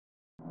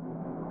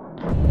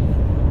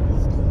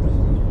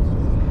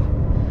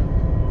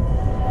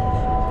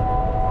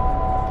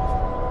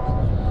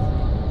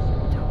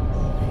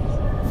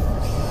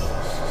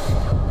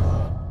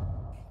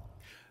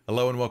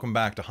welcome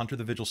back to Hunter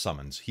the Vigil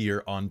Summons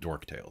here on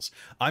Dork Tales.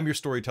 I'm your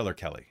storyteller,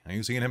 Kelle. I'm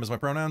using him as my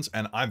pronouns,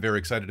 and I'm very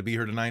excited to be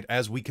here tonight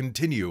as we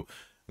continue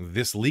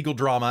this legal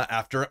drama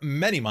after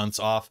many months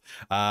off.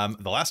 The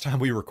last time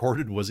we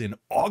recorded was in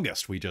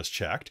August, we just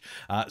checked.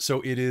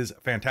 So it is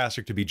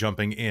fantastic to be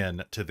jumping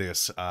in to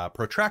this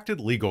protracted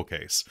legal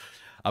case.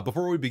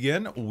 Before we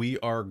begin, we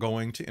are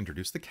going to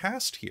introduce the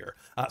cast here.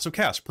 So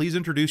cast, please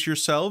introduce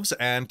yourselves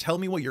and tell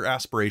me what your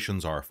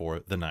aspirations are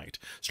for the night.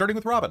 Starting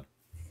with Robin.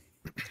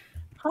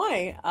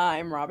 Hi,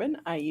 I'm Robin.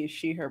 I use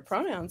she, her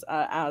pronouns,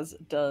 as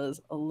does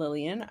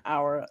Lillian,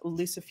 our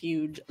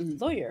lucifuge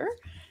lawyer.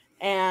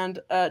 And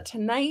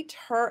tonight,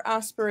 her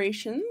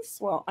aspirations,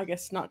 well, I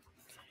guess not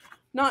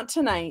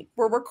tonight.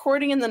 We're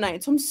recording in the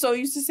night, so I'm so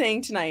used to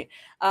saying tonight.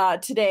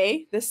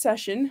 Today, this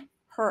session,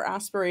 her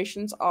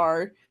aspirations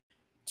are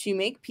to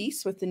make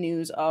peace with the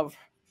news of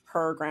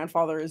her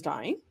grandfather is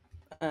dying,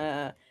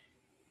 to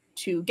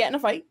get in a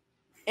fight,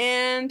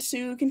 and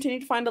to continue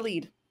to find a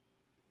lead.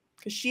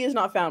 Because she has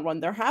not found one.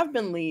 There have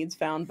been leads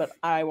found, but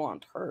I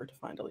want her to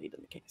find a lead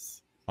in the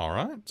case. All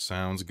right,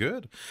 sounds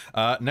good.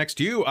 Next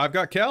to you, I've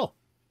got Kelle.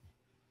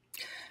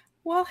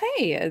 Well,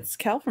 hey, it's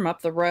Kelle from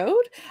up the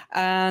road.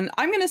 I'm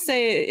going to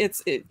say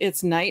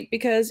it's night,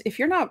 because if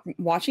you're not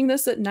watching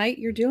this at night,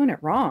 you're doing it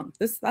wrong.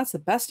 That's the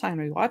best time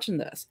to be watching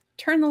this.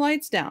 Turn the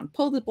lights down,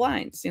 pull the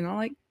blinds,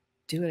 like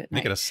do it at night.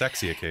 Make it a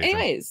sexy occasion.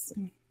 Anyways,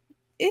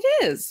 it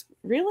is.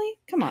 Really?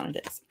 Come on,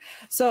 it is.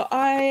 So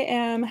I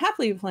am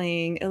happily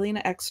playing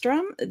Elina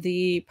Ekstrom,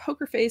 the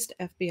poker-faced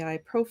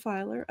FBI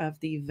profiler of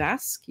the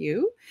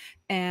Vascu.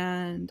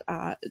 And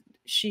I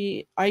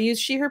use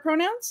she, her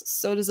pronouns.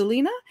 So does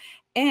Elina.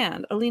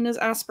 And Elina's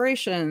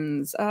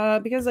aspirations,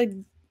 because I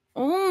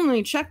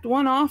only checked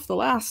one off the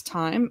last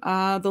time,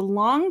 the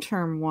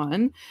long-term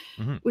one,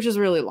 which is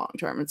really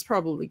long-term. It's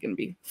probably going to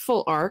be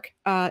full arc.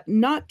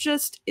 Not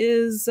just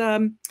is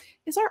our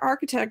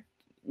architect,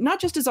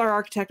 not just is our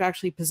architect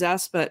actually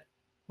possessed, but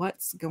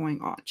what's going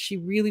on. She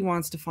really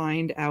wants to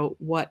find out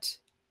what's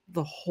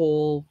at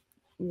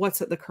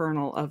the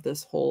kernel of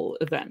this whole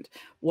event.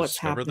 What's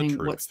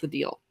happening? What's the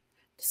deal?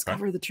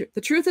 Discover the truth.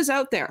 The truth is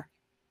out there,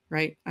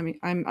 right? I mean,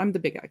 I'm the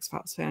big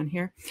X-Files fan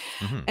here.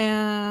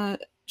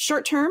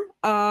 Short term,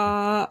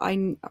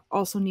 I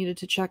also needed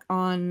to check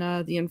on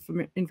the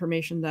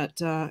information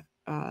that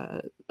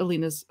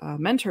Elina's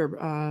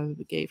mentor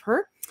gave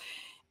her.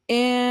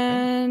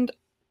 And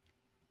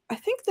I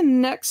think the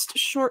next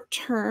short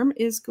term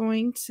is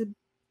going to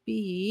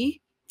be,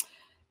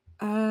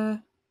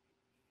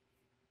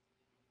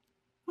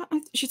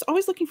 she's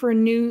always looking for a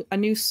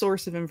new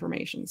source of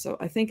information. So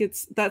I think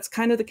that's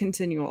kind of the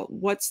continual.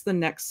 What's the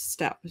next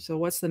step? So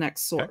what's the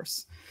next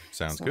source? Okay.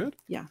 Sounds good.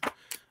 Yeah.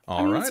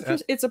 All right.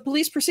 It's a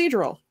police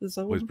procedural. It's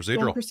a police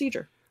procedural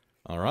procedure.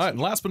 All right.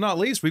 And last but not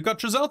least, we've got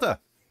Trazelta.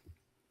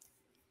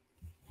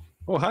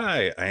 Oh,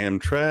 hi, I am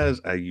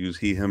Traz. I use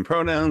he, him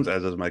pronouns,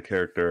 as is my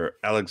character,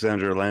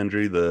 Alexander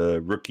Landry,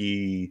 the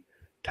rookie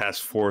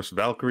task force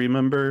Valkyrie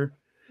member.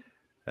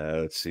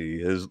 Let's see.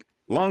 His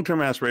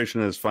long-term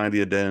aspiration is find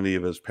the identity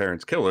of his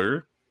parents'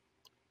 killer.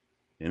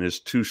 And his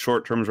two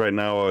short terms right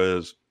now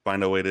is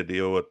find a way to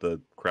deal with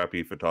the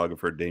crappy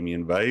photographer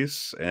Damien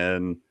Weiss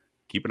and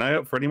keep an eye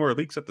out for any more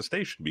leaks at the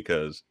station,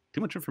 because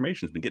too much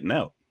information has been getting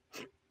out.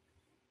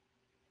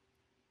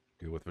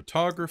 Deal with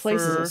photographer.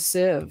 Place is a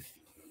sieve.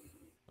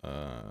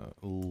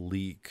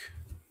 Leak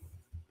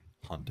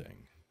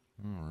hunting.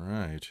 All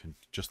right.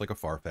 Just like a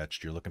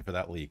Farfetched, you're looking for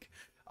that leak.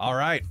 All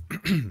right.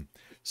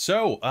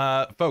 So,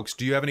 folks,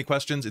 do you have any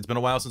questions? It's been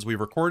a while since we've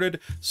recorded.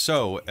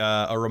 So,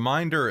 a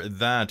reminder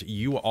that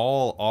you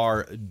all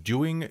are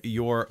doing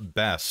your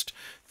best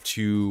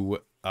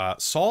to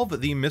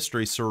solve the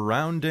mystery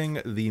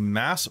surrounding the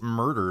mass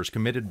murders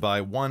committed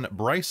by one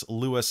Bryce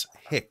Lewis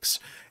Hicks,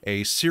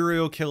 a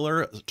serial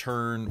killer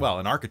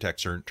an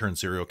architect turned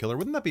serial killer.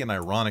 Wouldn't that be an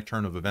ironic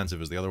turn of events if it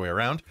was the other way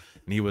around?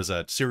 And he was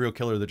a serial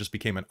killer that just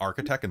became an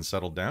architect and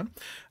settled down.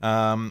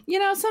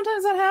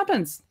 Sometimes that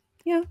happens.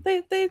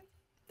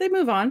 They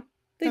move on.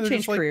 They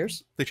change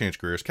careers. They change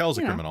careers. Kelle's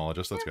a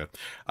criminologist. That's good.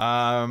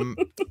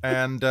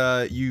 And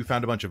you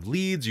found a bunch of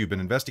leads. You've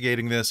been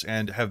investigating this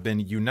and have been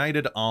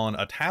united on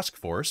a task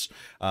force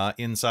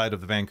inside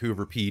of the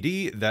Vancouver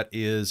PD that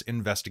is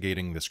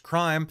investigating this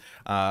crime,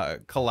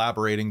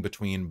 collaborating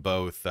between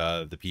both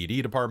the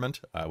PD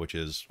department, which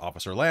is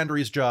Officer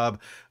Landry's job,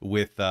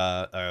 with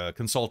a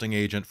consulting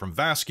agent from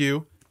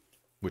Vascu,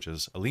 which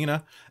is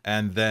Elina,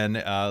 and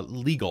then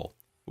legal,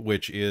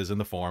 which is in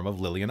the form of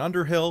Lillian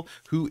Underhill,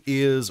 who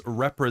is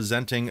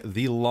representing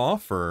the law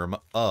firm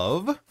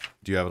of...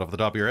 Do you have it off the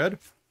top of your head?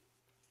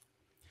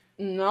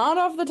 Not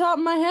off the top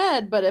of my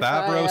head, but if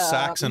Favreau,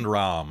 Sachs, and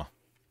Ram.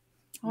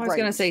 I was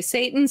going to say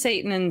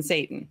Satan, and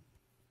Satan.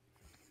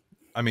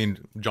 I mean,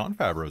 John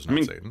Favreau's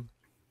not Satan.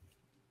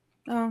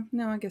 Oh,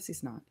 no, I guess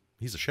he's not.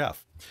 He's a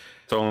chef.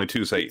 So only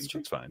two Satans,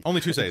 it's fine.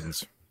 Only two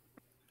Satans.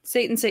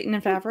 Satan,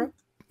 and Favreau?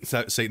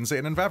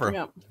 Satan, and Favreau.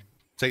 Yeah.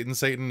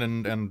 Satan,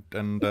 and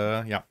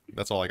yeah,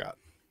 that's all I got.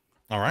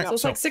 All right. So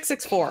it's like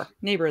 664,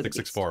 neighbor of the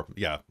 664, beast.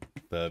 yeah.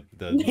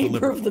 The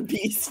neighbor of the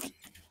beast.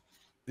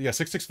 Yeah,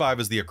 665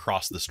 is the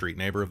across the street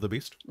neighbor of the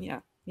beast. Yeah.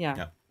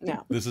 Yeah.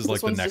 No. This is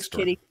like the one's next just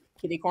door.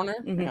 kitty corner.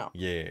 Mhm. No.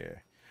 Yeah.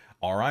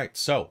 All right.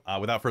 So,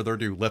 without further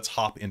ado, let's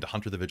hop into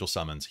Hunter the Vigil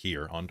summons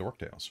here on Dork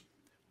Tales.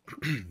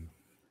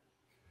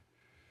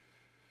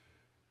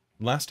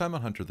 Last time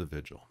on Hunter the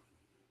Vigil,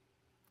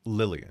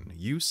 Lillian,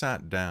 you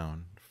sat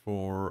down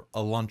for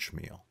a lunch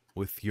meal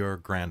with your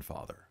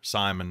grandfather,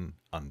 Simon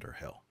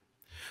Underhill.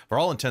 For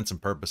all intents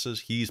and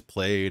purposes, he's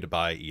played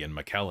by Ian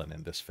McKellen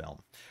in this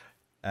film.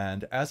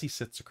 And as he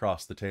sits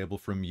across the table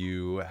from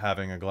you,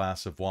 having a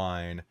glass of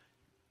wine,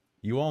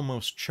 you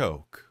almost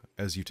choke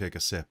as you take a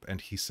sip, and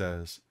he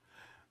says,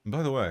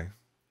 "By the way,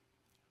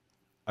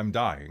 I'm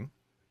dying."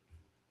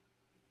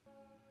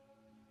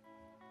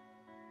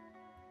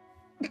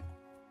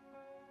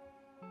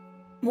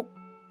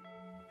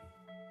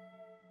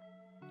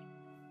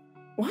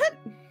 What?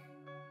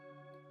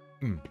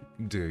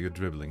 Dear, you're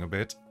dribbling a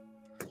bit.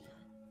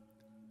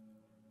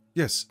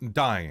 Yes,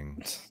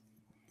 dying.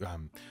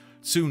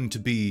 Soon to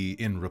be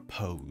in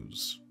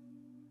repose.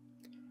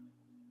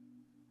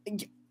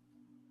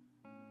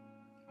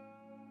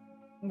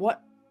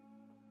 What?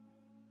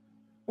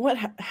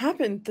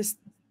 Happened this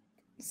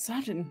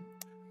sudden?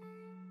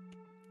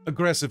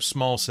 Aggressive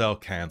small cell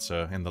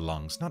cancer in the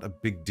lungs. Not a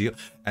big deal.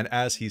 And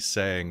as he's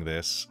saying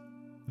this,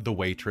 the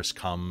waitress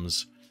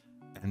comes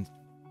and...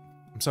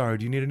 I'm sorry,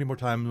 do you need any more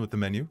time with the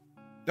menu?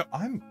 No,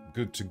 I'm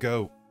good to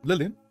go.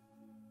 Lillian?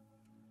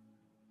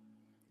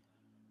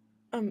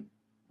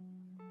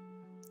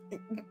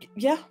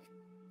 Yeah.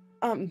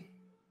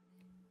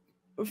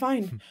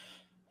 Fine.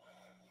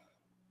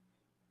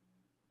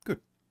 Good.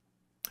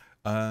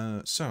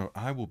 So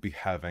I will be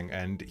having,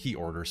 and he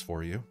orders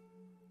for you.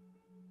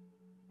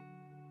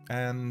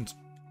 And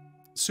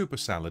super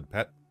salad,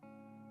 pet.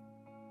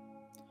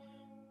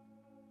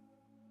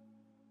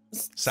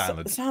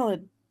 Salad.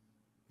 Salad.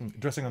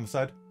 Dressing on the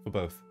side for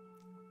both.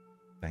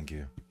 Thank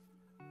you.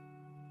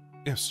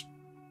 Yes.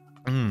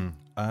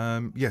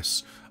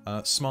 Yes.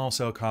 Small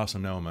cell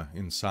carcinoma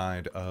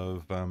inside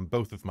of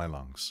both of my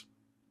lungs.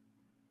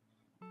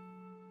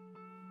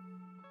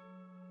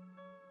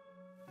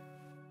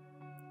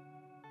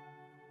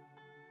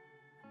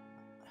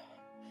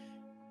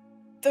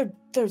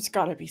 There's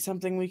got to be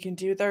something we can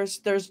do.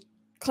 There's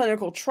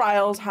clinical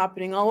trials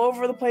happening all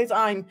over the place.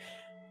 I'm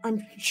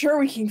sure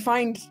we can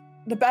find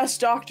the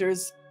best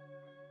doctors.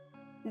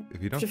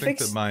 If you don't think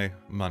that my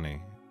money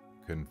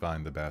can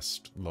find the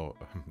best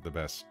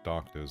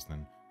doctors,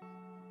 then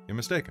you're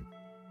mistaken.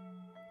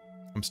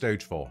 I'm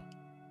stage 4.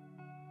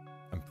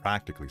 I'm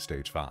practically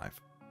stage 5.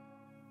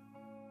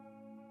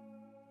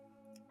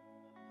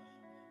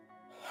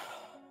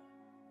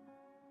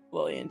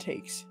 Lillian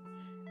takes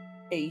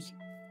a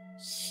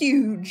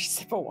huge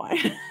sip of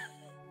wine.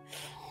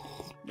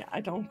 Yeah, I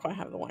don't quite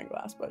have the wine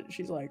glass, but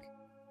she's like,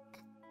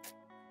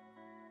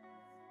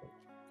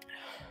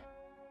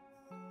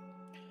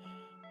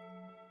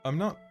 I'm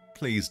not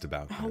pleased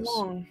about how this.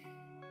 long?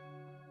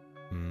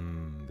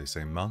 They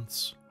say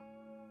months.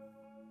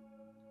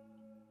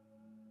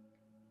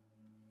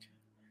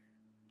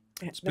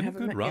 It's been a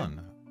good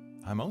run.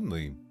 I'm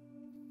only...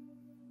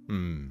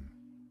 I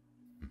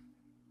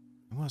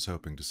was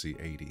hoping to see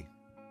 80.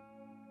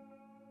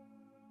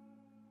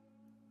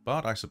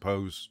 But I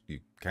suppose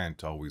you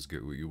can't always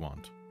get what you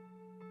want.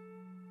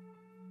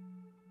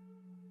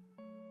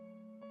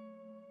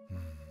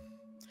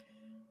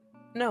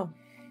 No.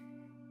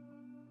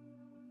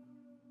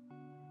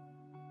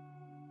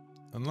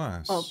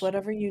 Unless... Oh,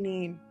 whatever you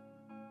need.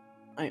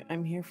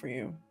 I'm here for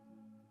you.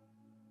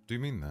 Do you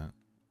mean that?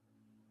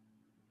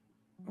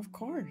 Of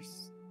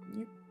course.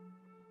 You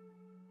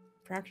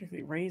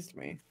practically raised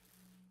me.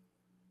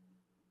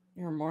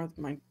 You're more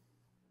my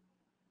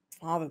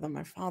father than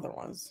my father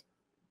was.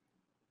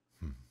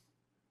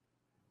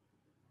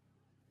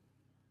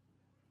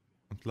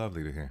 It's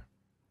lovely to hear.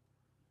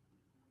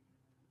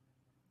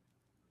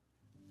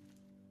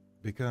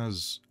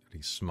 Because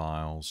he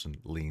smiles and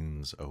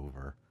leans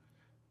over,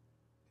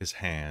 his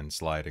hand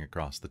sliding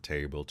across the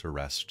table to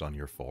rest on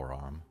your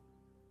forearm.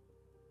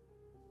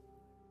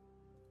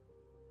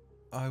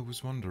 I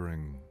was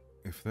wondering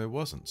if there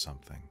wasn't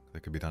something that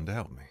could be done to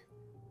help me.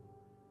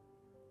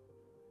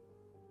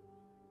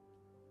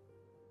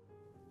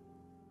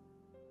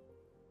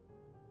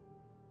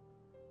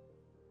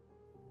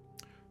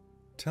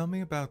 Tell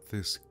me about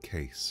this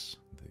case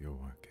that you're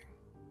working,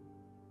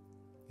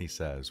 he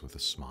says with a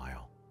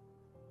smile.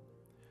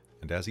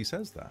 And as he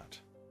says that,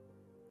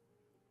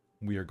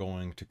 we are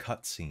going to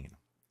cut scene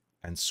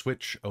and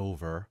switch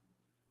over.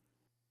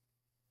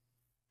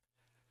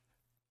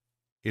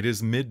 It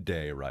is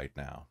midday right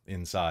now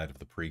inside of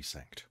the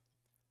precinct.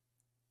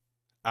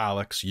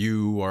 Alex,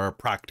 you are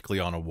practically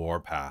on a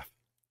warpath,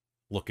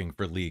 looking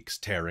for leaks,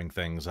 tearing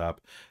things up.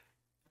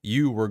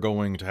 You were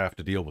going to have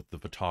to deal with the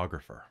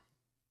photographer.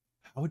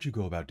 How would you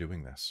go about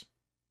doing this?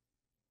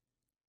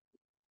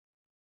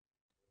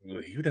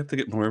 You'd have to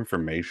get more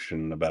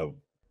information about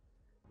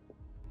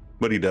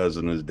what he does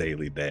in his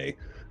daily day.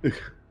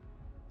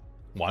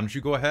 why don't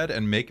you go ahead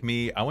and make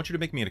me, I want you to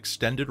make me an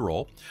extended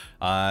roll.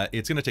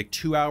 It's going to take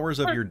 2 hours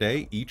of your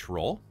day each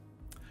roll,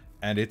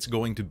 and it's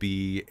going to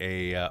be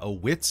a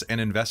wits and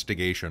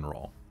investigation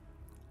roll.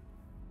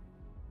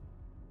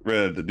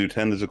 Do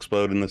 10s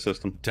explode in the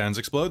system? 10s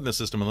explode in the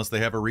system unless they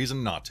have a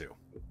reason not to.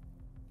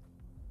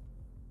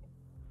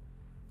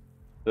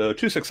 So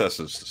 2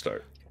 successes to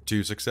start.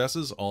 2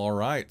 successes. All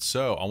right.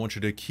 So I want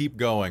you to keep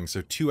going.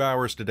 So 2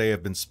 hours today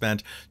have been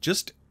spent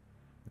just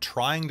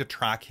trying to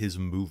track his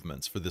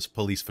movements for this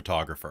police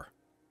photographer.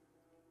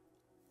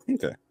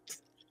 Okay.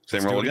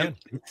 Same Let's roll do it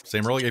again?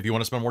 Same roll if you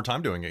want to spend more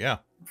time doing it. Yeah.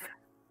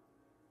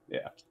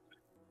 Yeah.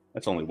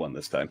 That's only 1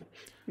 this time.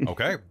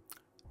 Okay.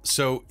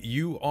 So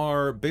you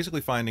are basically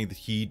finding that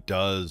he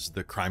does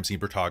the crime scene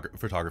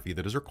photography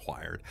that is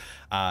required.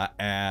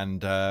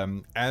 And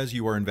as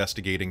you are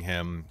investigating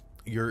him,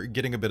 you're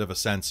getting a bit of a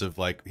sense of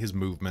like his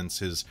movements,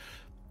 his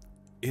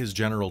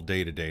general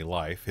day-to-day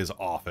life, his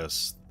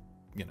office,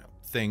 you know,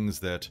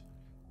 things that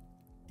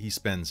he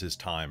spends his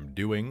time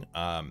doing.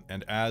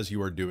 And as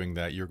you are doing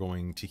that, you're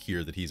going to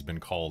hear that he's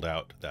been called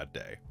out that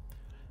day.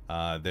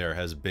 There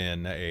has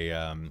been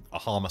a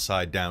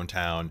homicide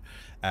downtown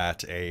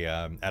at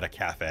a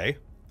cafe.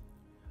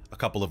 A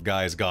couple of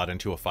guys got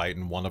into a fight,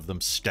 and one of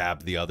them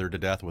stabbed the other to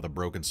death with a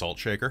broken salt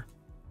shaker.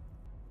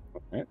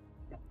 Okay.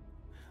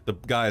 The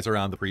guys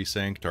around the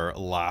precinct are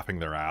laughing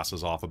their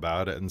asses off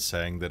about it and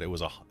saying that it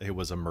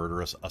was a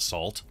murderous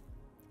assault.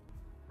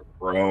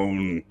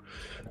 Grown.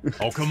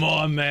 Oh, come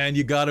on, man!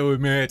 You got to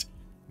admit.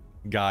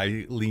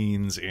 Guy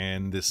leans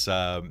in, this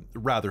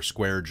rather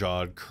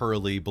square-jawed,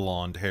 curly,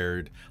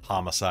 blonde-haired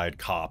homicide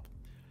cop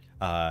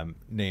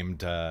named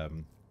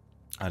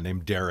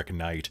Derek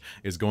Knight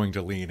is going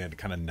to lean in and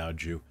kind of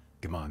nudge you.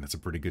 Come on, that's a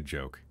pretty good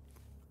joke.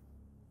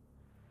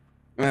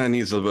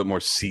 Needs a little bit more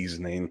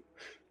seasoning.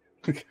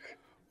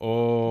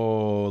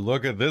 Oh,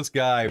 look at this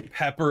guy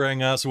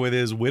peppering us with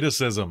his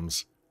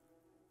witticisms.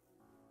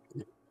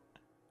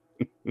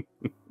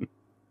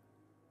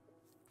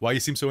 Why you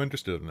seem so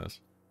interested in this?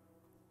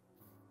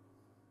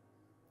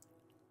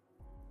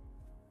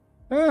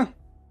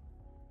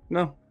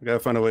 No, I gotta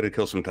find a way to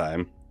kill some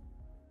time.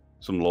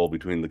 Some lull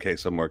between the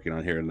case I'm working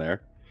on here and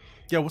there.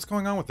 Yeah, what's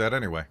going on with that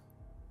anyway?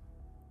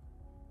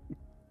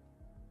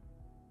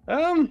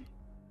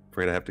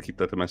 Afraid I have to keep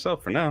that to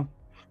myself for now.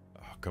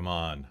 Oh, come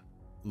on.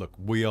 Look,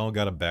 we all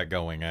got a bet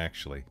going,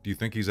 actually. Do you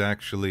think he's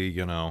actually,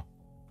 you know,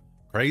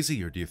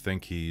 crazy, or do you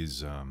think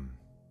he's,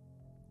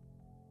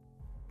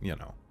 you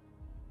know,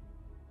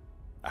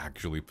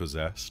 actually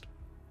possessed?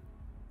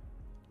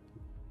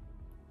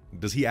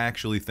 Does he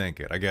actually think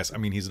it? I guess, I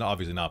mean, he's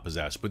obviously not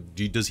possessed, but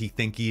does he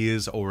think he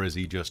is, or is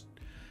he just,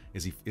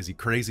 is he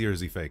crazy, or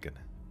is he faking?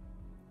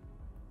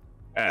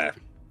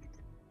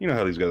 You know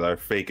how these guys are.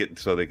 Fake it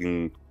so they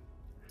can...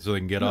 So they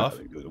can get off?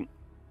 Of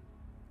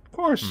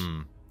course.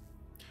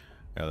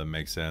 Yeah, that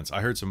makes sense.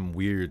 I heard some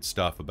weird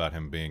stuff about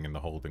him being in the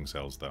holding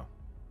cells, though.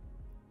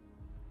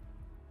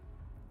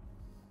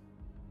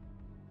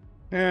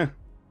 Yeah.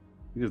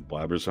 He just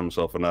blabbers to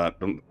himself or not.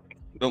 Don't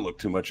look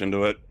too much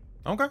into it.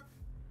 Okay.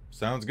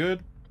 Sounds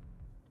good.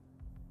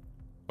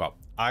 Well,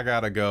 I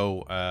gotta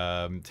go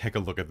take a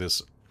look at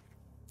this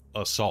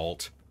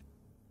assault.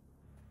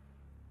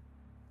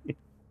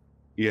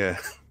 Yeah.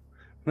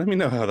 Let me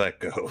know how that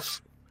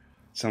goes.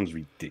 Sounds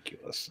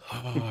ridiculous.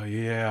 Oh,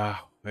 yeah.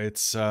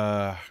 It's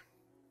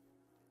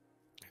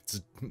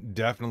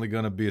definitely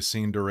gonna be a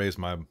scene to raise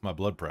my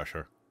blood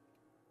pressure.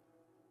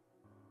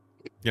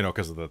 You know,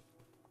 because of the...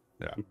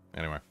 Yeah,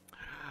 anyway.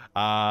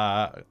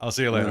 I'll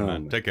see you later,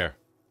 man. Take care.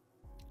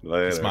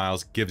 Later. He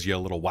smiles, gives you a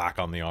little whack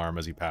on the arm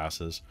as he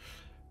passes.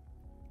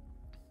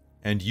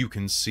 And you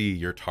can see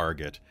your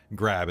target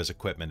grab his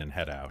equipment and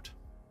head out.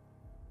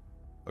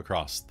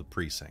 Across the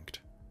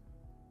precinct.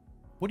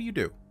 What do you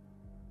do?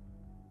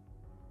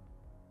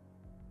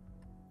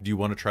 Do you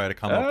want to try to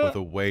come up with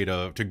a way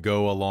to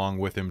go along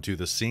with him to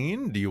the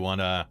scene? Do you want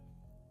to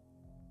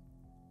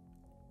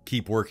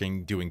keep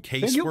working, doing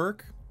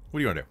casework? What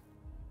do you want to do?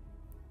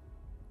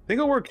 I think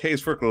he'll work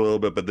casework a little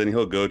bit, but then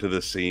he'll go to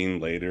the scene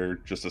later,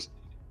 just as,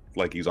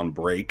 like he's on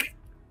break,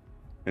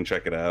 and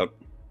check it out.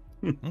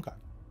 Okay.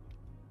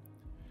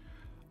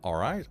 All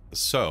right.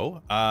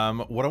 So,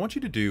 what I want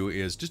you to do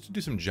is just to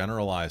do some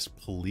generalized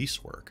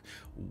police work.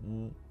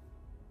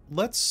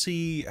 Let's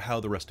see how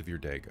the rest of your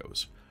day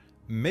goes.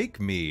 Make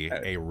me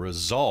a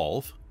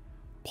resolve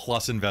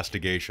plus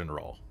investigation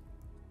roll.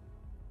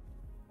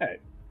 Hey.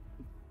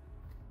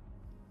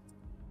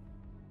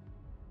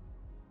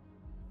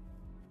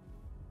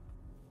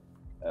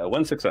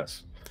 One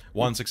success.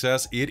 One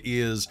success. It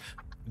is,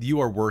 you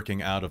are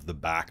working out of the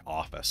back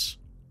office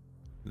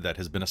that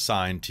has been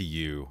assigned to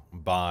you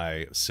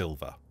by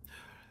Silva.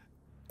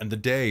 And the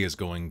day is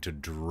going to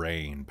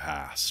drain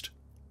past.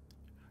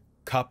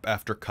 Cup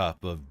after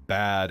cup of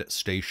bad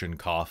station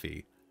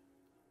coffee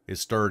is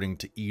starting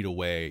to eat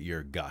away at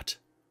your gut.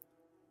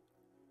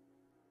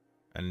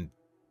 And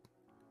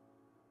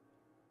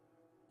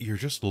you're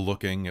just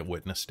looking at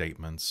witness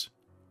statements.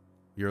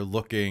 You're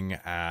looking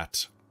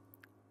at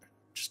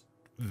just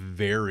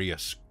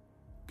various,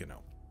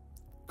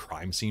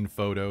 crime scene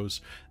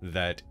photos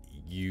that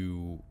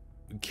you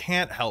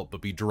can't help but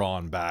be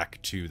drawn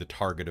back to the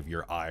target of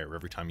your ire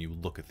every time you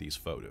look at these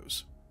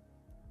photos.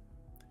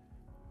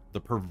 The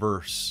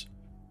perverse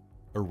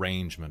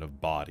arrangement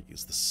of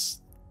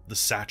bodies, the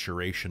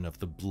saturation of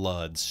the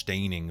blood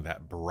staining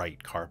that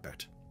bright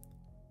carpet.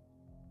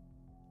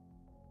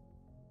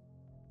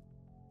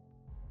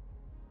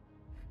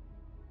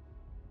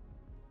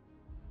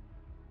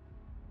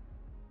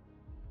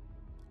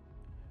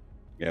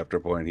 After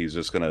a point, he's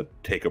just gonna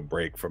take a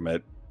break from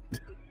it.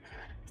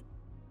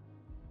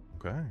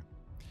 Okay.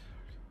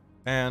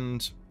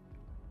 And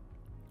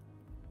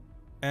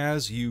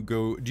as you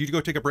go, do you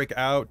go take a break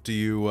out? Do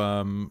you,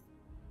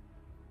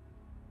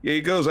 Yeah,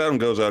 he goes out and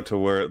goes out to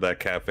where that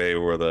cafe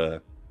where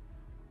the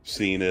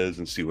scene is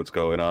and see what's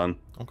going on.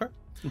 Okay.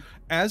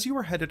 As you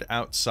are headed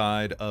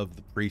outside of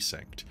the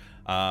precinct,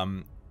 a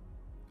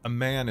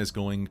man is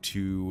going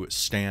to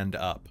stand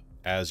up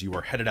as you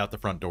are headed out the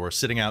front door,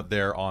 sitting out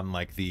there on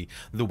like the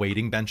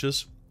waiting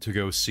benches to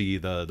go see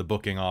the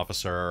booking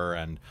officer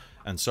and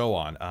so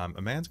on.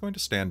 A man's going to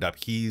stand up.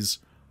 He's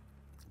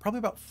probably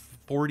about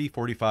 40,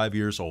 45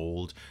 years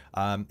old.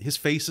 His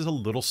face is a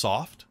little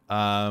soft,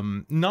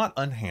 not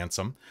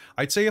unhandsome.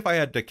 I'd say if I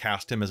had to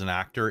cast him as an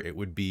actor, it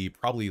would be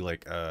probably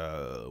like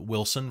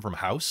Wilson from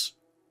House.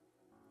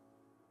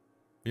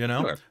 You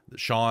know?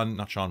 Sure.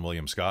 Not Sean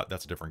William Scott,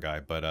 that's a different guy,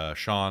 but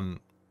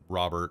Sean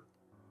Robert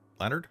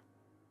Leonard?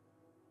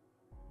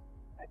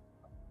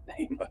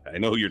 I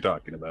know who you're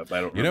talking about, but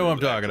I don't. You know who I'm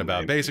remember the talking actual about.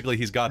 name. Basically,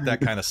 he's got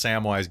that kind of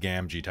Samwise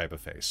Gamgee type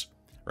of face,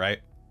 right?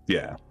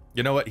 Yeah.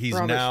 You know what? He's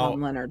Robert now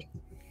Sean Leonard.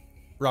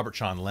 Robert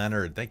Sean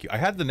Leonard. Thank you. I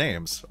had the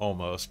names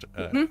almost,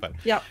 but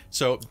Yep.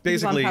 so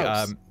basically,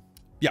 House.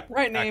 yeah,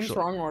 Right names, actually.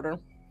 wrong order.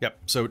 Yep.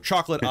 So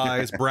chocolate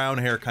eyes, brown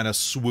hair, kind of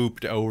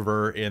swooped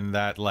over in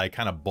that like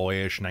kind of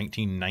boyish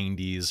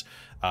 1990s,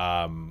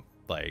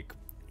 like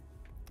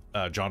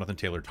Jonathan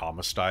Taylor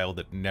Thomas style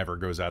that never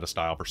goes out of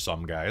style for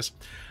some guys.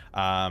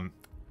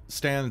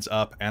 Stands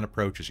up and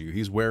approaches you.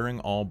 He's wearing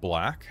all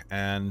black,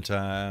 and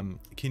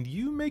can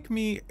you make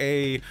me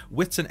a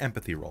wits and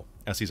empathy roll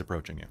as he's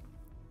approaching you?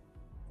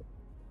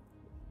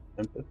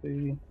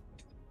 Empathy.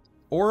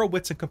 Or a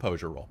wits and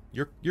composure roll.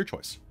 Your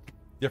choice.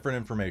 Different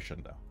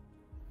information though.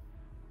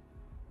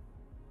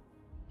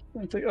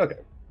 Okay.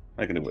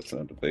 I can do wits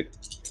and empathy.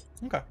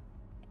 Okay.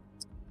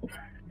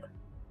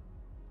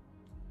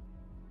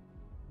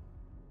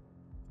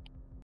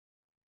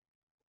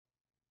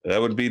 That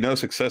would be no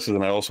successes,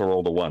 and I also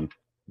rolled a 1.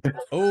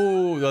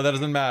 Oh, no, that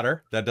doesn't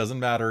matter. That doesn't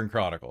matter in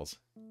Chronicles.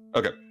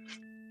 Okay.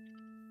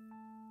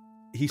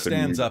 He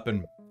stands up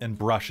and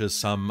brushes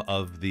some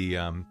of the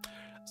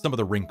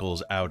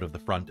wrinkles out of the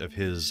front of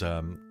his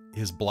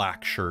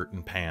black shirt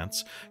and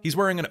pants. He's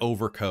wearing an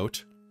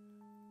overcoat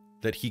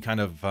that he kind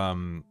of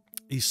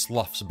he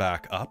sloughs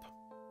back up,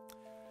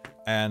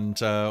 and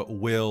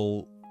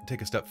will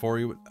take a step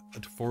forward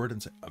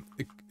and say,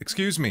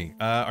 "Excuse me,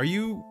 are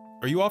you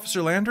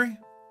Officer Landry?"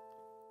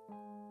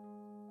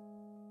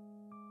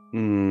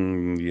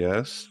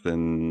 Yes,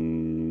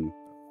 then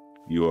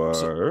you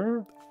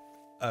are...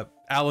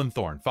 Alan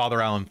Thorne,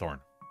 Father Alan Thorne.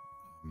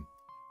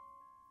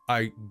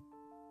 I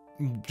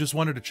just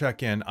wanted to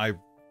check in. I'm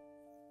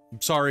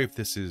sorry if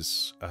this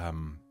is,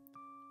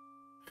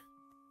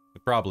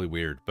 probably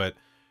weird, but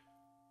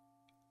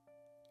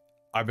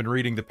I've been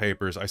reading the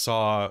papers. I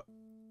saw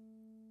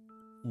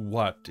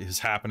what is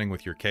happening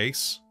with your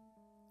case.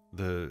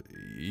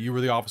 You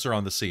were the officer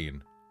on the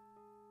scene.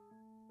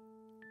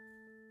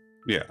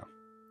 Yeah.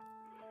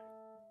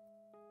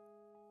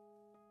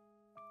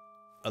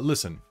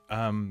 Listen,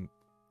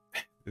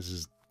 this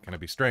is gonna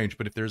be strange,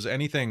 but if there's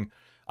anything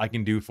I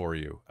can do for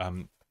you,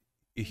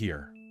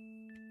 here.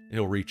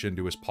 He'll reach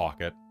into his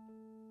pocket,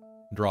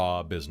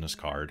 draw a business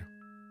card,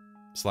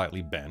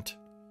 slightly bent,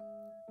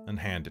 and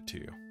hand it to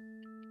you.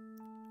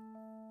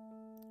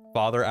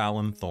 Father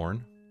Alan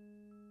Thorne.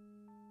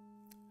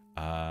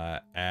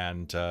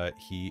 And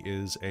he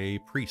is a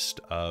priest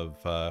of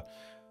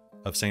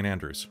St.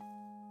 Andrews.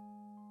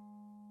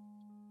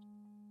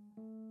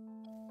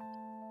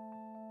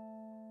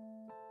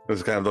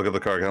 Just kind of look at the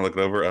card, kind of look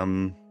it over.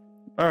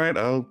 All right,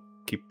 I'll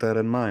keep that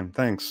in mind.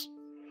 Thanks.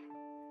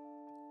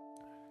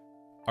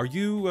 Are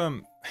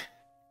you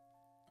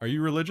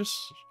religious,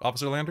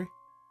 Officer Landry?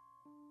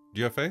 Do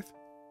you have faith?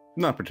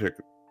 Not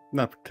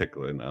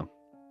particularly, no.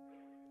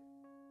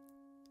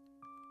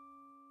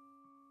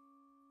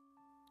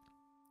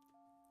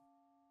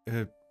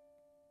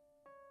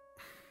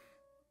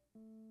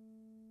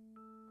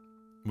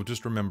 Well,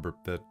 just remember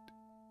that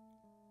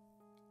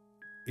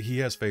he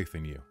has faith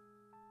in you.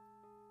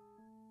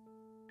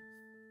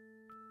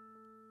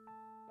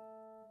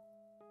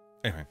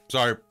 Anyway,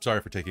 sorry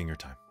for taking your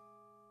time.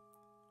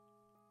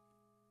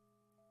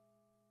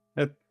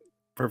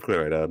 Perfectly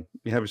right, Ad.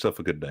 You have yourself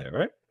a good day, all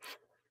right?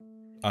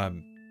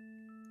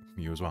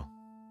 You as well.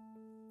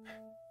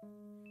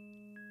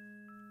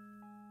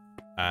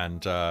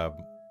 And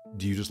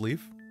do you just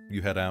leave?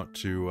 You head out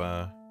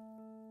to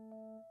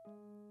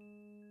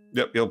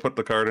Yep, he'll put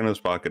the card in his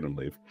pocket and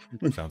leave.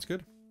 Sounds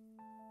good.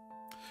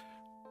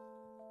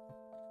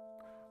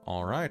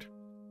 All right.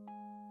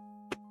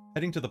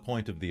 Heading to the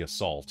point of the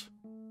assault.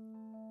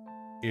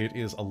 It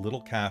is a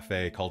little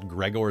cafe called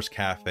Gregor's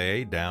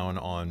Cafe down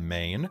on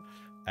Main.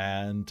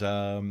 And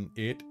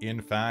it,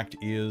 in fact,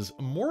 is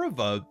more of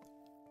a...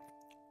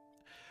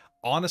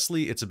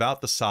 Honestly, it's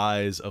about the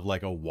size of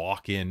like a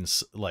walk-in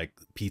like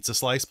pizza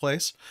slice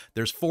place.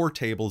 There's 4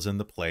 tables in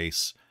the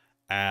place,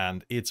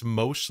 and it's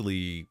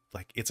mostly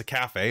like it's a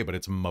cafe, but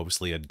it's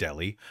mostly a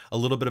deli. A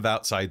little bit of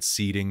outside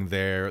seating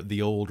there,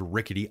 the old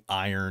rickety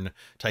iron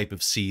type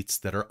of seats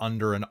that are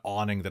under an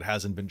awning that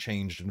hasn't been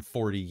changed in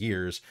 40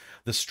 years.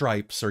 The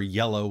stripes are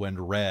yellow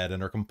and red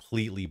and are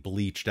completely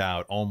bleached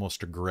out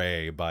almost to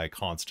gray by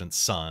constant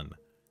sun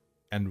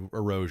and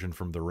erosion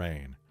from the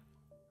rain.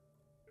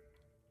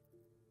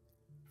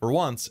 For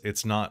once,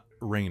 it's not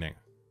raining.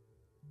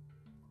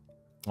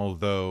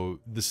 Although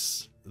the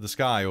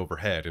sky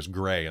overhead is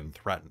gray and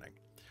threatening.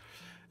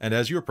 And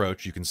as you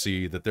approach, you can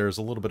see that there's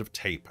a little bit of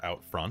tape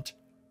out front.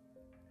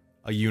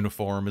 A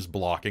uniform is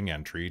blocking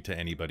entry to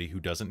anybody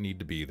who doesn't need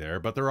to be there,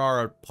 but there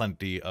are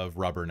plenty of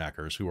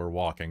rubberneckers who are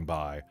walking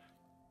by,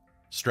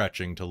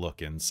 stretching to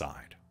look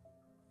inside.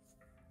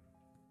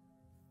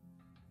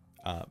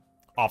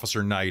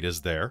 Officer Knight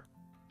is there.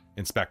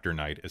 Inspector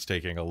Knight is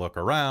taking a look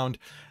around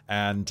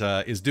and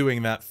is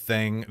doing that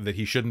thing that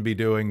he shouldn't be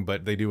doing,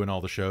 but they do in all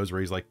the shows where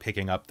he's like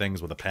picking up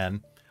things with a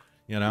pen,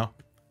 you know?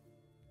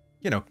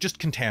 You know, just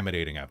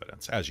contaminating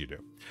evidence, as you do.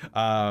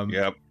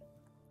 Yep.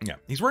 Yeah,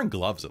 he's wearing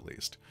gloves at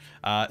least.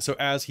 So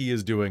as he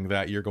is doing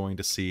that, you're going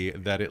to see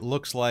that it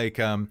looks like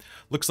a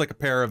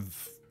pair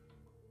of,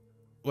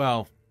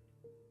 well,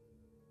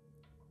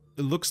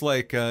 it looks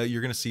like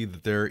you're going to see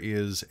that there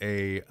is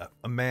a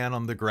man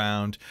on the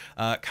ground,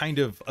 kind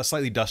of a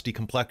slightly dusty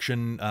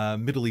complexion,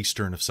 Middle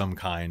Eastern of some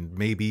kind,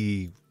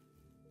 maybe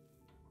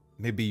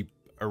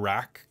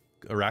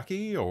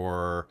Iraqi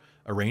or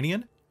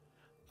Iranian.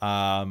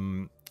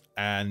 And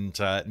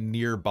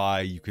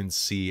nearby you can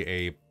see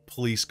a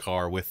police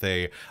car with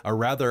a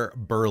rather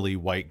burly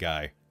white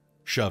guy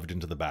shoved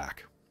into the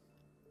back.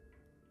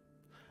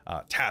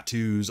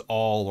 Tattoos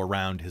all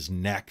around his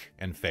neck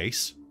and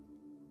face.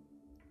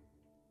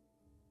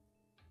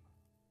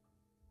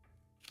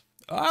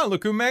 Ah,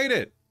 look who made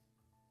it!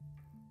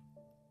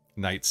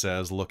 Knight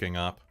says, looking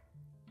up.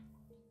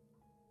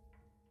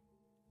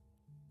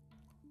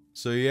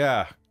 So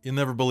yeah, you'll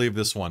never believe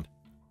this one.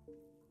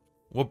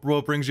 What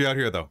brings you out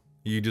here, though?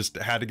 You just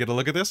had to get a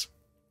look at this?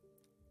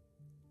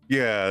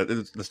 Yeah,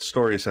 the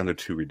story sounded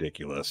too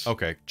ridiculous.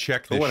 Okay,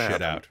 check this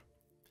shit out.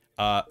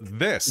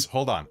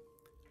 Hold on.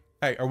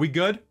 Hey, are we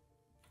good?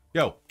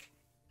 Yo,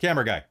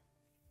 camera guy.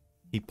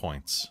 He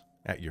points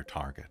at your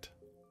target.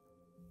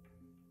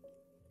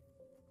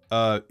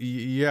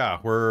 Yeah,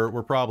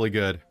 we're probably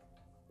good.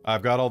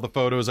 I've got all the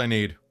photos I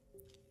need.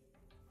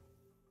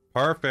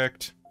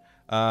 Perfect.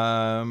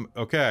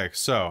 Okay,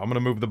 so I'm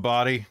gonna move the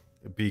body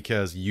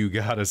because you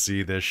gotta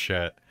see this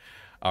shit.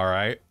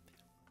 Alright?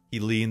 He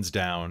leans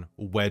down,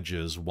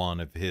 wedges one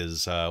of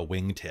his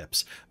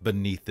wingtips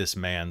beneath this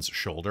man's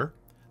shoulder.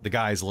 The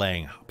guy's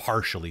laying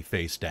partially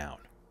face down.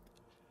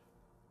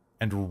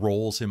 And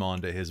rolls him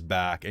onto his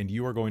back, and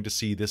you are going to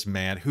see this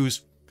man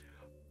who's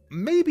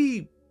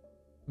maybe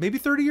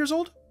 30 years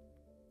old?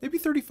 Maybe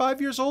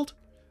 35 years old?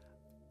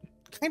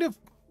 Kind of...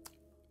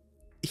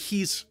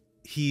 He's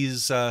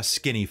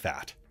skinny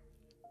fat.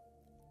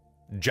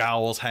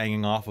 Jowls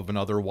hanging off of an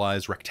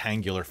otherwise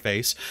rectangular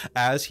face.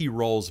 As he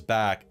rolls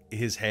back,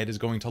 his head is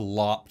going to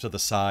lop to the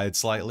side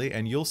slightly,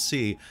 and you'll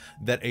see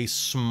that a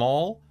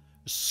small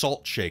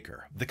salt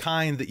shaker, the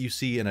kind that you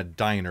see in a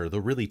diner, the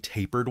really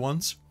tapered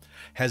ones,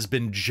 has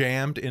been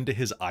jammed into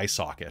his eye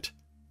socket.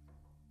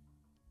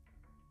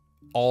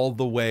 All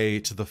the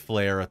way to the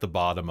flare at the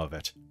bottom of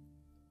it.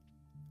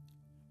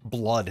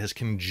 Blood has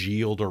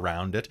congealed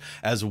around it,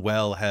 as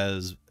well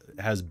as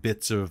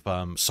bits of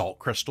salt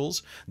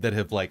crystals that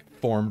have like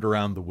formed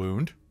around the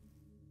wound.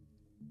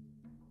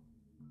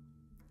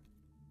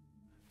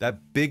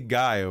 That big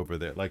guy over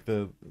there, like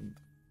the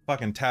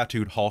fucking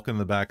tattooed Hulk in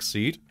the back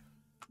seat,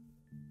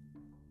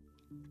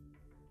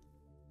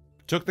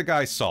 took the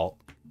guy's salt.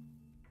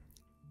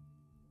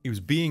 He was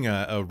being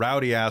a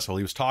rowdy asshole.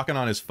 He was talking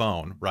on his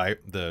phone, right?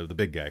 The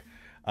big guy.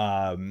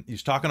 He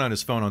was talking on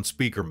his phone on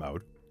speaker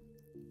mode,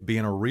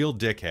 being a real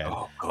dickhead.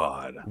 Oh,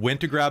 God. Went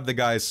to grab the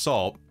guy's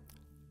salt.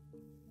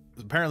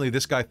 Apparently,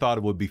 this guy thought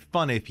it would be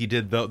funny if he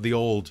did the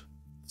old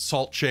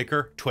salt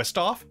shaker twist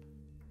off.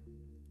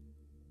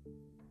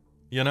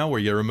 You know, where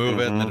you remove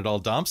it and then it all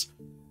dumps.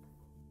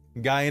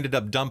 Guy ended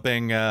up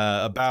dumping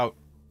about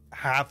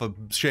half a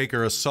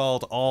shaker of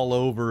salt all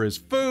over his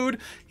food.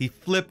 He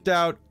flipped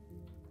out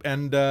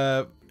and,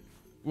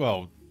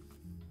 well,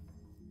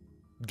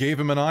 gave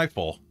him an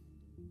eyeful.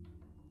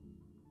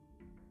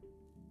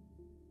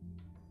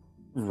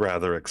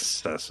 Rather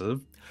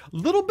excessive.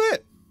 Little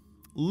bit.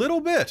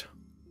 Little bit.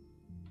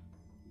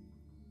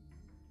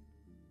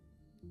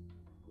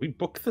 We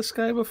booked this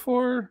guy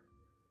before?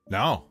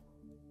 No.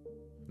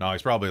 No,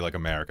 he's probably like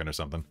American or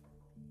something.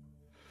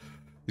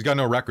 He's got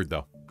no record,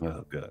 though.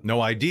 Oh, good. No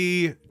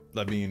ID.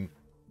 I mean,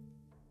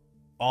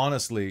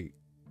 honestly,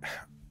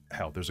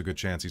 Hell, there's a good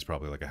chance he's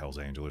probably like a Hell's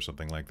Angel or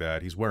something like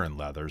that. He's wearing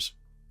leathers.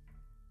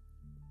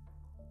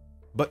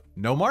 But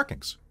no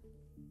markings.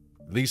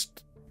 At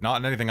least, not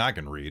in anything I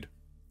can read.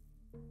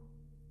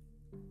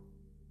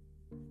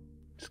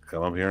 Just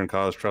come up here and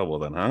cause trouble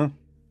then, huh?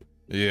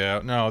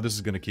 Yeah, no, this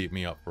is going to keep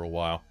me up for a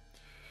while.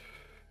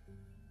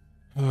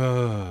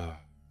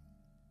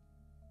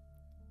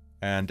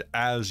 And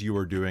as you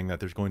are doing that,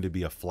 there's going to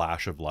be a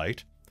flash of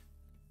light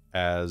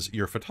as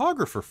your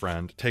photographer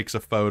friend takes a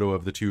photo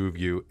of the two of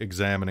you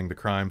examining the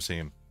crime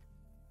scene.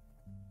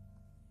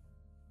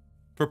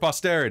 For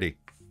posterity.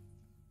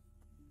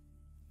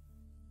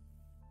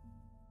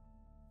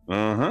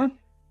 Uh-huh.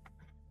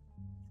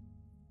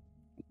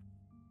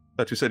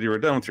 Thought you said you were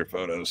done with your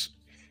photos.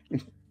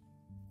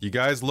 You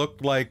guys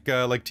looked like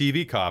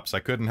TV cops. I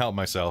couldn't help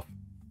myself.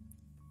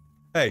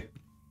 Hey.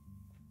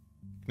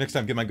 Next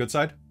time, get my good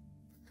side.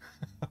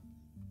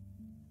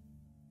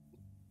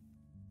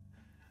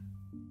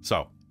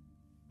 So,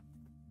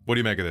 what do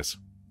you make of this?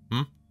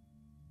 Hmm?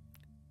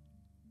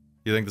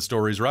 You think the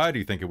story's right? Do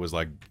you think it was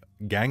like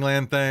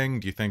gangland thing?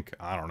 Do you think,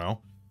 I don't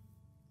know.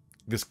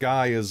 This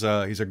guy is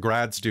he's a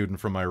grad student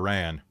from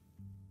Iran.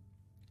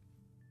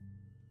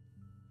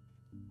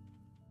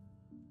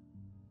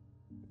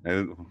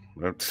 I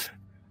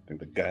think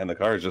the guy in the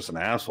car is just an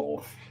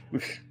asshole.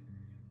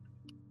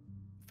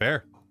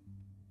 Fair.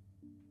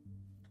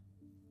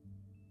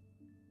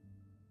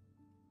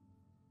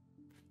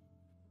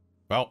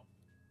 Well,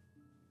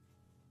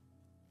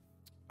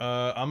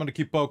 I'm gonna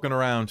keep poking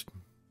around.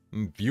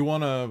 If you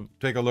want to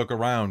take a look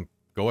around,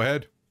 go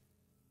ahead.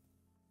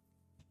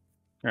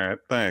 All right,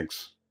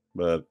 thanks.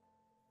 But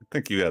I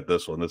think you got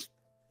this one. It's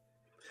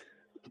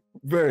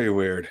very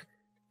weird.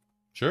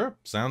 Sure,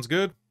 sounds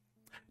good.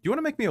 Do you want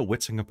to make me a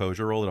wits and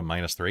composure roll at a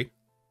 -3?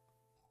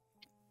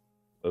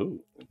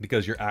 Oh.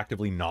 Because you're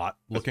actively not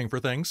looking for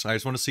things. I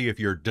just want to see if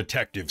your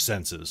detective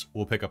senses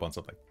will pick up on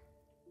something.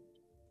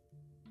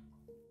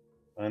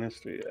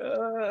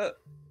 -3.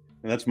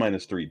 And that's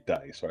 -3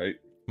 dice, right?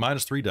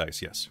 -3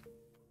 dice, yes.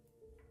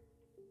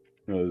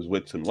 Those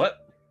wits and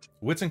what?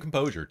 Wits and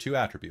composure, 2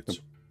 attributes.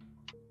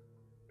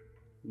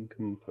 And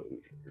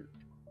composure.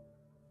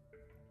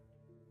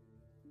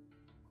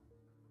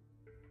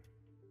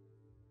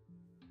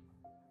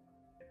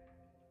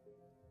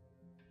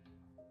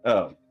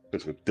 Oh,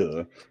 just with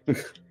duh.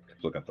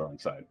 Look at the wrong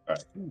side. All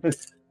right.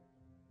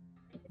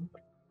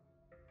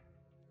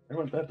 I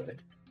want that die.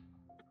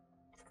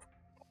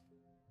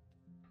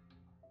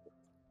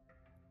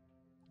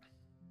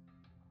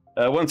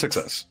 One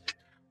success.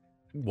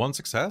 1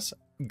 success.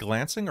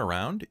 Glancing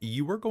around,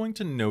 you are going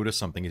to notice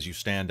something as you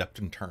stand up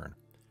and turn.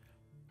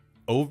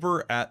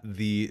 Over at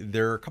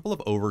there are a couple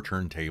of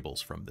overturned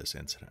tables from this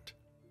incident.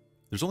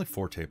 There's only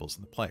 4 tables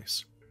in the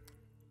place.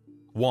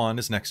 One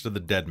is next to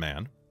the dead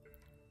man,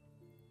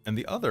 and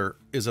the other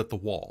is at the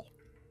wall.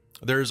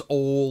 There's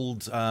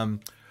old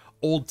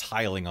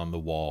tiling on the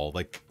wall,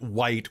 like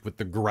white with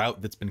the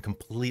grout that's been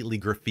completely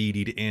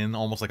graffitied in,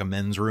 almost like a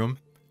men's room.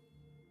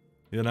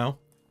 You know?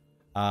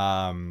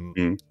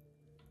 And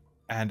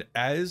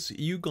as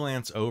you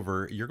glance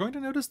over, you're going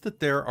to notice that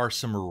there are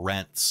some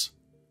rents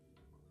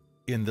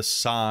in the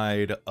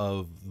side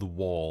of the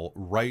wall,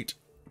 right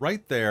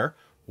there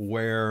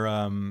where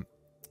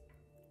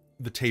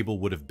the table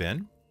would have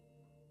been.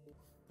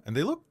 And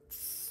they look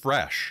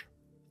fresh.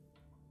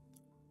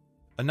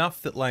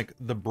 Enough that, like,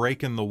 the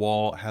break in the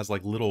wall has,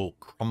 like, little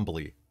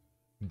crumbly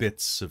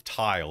bits of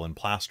tile and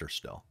plaster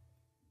still.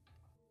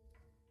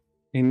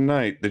 Hey,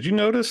 Knight, did you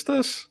notice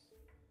this?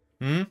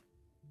 Hmm?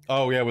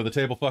 Oh, yeah, where the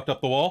table fucked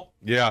up the wall?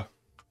 Yeah.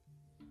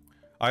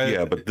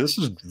 Yeah, but this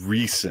is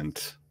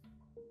recent.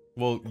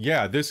 Well,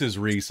 yeah, this is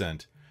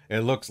recent.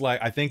 It looks like,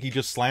 I think he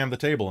just slammed the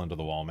table into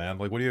the wall, man.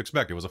 Like, what do you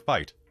expect? It was a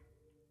fight.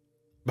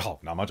 Oh,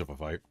 not much of a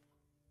fight.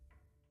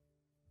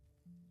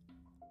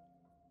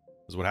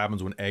 This is what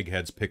happens when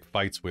eggheads pick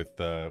fights with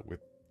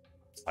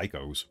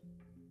psychos.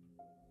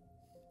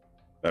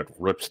 That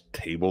rips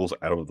tables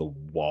out of the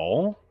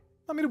wall?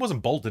 I mean, it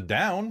wasn't bolted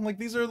down. Like,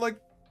 these are,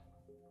 like,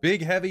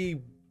 big,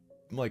 heavy,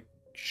 like,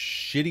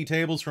 shitty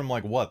tables from,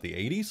 like, what, the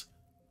 80s?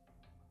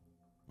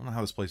 I don't know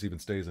how this place even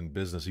stays in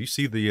business. You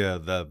see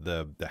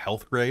the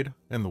health grade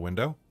in the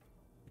window?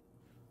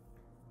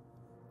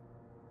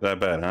 That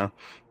bad, huh?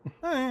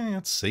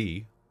 It's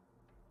C.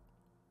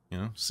 You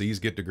know, C's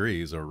get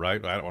degrees, or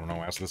right? I don't know.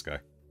 Ask this guy.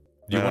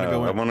 Do you want to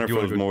go in? I wonder if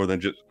it was more than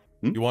just...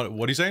 You want?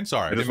 What are you saying?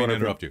 Sorry, I didn't mean to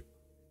interrupt you.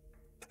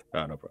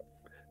 Oh, no problem.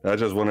 I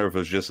just wonder if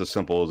it's just as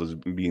simple as it's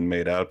being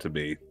made out to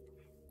be.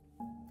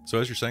 So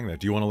as you're saying that,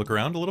 do you want to look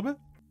around a little bit?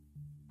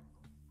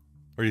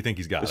 Or do you think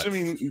he's got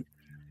it?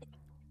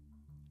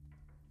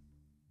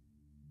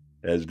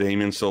 Is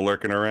Damien still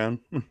lurking around?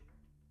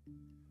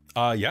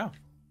 Yeah.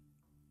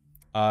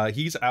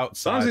 He's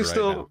outside he's right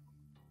still... now.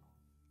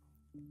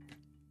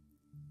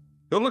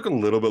 He'll look a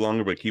little bit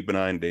longer, but keep an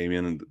eye on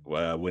Damien, and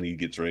when he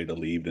gets ready to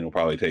leave, then he'll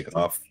probably take it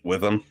off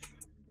with him.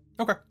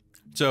 Okay.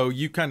 So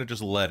you kind of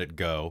just let it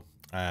go,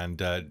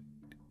 and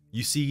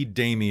you see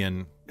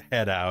Damien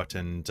head out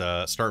and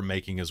start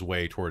making his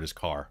way toward his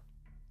car.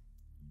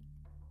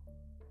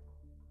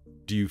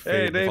 Do you Hey,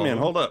 fade the Damien,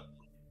 follow? hold up.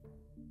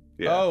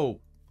 Yeah. Oh.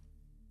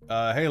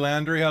 Hey,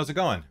 Landry, how's it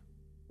going?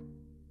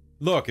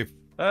 Look, if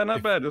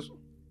Not bad. Just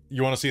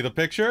you want to see the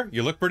picture,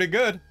 you look pretty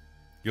good.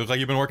 You look like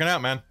you've been working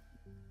out, man.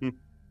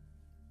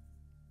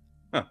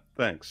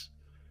 thanks.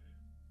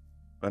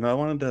 But no, I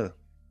wanted to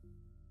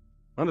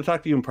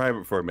talk to you in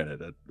private for a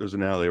minute. There's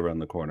an alley around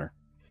the corner.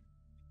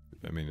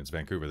 I mean, it's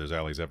Vancouver. There's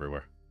alleys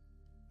everywhere.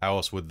 How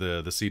else would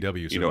the CW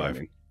survive? You know what I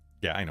mean?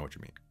 Yeah, I know what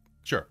you mean.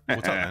 Sure.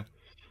 What's up, man?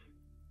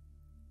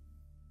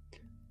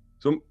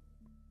 So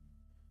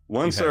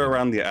once You they're have it.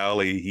 around the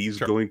alley, he's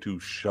Sure. going to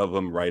shove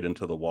him right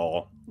into the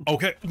wall.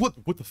 Okay.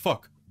 What the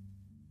fuck?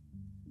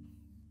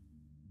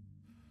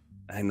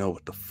 I know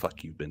what the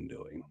fuck you've been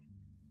doing.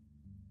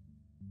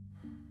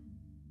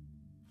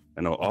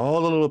 I know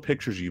all the little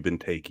pictures you've been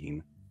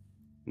taking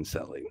and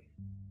selling.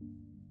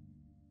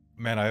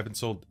 Man, I haven't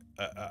sold...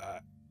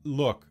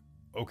 look,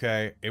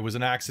 okay, it was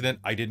an accident.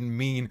 I didn't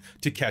mean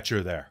to catch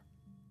her there.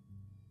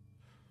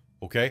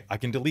 Okay? I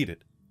can delete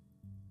it.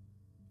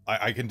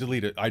 I can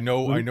delete it. I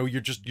know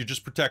you're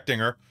just protecting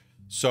her.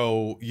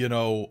 So, you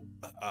know,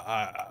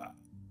 I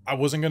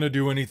wasn't gonna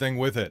do anything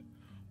with it.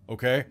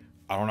 Okay?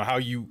 I don't know how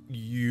you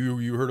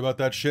heard about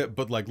that shit,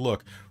 but like,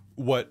 look,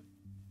 what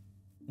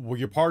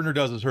your partner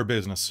does is her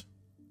business.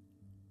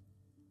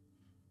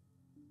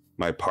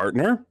 My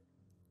partner?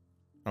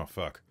 Oh,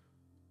 fuck.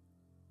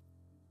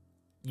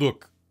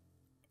 Look.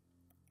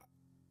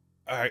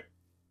 I'm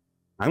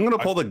gonna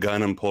pull the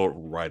gun and pull it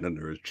right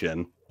under his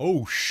chin.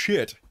 Oh,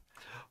 shit.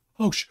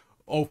 Oh,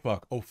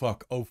 fuck. Oh,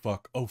 fuck. Oh,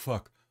 fuck. Oh,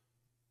 fuck.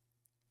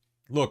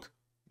 Look.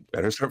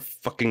 Better start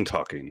fucking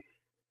talking.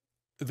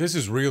 This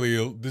is really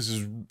illegal. This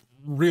is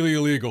really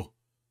illegal.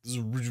 So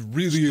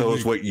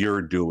is what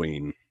you're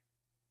doing.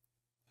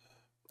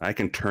 I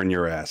can turn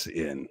your ass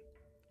in.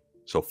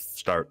 So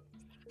start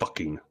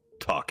fucking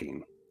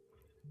talking.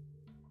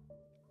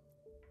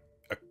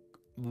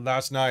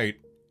 Last night,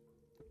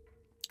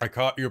 I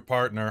caught your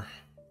partner.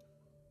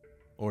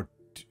 Or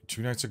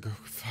 2 nights ago.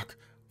 Fuck.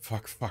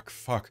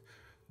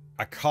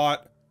 I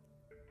caught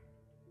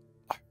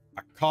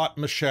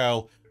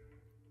Michelle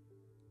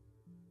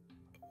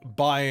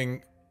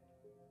buying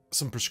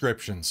some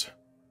prescriptions.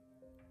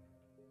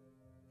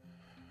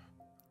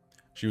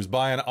 She was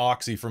buying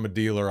Oxy from a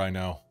dealer I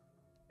know.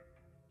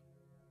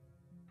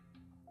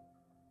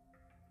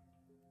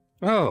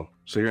 Oh,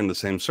 so you're in the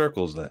same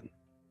circles then?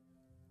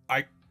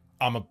 I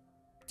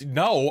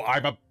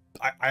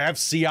have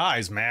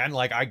CIs, man.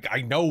 Like,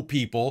 I know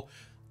people.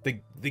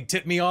 They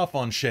tip me off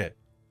on shit.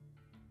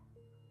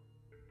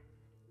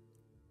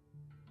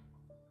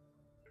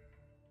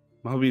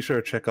 I'll be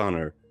sure to check on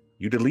her.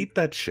 You delete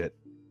that shit.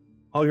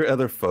 All your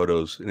other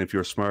photos, and if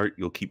you're smart,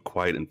 you'll keep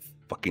quiet and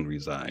fucking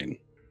resign.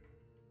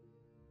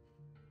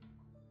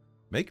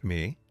 Make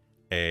me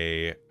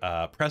a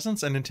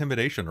presence and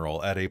intimidation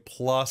roll at a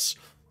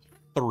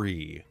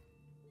 +3.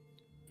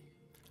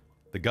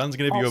 The gun's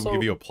gonna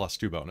give you a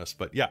 +2 bonus,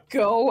 but yeah.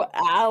 Go,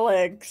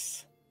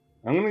 Alex.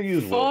 I'm gonna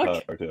use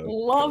willpower too.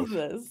 Love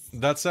this.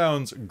 That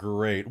sounds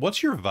great.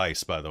 What's your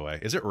vice, by the way?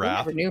 Is it I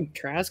wrath? never knew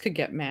Traz could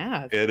get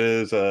mad. It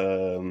is,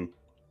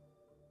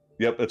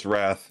 yep, it's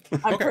wrath.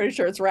 I'm Okay. pretty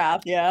sure it's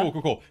Wrath, yeah.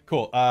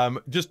 Cool.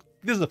 Just,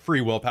 this is a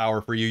free willpower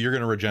for you. You're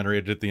gonna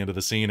regenerate it at the end of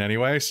the scene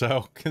anyway,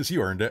 so, because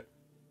you earned it.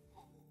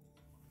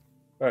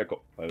 All right,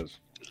 cool. That is.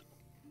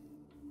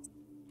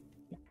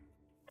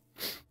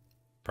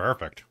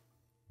 Perfect.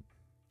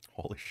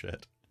 Holy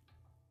shit.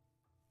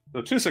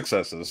 So 2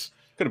 successes.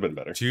 Could have been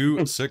better.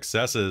 2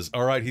 successes.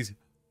 All right, he's...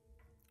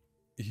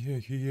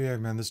 Yeah,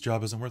 man, this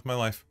job isn't worth my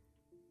life.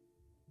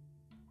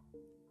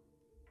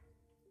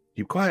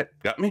 Keep quiet.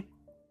 Got me?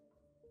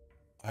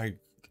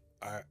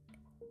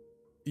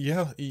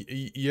 Yeah,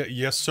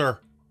 yes, sir.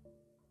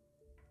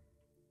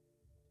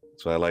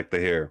 That's what I like to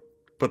hear.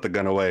 Put the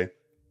gun away.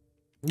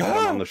 Pat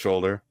him on the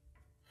shoulder.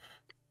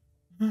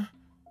 Have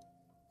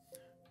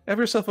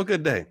yourself a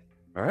good day.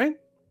 All right?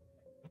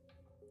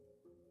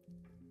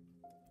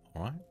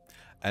 All right.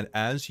 And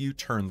as you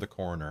turn the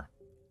corner,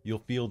 you'll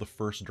feel the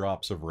first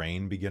drops of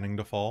rain beginning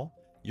to fall.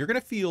 You're going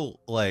to feel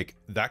like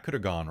that could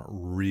have gone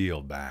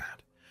real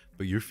bad,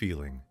 but you're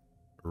feeling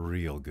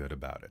real good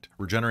about it.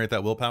 Regenerate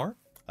that willpower.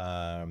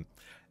 As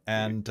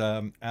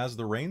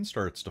the rain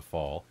starts to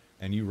fall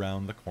and you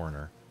round the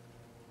corner,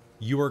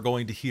 you are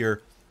going to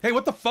hear, "Hey,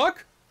 what the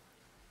fuck?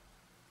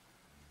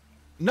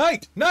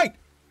 Night!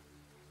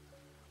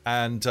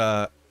 And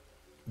the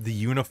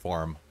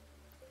uniform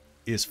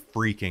is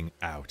freaking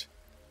out.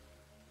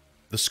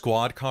 The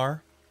squad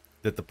car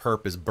that the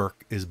perp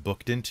is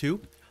booked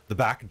into, the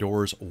back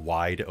door's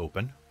wide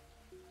open.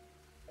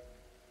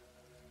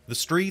 The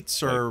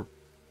streets are...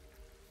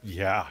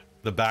 Yeah,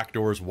 the back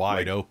door's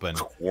wide open.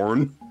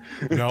 Corn?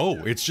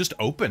 No, it's just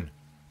open.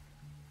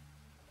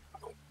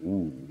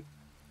 Ooh.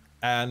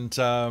 And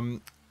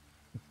do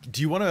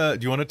you want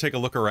to take a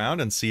look around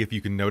and see if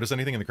you can notice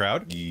anything in the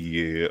crowd?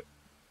 Yeah.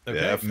 Okay,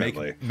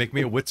 Definitely. make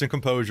me a wits and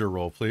composure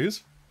roll,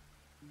 please.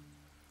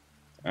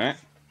 All right.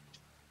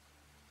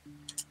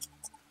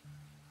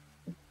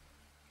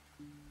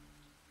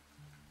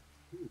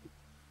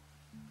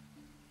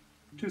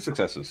 2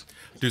 successes.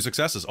 2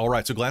 successes. All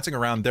right. So glancing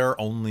around, there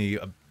are only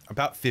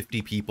about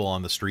 50 people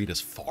on the street as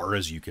far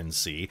as you can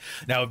see.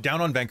 Now, down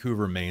on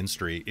Vancouver Main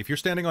Street, if you're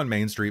standing on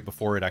Main Street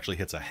before it actually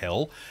hits a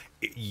hill,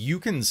 you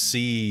can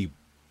see,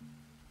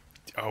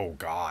 oh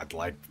God,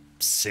 like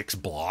 6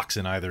 blocks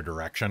in either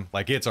direction.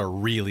 Like, it's a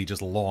really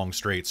just long,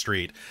 straight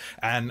street.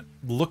 And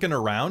looking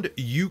around,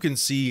 you can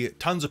see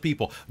tons of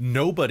people.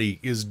 Nobody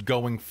is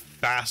going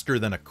faster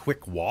than a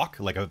quick walk,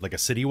 like a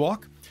city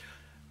walk.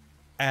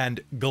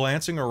 And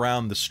glancing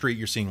around the street,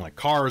 you're seeing like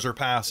cars are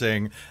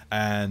passing,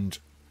 and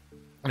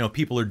you know,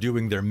 people are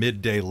doing their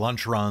midday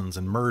lunch runs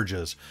and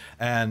merges.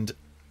 And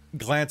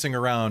glancing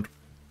around,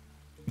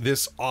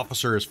 this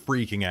officer is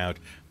freaking out.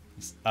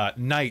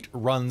 Knight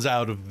runs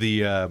out of the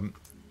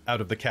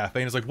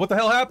cafe and is like, "What the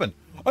hell happened?"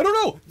 "I don't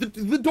know.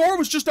 The door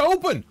was just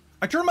open.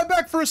 I turned my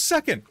back for a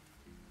second."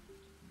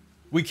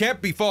 "We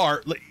can't be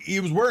far.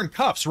 He was wearing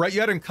cuffs, right? You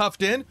had him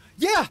cuffed in?"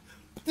 "Yeah,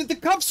 the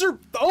cuffs are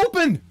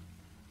open."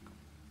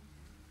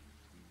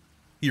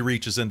 He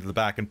reaches into the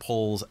back and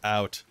pulls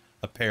out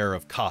a pair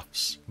of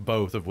cuffs,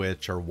 both of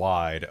which are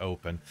wide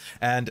open.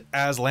 And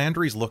as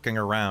Landry's looking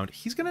around,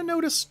 he's going to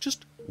notice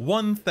just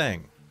one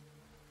thing.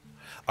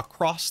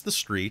 Across the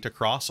street,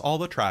 across all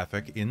the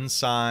traffic,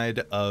 inside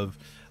of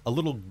a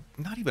little,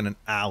 not even an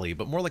alley,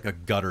 but more like a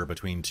gutter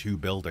between 2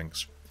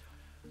 buildings,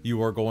 you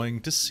are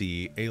going to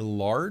see a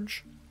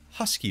large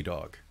husky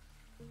dog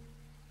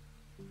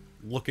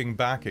looking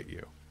back at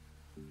you.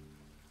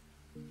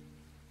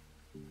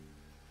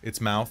 Its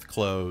mouth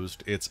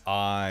closed, its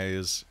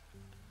eyes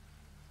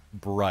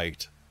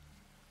bright.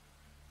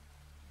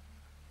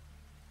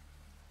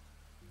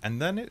 And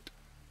then it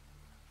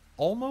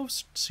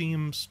almost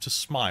seems to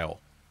smile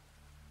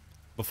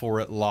before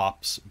it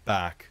lops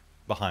back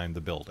behind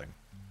the building.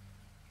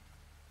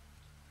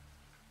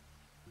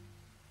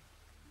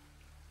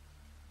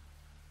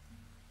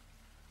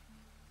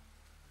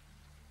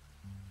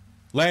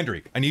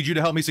 Landry, I need you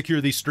to help me secure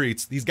these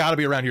streets. These gotta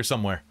be around here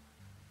somewhere.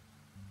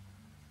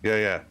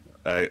 Yeah.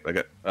 I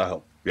got.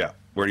 Help. Yeah.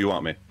 Where do you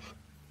want me?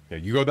 Yeah,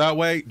 you go that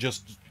way.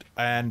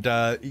 And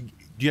do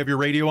you have your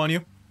radio on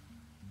you?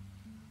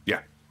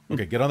 Yeah.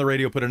 Okay, get on the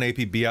radio. Put an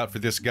APB out for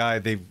this guy.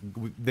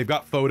 They've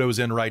got photos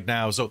in right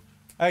now. So,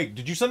 hey,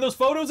 did you send those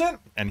photos in?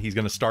 And he's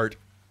gonna start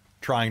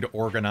trying to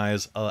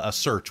organize a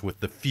search with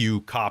the few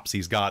cops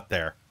he's got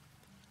there.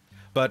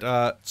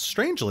 But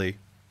strangely,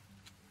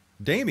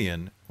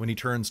 Damien, when he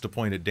turns to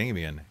point at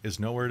Damien, is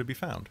nowhere to be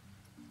found.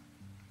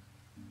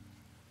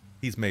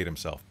 He's made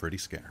himself pretty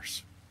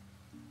scarce.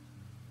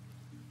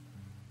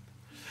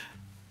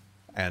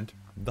 And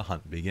the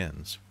hunt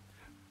begins.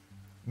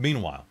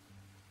 Meanwhile,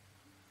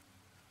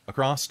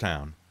 across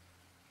town,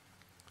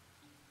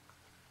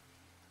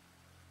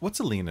 what's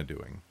Elina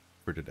doing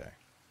for today?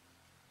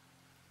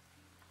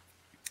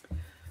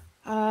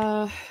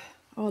 It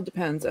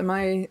depends. Am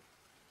I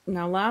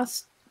now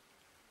last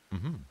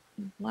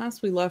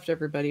we left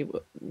everybody,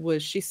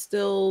 was she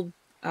still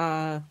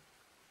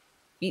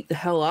beat the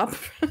hell up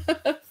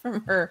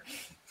from her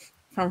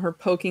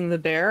poking the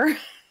bear?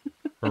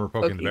 From her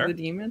poking the bear? The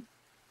demon?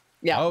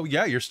 Yeah. Oh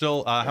yeah, you're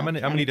still how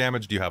many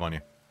damage do you have on you?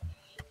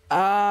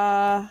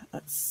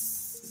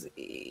 Let's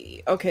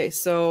see. Okay,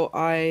 so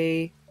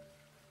how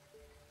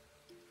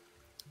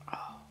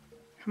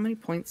many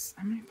points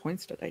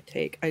did I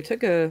take? I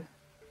took a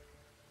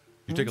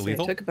You took a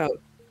lethal?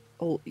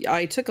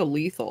 I took a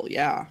lethal,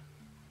 yeah.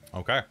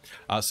 Okay.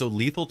 So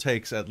lethal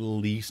takes at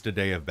least a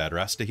day of bed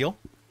rest to heal?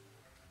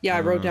 Yeah,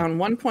 I wrote down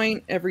 1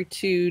 point every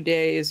 2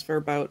 days for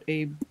about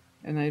and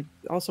I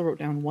also wrote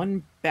down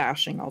 1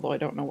 bashing, although I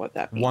don't know what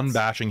that means. 1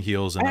 bashing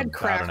heals in I had about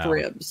cracked an hour.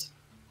 ribs.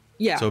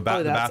 Yeah. So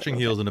the bashing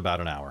okay. heals in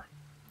about an hour.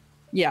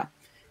 Yeah.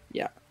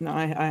 No,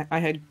 I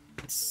had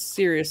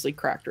seriously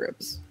cracked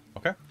ribs.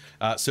 Okay.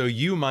 So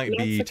you might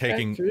be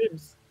taking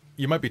ribs.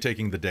 You might be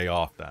taking the day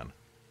off then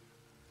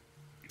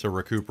to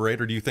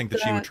recuperate, or do you think that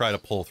she would try to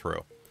pull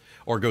through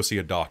or go see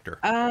a doctor?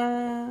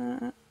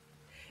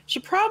 She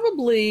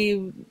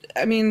probably,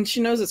 I mean, she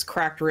knows it's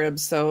cracked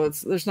ribs, so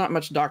there's not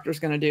much a doctor's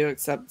going to do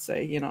except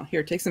say,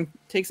 here, take some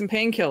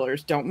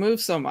painkillers. Don't move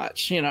so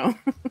much, I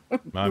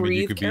mean,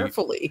 breathe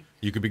carefully.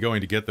 You could be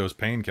going to get those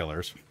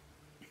painkillers.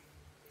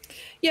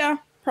 Yeah,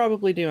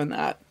 probably doing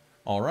that.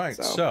 All right,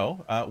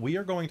 so we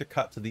are going to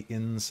cut to the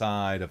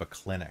inside of a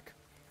clinic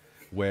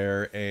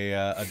where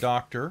a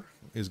doctor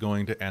is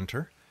going to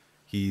enter.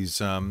 He's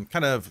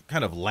kind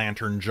of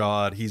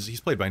lantern-jawed.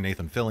 He's played by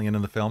Nathan Fillion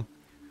in the film.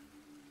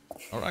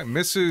 All right,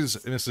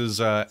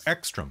 Mrs.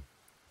 Ekstrom.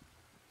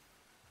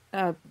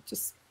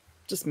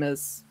 Just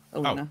Ms.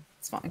 Elina.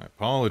 It's fine.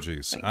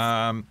 Apologies.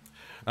 I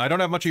don't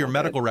have much of your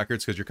medical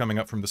records because you're coming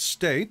up from the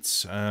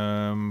States.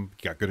 You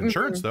got good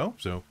insurance though,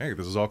 so hey,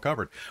 this is all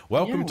covered.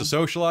 Welcome to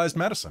socialized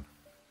medicine.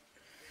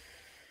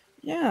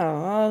 Yeah,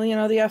 well, the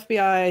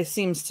FBI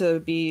seems to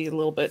be a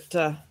little bit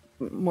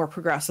more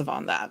progressive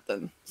on that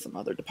than some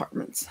other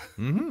departments.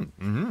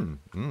 Is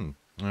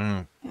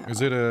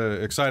it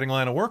a exciting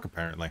line of work?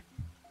 Apparently.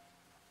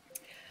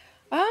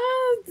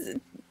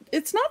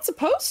 It's not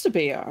supposed to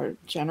be,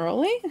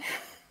 generally.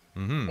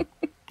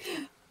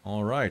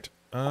 All right.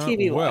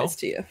 TV well, lies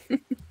to you.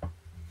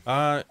 can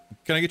I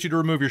get you to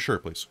remove your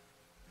shirt, please?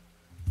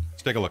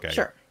 Let's take a look at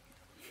Sure. it.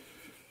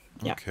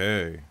 Yeah.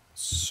 Okay,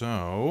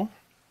 so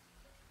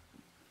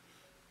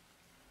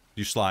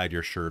you slide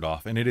your shirt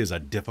off, and it is a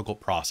difficult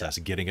process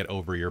getting it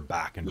over your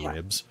back and Yeah.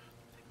 ribs.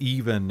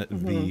 Even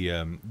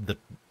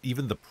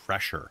even the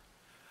pressure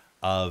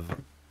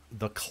of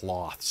the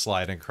cloth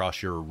sliding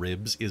across your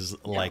ribs is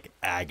like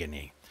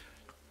agony.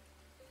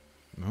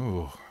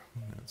 Ooh,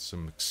 that's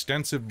some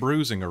extensive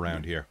bruising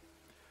around here.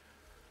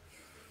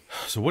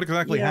 So what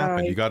exactly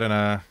happened? You got in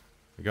a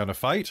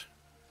fight?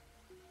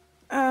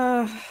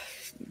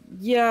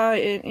 Yeah,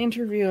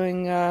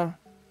 interviewing a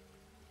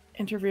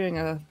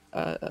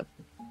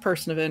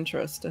person of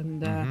interest,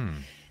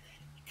 and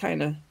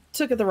kind of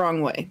took it the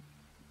wrong way.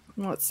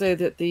 Let's say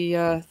that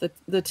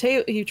the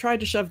table, he tried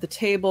to shove the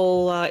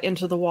table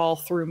into the wall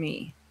through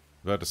me.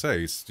 About to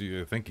say, I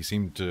think you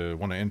seem to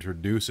want to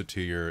introduce it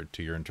to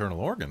your internal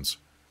organs.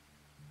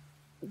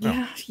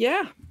 Yeah,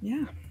 yeah.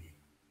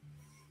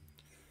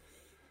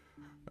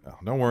 Well,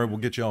 don't worry, we'll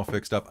get you all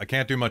fixed up. I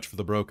can't do much for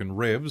the broken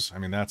ribs. I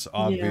mean, that's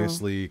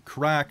obviously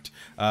cracked.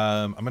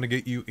 I'm going to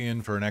get you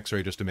in for an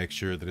x-ray just to make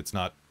sure that it's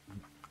not...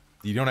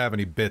 You don't have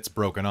any bits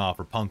broken off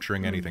or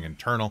puncturing anything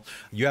internal.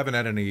 You haven't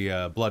had any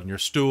blood in your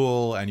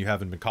stool, and you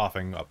haven't been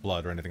coughing up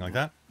blood or anything like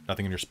that?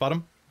 Nothing in your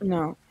sputum?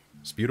 No.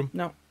 Sputum?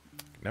 No.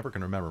 Never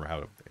can remember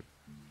how to...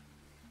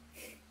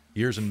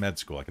 Years in med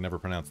school, I can never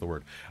pronounce the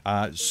word.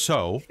 It's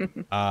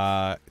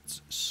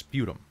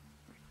sputum,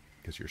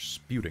 because you're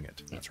sputing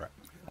it. That's right.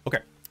 Okay.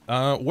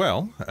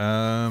 Well,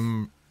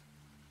 do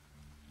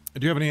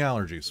you have any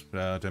allergies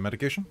to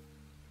medication?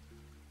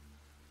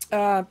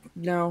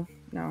 No.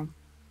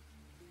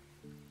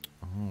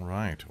 All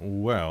right.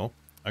 Well,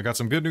 I got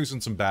some good news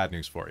and some bad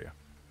news for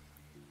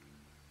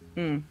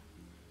you.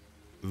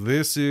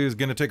 This is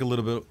going to take a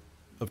little bit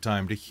of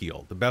time to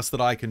heal. The best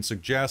that I can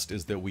suggest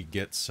is that we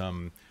get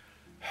some,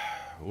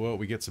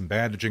 some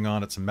bandaging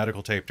on it, some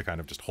medical tape to kind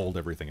of just hold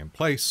everything in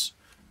place.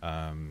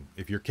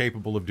 If you're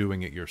capable of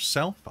doing it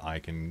yourself, I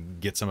can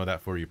get some of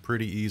that for you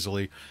pretty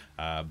easily.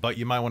 But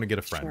you might want to get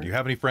a friend. Sure. Do you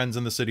have any friends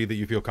in the city that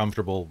you feel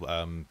comfortable?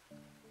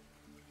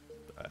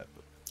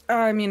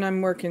 I mean,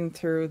 I'm working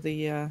through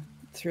the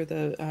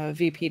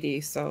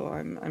VPD, so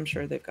I'm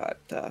sure they've got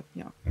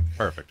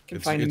Perfect. can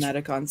find a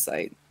medic on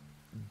site.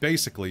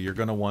 Basically, you're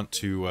going to want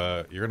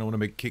to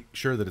make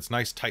sure that it's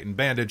nice, tight, and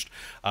bandaged.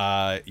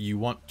 You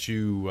want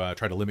to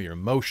try to limit your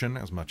emotion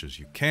as much as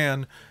you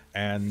can,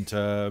 and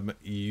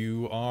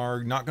you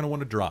are not going to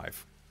want to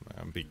drive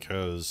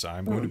because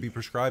I'm going to be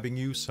prescribing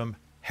you some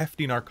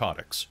hefty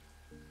narcotics.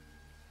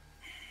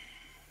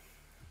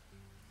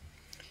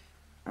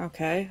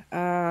 Okay.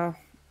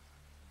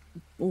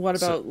 What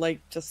about like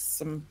just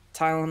some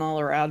Tylenol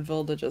or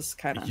Advil to just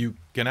kind of... You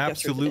can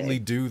absolutely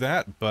do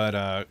that,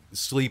 but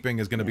sleeping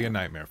is going to be a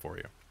nightmare for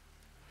you.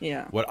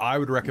 Yeah. What I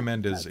would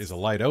recommend is a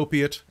light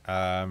opiate.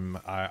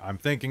 I'm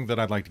thinking that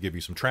I'd like to give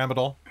you some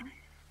Tramadol.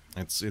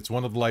 It's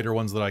one of the lighter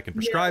ones that I can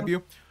prescribe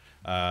you.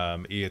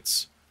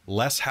 It's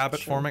less habit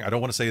forming. I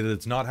don't want to say that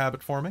it's not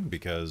habit forming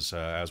because,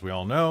 as we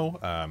all know,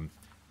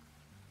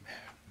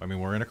 I mean,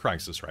 we're in a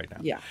crisis right now.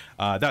 Yeah.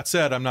 That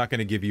said, I'm not going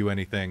to give you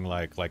anything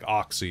like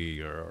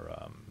Oxy or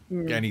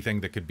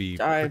anything that could be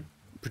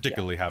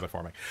particularly habit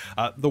forming.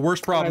 The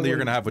worst problem that you're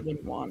going to have with...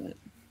 wouldn't want it.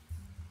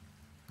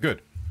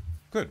 Good.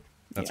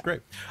 That's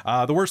great.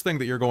 The worst thing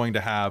that you're going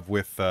to have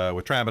with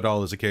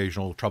Tramadol is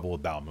occasional trouble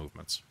with bowel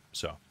movements.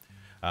 So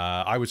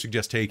I would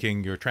suggest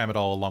taking your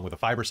Tramadol along with a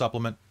fiber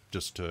supplement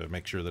just to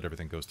make sure that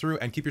everything goes through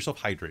and keep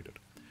yourself hydrated.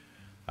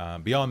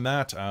 Beyond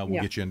that,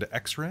 we'll get you into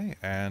x-ray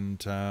and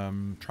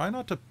try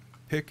not to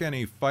pick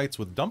any fights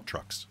with dump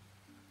trucks.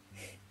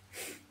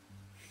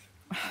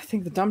 I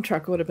think the dump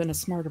truck would have been a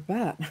smarter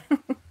bet.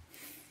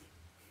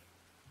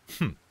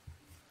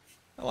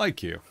 I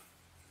like you.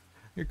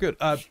 You're good.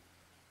 The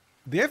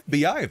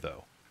FBI,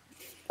 though.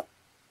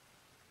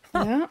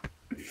 Yeah.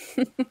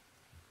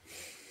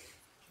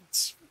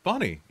 It's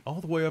funny. All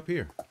the way up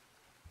here.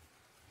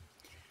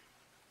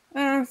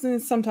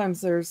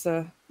 Sometimes there's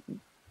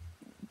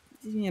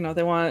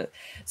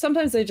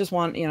sometimes they just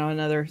want,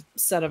 another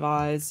set of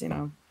eyes,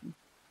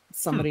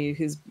 somebody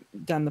who's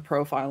done the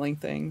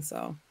profiling thing.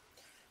 So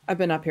I've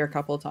been up here a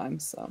couple of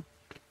times, so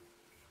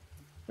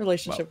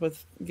relationship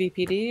with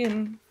VPD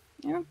and,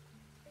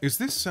 Is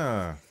this,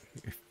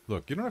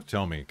 look, you don't have to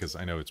tell me because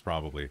I know it's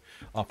probably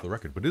off the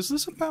record, but is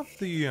this about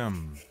the,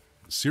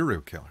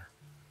 serial killer?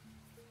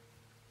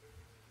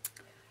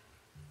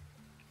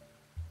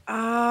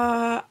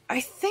 I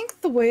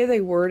think the way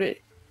they word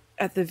it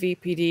at the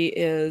VPD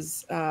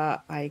is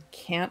I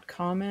can't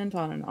comment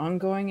on an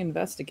ongoing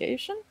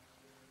investigation.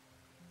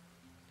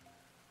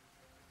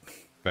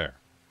 Fair.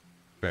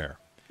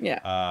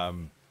 Yeah.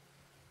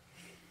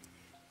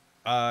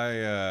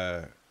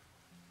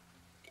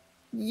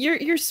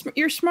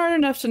 You're smart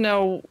enough to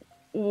know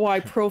why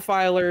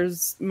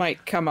profilers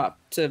might come up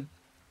to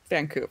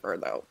Vancouver,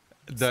 though.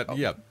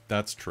 Yeah,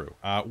 that's true.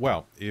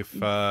 Well, if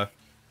you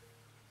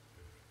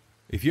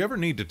ever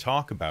need to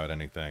talk about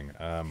anything,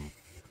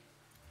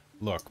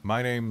 Look,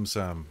 my name's,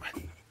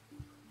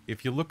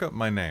 if you look up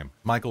my name,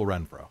 Michael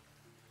Renfro.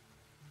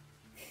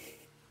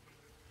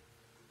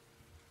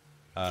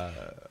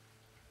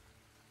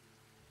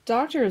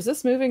 Doctor, is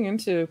this moving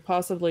into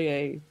possibly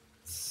a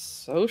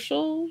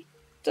social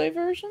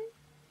diversion?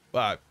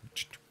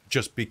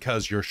 Just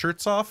because your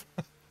shirt's off?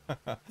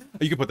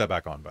 You can put that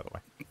back on, by the way.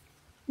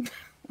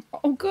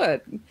 Oh,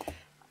 good.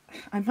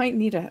 I might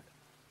need a...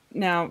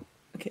 Now,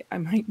 okay, I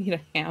might need a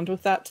hand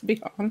with that, to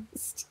be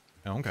honest.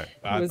 Okay.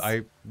 It was,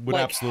 I would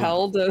like, absolutely...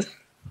 hell to...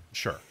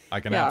 Sure,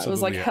 I can Yeah, absolutely... it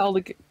was like hell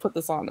to put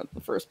this on in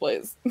the first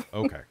place.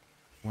 Okay.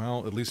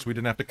 Well, at least we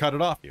didn't have to cut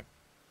it off you.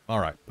 All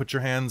right, put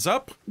your hands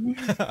up.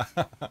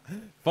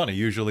 Funny,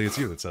 usually it's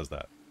you that says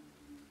that.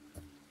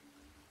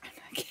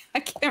 I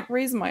can't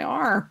raise my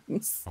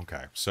arms.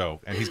 Okay, so,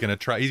 and he's gonna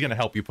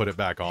help you put it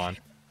back on.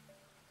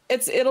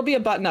 It'll be a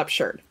button-up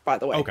shirt, by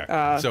the way. Okay,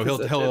 so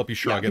he'll help you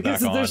shrug it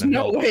back on. There's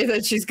no way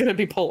that she's gonna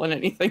be pulling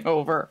anything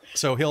over.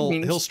 So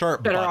he'll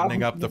start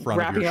buttoning up the front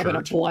of your shirt. Wrapping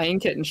up in a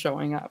blanket and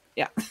showing up.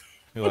 Yeah.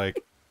 You're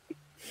like,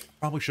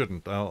 probably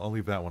shouldn't. I'll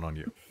leave that one on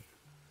you.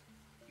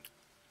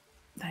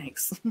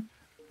 Thanks.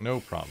 No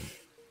problem.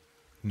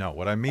 No,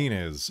 what I mean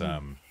is,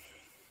 oh,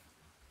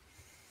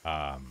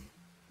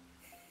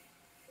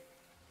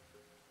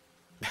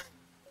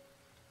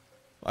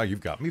 you've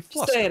got me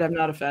flustered. Say it, I'm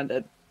not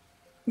offended.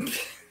 It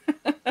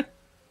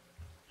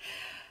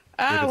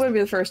wouldn't be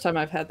the first time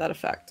I've had that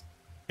effect.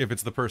 If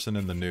it's the person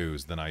in the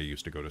news, then I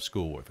used to go to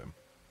school with him.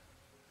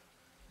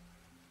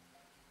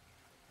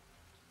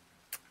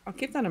 I'll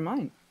keep that in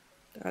mind.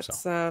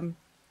 That's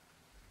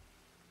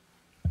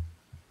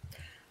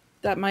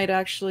that might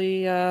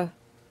actually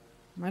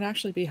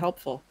be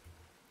helpful,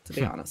 to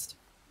be honest.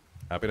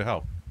 Happy to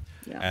help.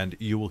 Yeah. And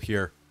you will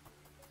hear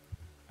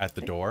at the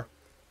door,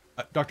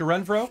 Dr.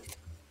 Renfro,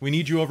 we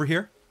need you over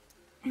here.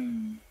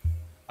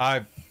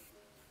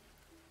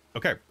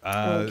 Okay.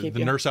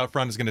 The nurse out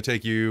front is going to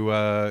take you,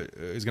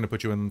 is going to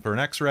put you in for an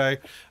x-ray.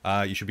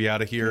 You should be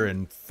out of here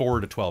in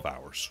 4 to 12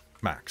 hours,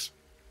 max.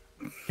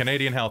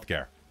 Canadian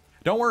healthcare.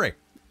 Don't worry.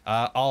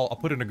 I'll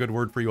put in a good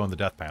word for you on the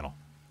death panel.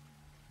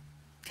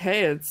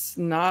 Hey, it's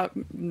not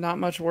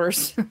much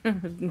worse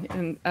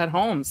at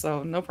home,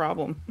 so no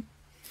problem.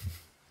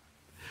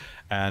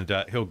 And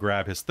he'll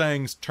grab his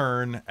things,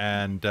 turn,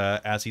 and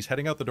as he's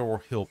heading out the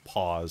door, he'll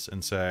pause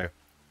and say,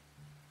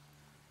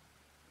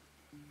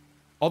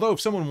 although if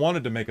someone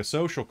wanted to make a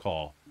social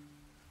call,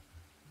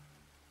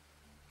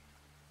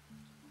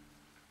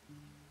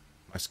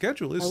 my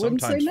schedule is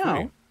sometimes free.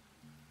 No.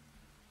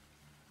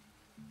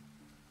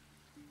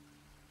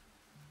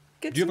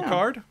 Good do you have a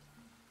card?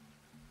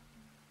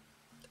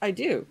 I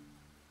do.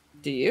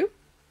 Do you?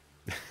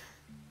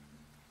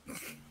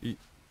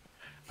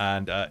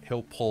 And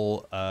he'll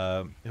pull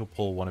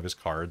one of his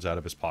cards out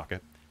of his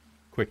pocket,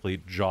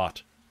 quickly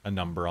jot a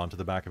number onto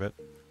the back of it.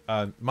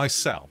 My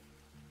cell.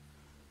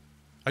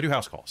 I do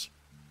house calls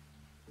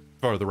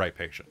for the right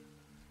patient.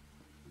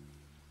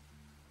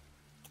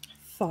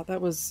 Thought that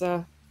was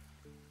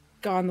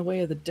gone the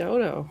way of the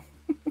dodo.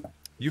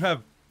 You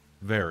have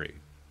very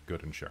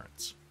good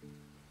insurance.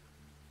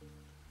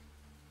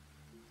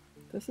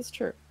 This is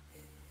true.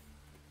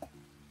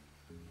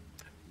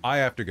 I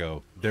have to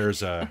go.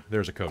 There's a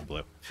code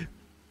blue.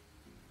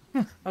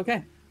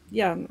 Okay.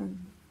 Yeah.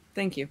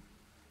 Thank you.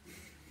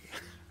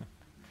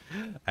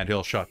 And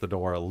he'll shut the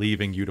door,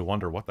 leaving you to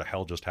wonder what the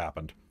hell just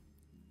happened.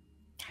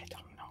 I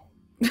don't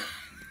know.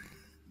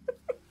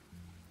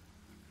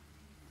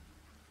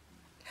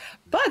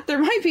 But there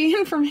might be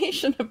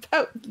information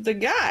about the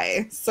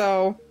guy,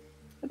 so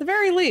at the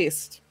very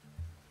least,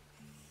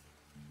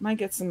 might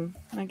get some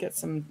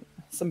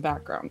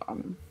background on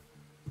him.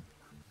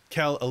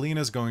 Kelle,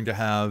 Elina's going to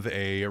have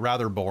a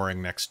rather boring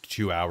next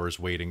 2 hours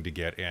waiting to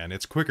get in.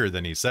 It's quicker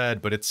than he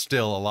said, but it's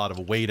still a lot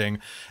of waiting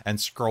and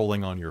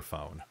scrolling on your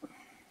phone.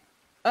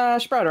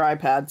 She brought her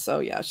iPad,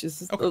 so yeah,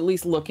 she's at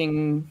least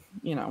looking,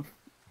 you know.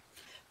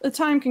 The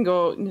time can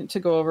go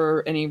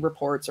over any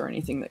reports or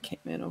anything that came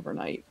in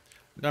overnight.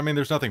 I mean,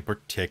 there's nothing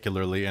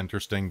particularly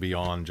interesting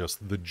beyond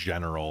just the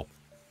general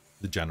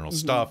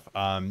stuff.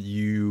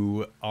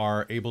 You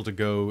are able to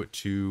go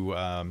to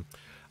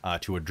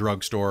a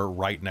drugstore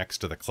right next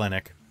to the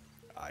clinic.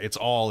 It's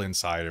all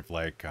inside of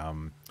like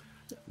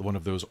one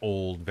of those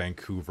old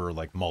Vancouver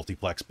like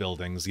multiplex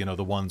buildings, you know,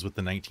 the ones with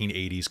the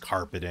 1980s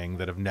carpeting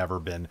that have never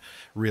been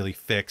really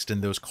fixed,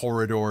 and those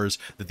corridors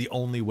that the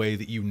only way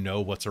that you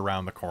know what's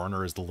around the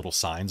corner is the little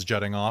signs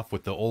jutting off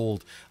with the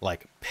old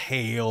like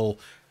pale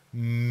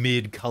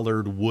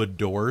mid-colored wood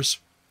doors.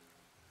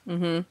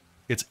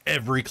 It's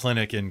every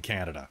clinic in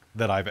Canada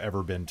that I've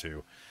ever been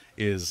to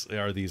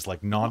are these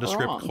like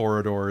nondescript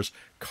corridors,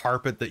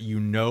 carpet that you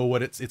know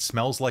what it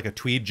smells like a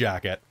tweed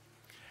jacket,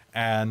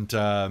 and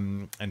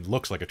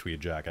looks like a tweed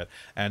jacket.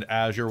 And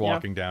as you're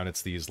walking down,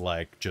 it's these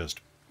like just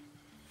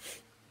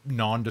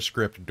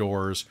nondescript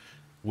doors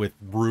with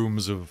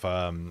rooms of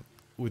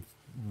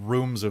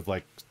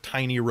like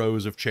tiny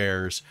rows of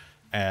chairs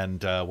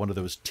and one of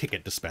those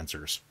ticket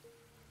dispensers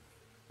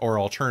Or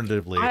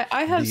alternatively,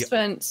 I have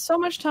spent so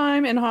much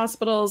time in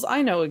hospitals.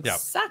 I know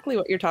exactly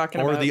what you're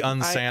talking about. Or the I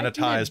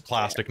unsanitized lived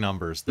plastic there.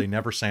 numbers. They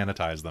never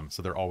sanitize them,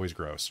 so they're always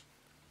gross.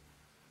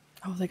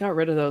 Oh, they got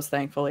rid of those,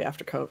 thankfully,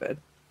 after COVID.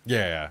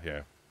 Yeah.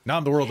 Not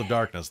in the World of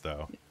Darkness,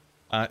 though.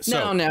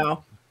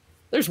 No.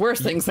 There's worse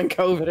things than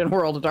COVID in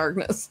World of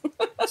Darkness.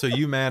 So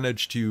you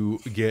managed to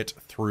get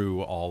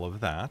through all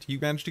of that. You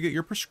managed to get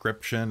your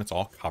prescription. It's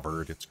all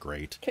covered. It's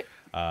great. Okay.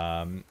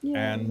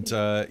 And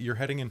you're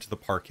heading into the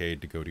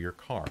parkade to go to your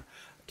car.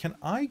 Can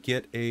I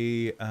get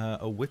a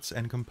wits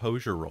and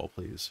composure roll,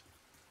 please?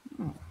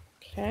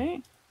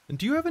 Okay. And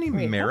do you have any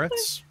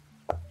merits?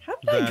 How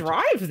did I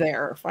drive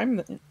there? If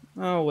I'm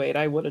oh wait,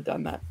 I would have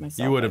done that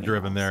myself. You would have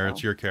driven there. So.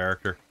 It's your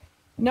character.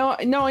 No,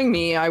 knowing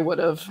me, I would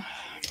have.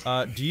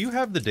 Do you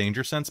have the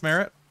danger sense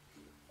merit?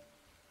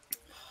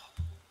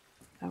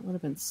 That would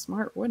have been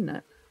smart, wouldn't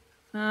it?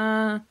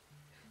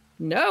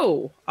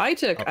 No. I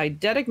took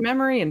eidetic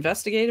memory,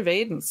 investigative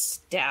aid, and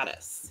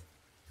status.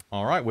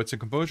 All right, wits and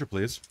composure,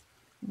 please.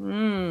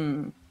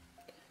 Wits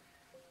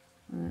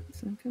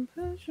and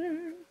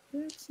composure.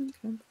 Wits and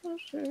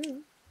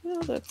composure.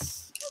 Well,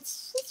 that's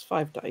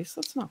 5 dice.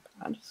 That's not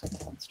bad. So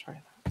let's try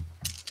that.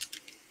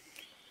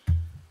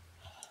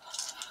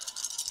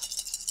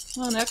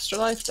 One extra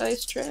life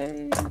dice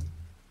tray.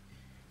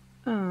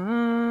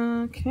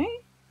 Okay.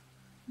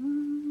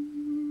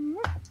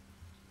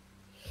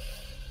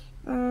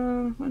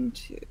 1,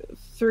 2,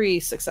 3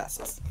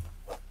 successes.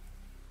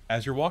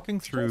 As you're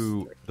walking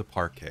through the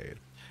parkade,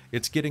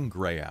 it's getting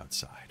gray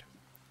outside.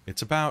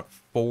 It's about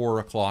 4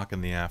 o'clock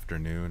in the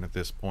afternoon at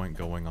this point,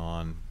 going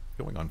on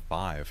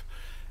 5.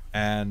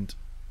 And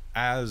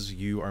as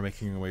you are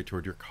making your way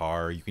toward your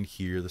car, you can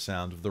hear the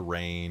sound of the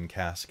rain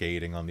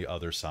cascading on the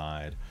other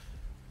side.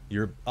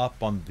 You're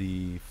up on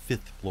the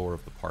 5th floor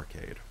of the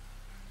parkade,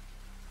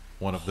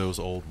 one of those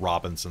old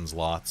Robinson's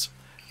lots,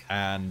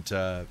 and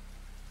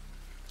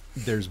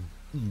there's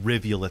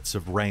rivulets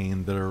of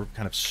rain that are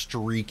kind of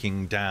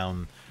streaking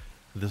down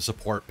the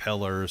support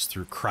pillars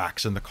through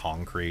cracks in the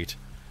concrete.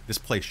 This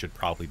place should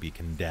probably be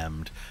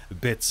condemned.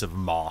 Bits of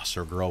moss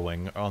are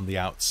growing on the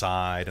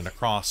outside and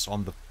across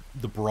on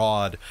the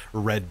broad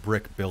red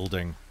brick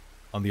building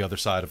on the other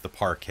side of the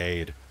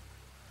parkade.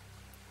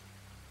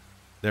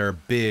 There are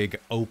big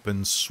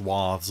open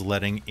swaths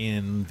letting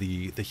in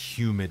the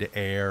humid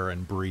air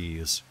and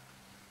breeze.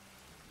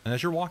 And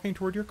as you're walking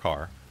toward your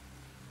car,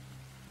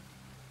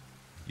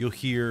 you'll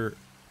hear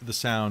the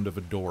sound of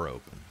a door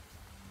open.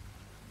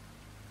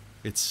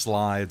 It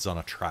slides on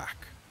a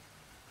track.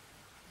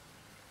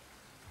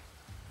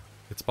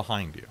 It's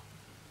behind you.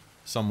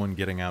 Someone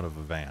getting out of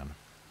a van.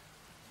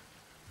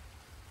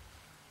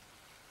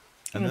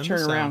 I'm gonna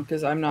turn around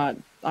because I'm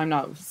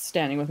not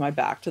standing with my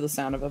back to the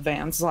sound of a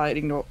van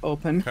sliding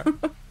open.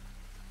 Okay.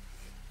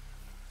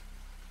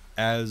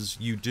 As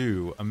you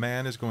do, a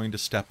man is going to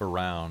step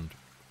around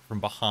from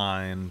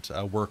behind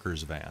a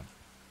worker's van.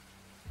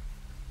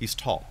 He's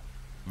tall,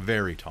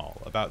 very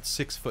tall, about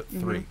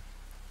 6'3".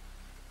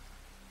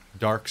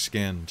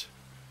 Dark-skinned,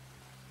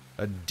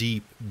 a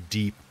deep,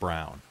 deep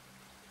brown.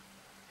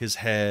 His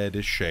head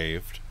is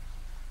shaved,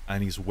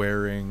 and he's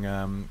wearing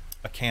a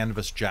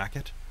canvas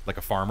jacket, like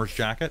a farmer's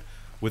jacket,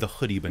 with a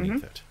hoodie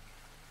beneath it.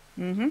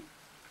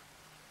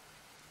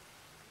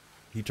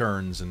 He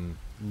turns and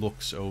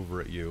looks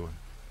over at you.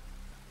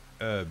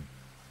 Are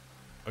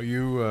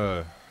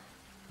you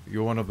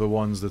you're one of the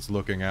ones that's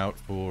looking out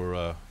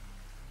for,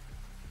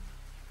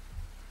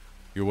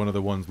 you're one of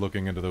the ones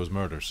looking into those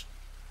murders?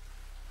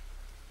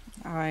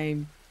 I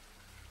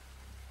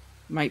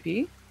might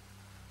be.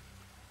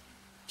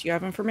 Do you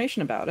have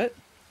information about it?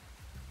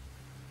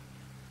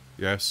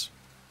 Yes.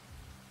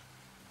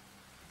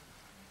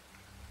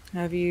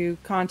 Have you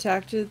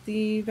contacted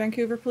the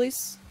Vancouver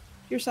police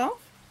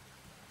yourself?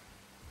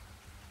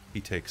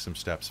 He takes some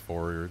steps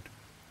forward.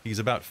 He's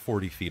about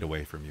 40 feet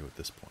away from you at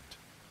this point.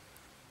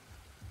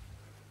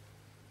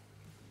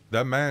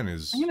 That man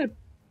is... I'm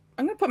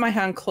gonna put my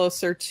hand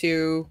closer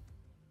to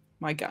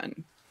my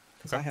gun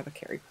because I have a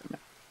carry permit.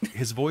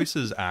 His voice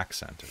is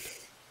accented.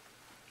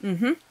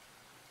 Okay.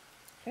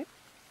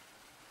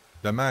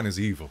 That man is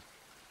evil.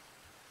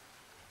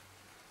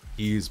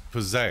 He is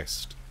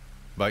possessed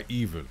by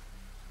evil.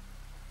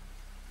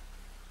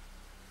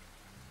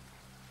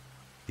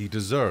 He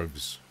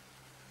deserves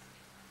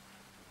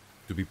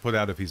to be put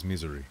out of his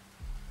misery.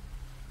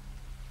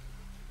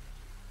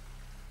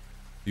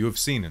 You have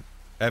seen it,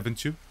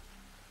 haven't you?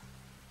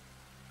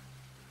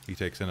 He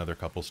takes another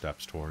couple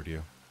steps toward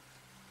you.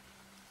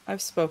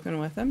 I've spoken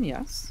with him,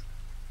 yes.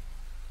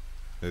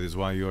 That is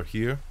why you are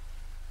here?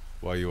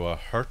 Why you are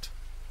hurt?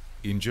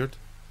 Injured?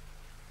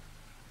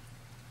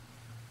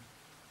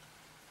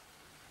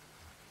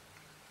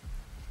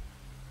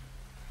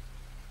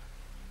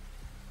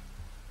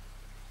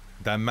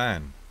 That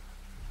man,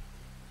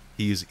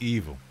 he is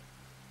evil.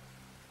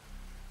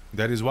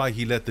 That is why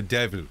he let the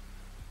devil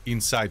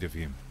inside of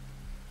him.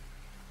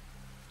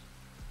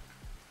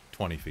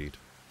 20 feet.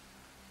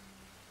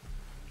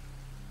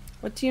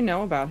 What do you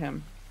know about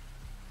him?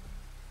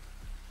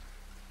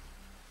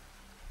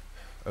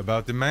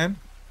 About the man?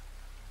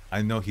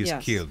 I know he's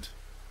Yes. killed.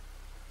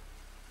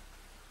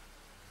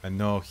 I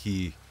know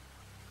he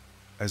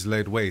has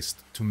laid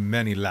waste to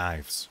many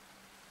lives.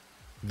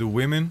 The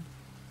women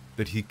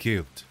that he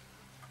killed,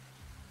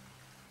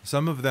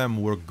 some of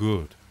them were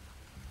good.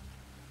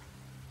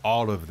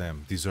 All of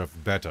them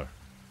deserve better.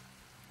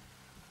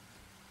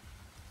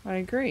 I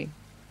agree.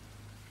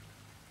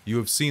 You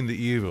have seen the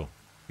evil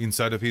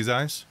inside of his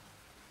eyes?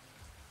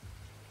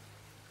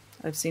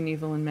 I've seen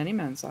evil in many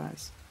men's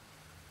eyes.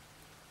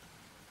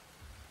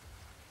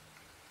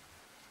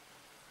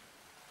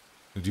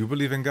 Do you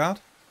believe in God?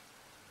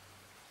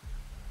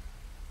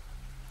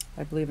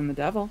 I believe in the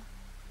devil.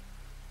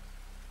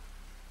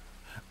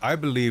 I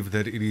believe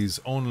that it is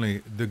only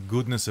the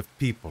goodness of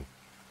people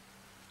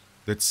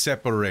that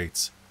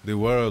separates the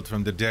world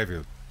from the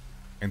devil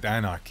and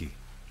anarchy.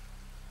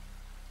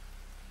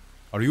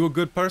 Are you a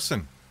good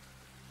person?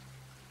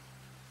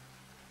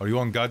 Are you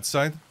on God's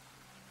side?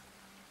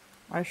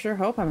 I sure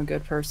hope I'm a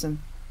good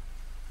person.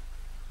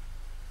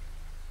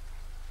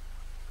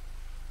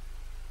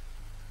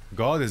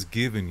 God has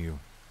given you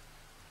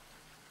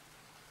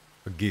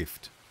a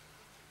gift.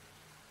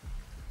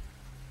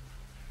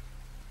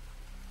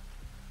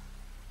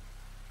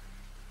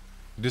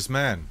 This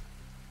man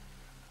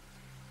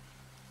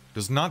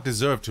does not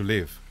deserve to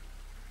live.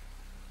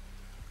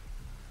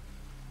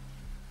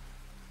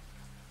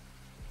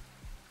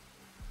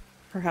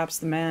 Perhaps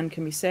the man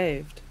can be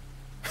saved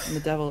and the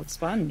devil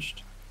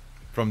expunged.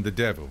 From the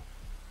devil.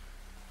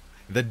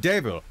 The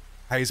devil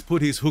has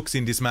put his hooks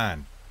in this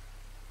man.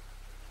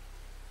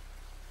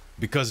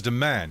 Because the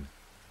man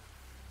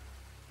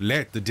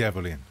let the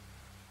devil in.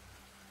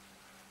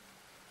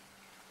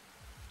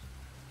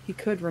 He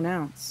could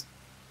renounce.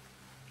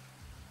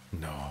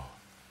 No.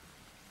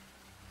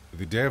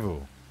 The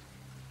devil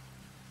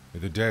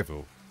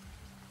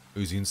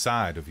is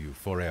inside of you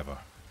forever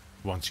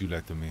once you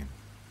let them in.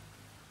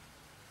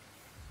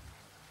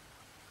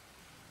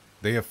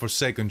 They have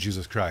forsaken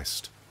Jesus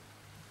Christ.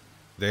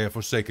 They have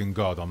forsaken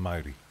God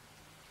Almighty.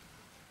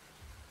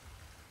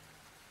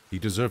 He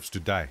deserves to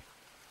die.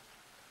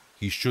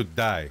 He should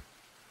die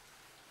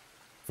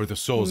for the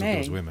souls of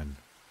those women.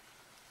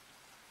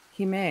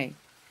 He may.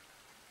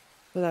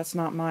 But that's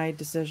not my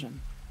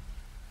decision.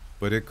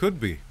 But it could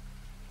be.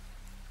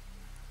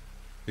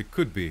 It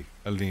could be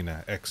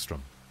Elina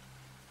Ekstrom.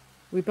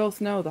 We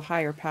both know the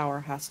higher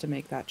power has to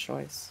make that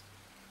choice.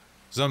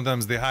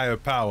 Sometimes the higher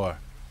power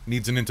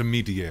needs an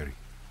intermediary.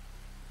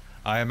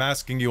 I am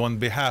asking you on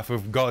behalf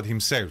of God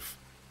Himself,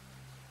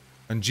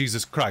 and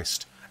Jesus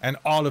Christ, and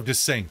all of the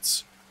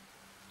saints.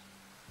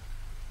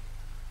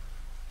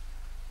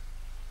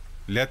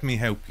 Let me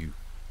help you.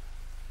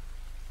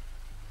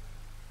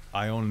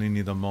 I only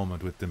need a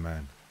moment with the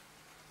man.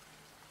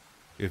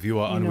 If you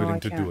are unwilling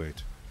to do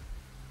it.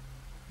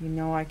 You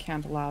know I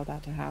can't allow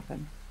that to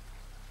happen.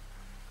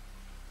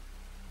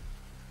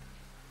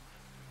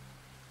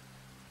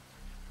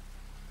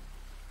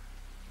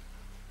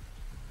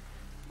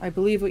 I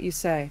believe what you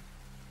say,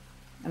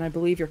 and I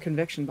believe your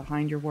conviction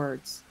behind your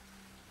words.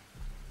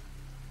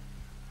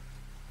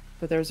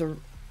 But there's a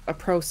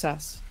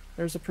process,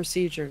 there's a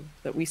procedure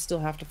that we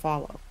still have to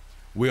follow.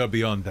 We are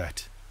beyond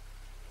that.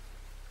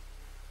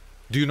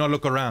 Do you not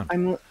look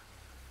around?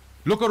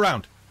 Look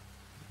around.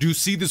 Do you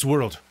see this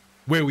world?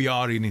 Where we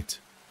are in it?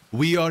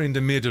 We are in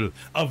the middle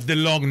of the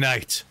long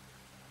night.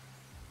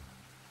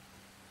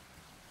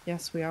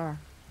 Yes, we are.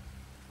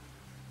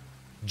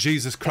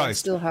 Jesus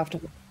Christ.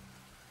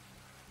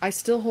 I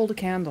still hold a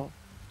candle.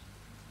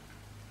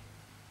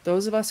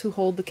 Those of us who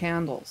hold the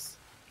candles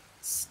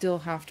still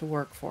have to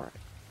work for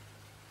it.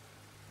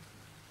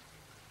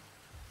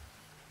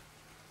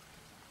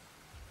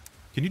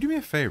 Can you do me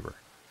a favor?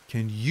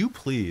 Can you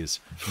please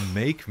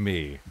make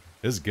me...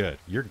 This is good.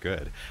 You're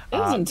good.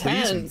 It's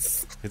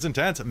intense. It's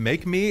intense.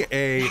 Make me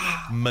a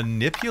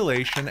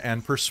manipulation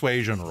and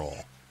persuasion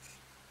roll.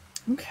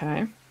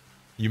 Okay.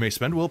 You may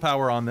spend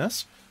willpower on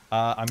this.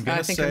 I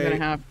think I'm gonna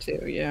have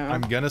to. Yeah.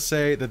 I'm gonna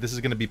say that this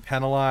is gonna be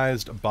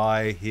penalized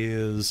by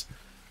his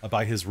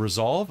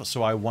resolve.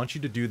 So I want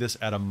you to do this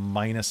at a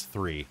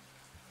 -3.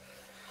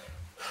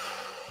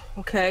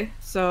 Okay.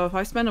 So if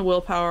I spend a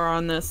willpower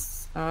on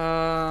this,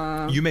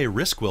 you may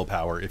risk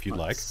willpower if you'd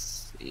like.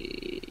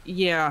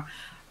 Yeah.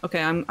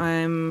 Okay.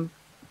 I'm.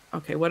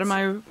 Okay. What am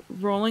I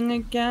rolling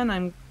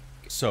again?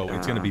 So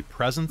it's going to be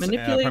presence,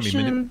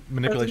 manipulation,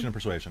 manipulation and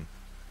persuasion.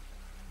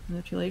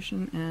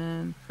 Manipulation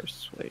and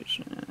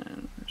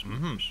persuasion.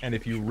 And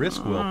if you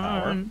risk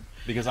willpower,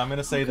 because I'm going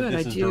to say that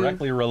this is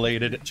directly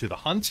related to the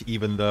hunt,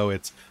 even though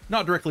it's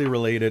not directly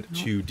related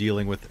to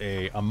dealing with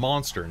a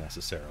monster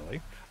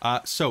necessarily.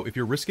 So if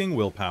you're risking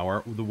willpower,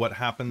 what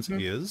happens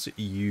is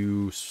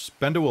you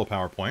spend a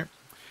willpower point,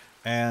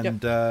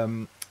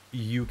 and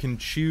you can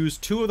choose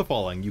 2 of the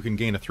following. You can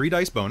gain a 3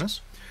 dice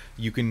bonus.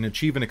 You can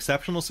achieve an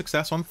exceptional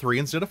success on 3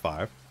 instead of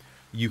 5.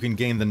 You can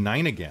gain the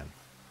 9 again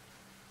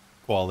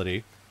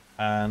quality,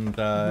 and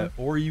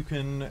or you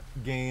can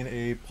gain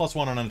a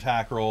 +1 on an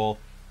attack roll,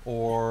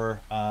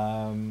 or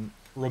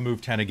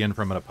remove 10 again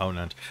from an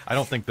opponent. I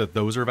don't think that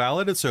those are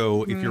valid.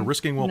 So if you're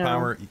risking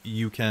willpower,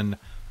 you can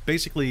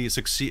basically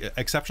succeed,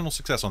 exceptional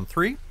success on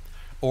 3,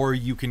 or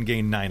you can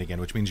gain 9 again,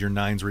 which means your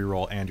 9s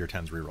reroll and your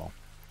 10s reroll.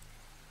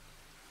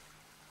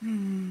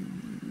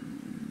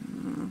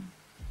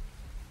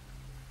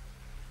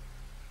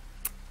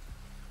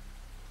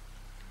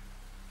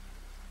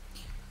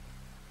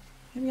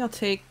 Maybe I'll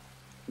take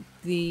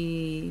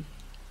the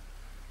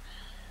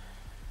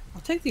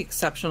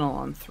exceptional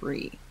on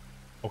 3.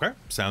 Okay,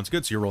 sounds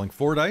good. So you're rolling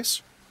 4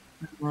 dice.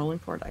 I'm rolling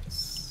 4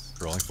 dice.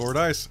 Rolling 4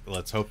 dice.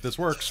 Let's hope this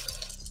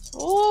works.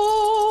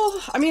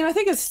 Oh, I mean, I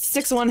think it's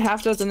 6 of one,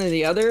 half dozen of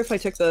the other. If I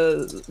took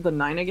the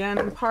 9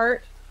 again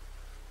part,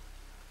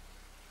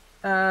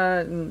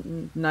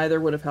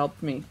 neither would have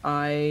helped me.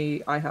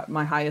 My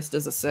highest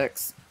is a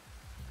 6.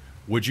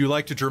 Would you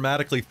like to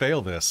dramatically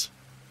fail this?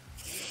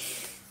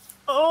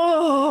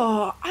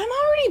 Oh, I'm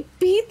already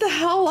beat the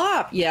hell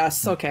up.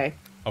 Yes, okay.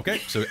 Okay,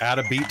 so add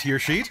a beat to your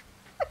sheet.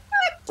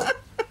 Perfect.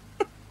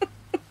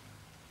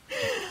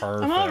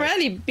 I'm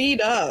already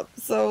beat up,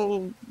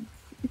 so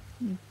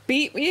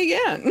beat me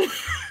again.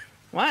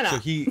 Why not? So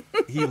he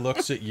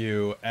looks at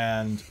you,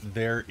 and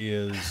there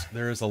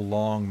is a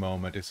long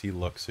moment as he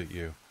looks at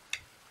you.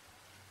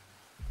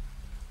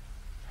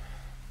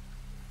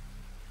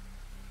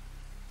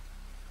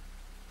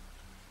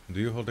 Do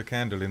you hold a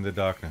candle in the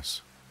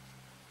darkness?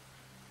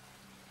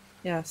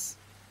 Yes.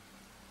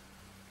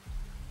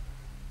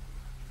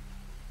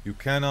 You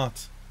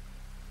cannot.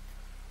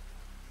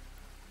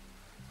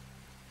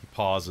 He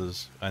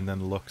pauses and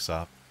then looks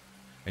up,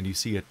 and you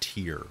see a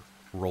tear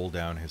roll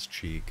down his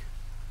cheek.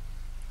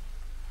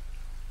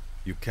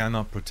 You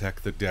cannot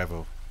protect the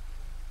devil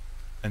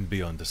and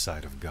be on the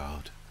side of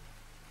God.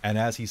 And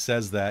as he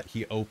says that,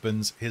 he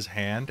opens his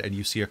hand, and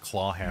you see a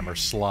claw hammer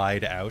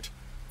slide out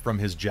from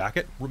his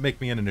jacket.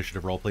 Make me an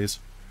initiative roll, please.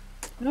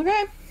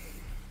 Okay.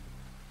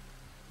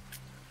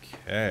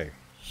 Okay.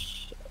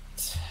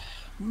 Shit.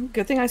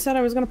 Good thing I said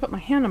I was going to put my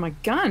hand on my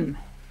gun.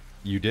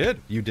 You did.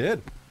 You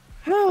did.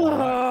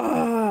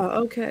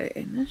 Okay.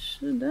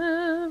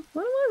 Initiative.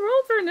 What do I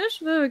roll for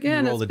initiative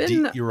again?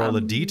 You roll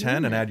a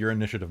D10 and add your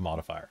initiative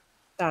modifier.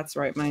 That's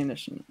right, my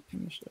initiative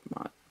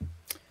mod.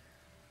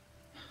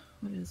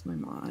 What is my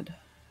mod?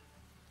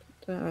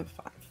 5.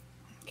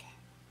 Okay.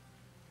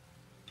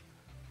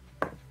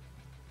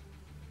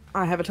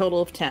 I have a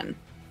total of 10.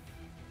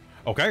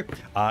 Okay.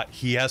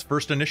 He has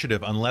first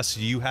initiative unless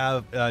you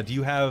have... do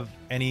you have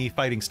any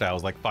fighting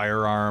styles like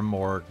firearm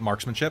or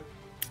marksmanship?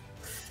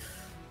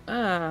 Did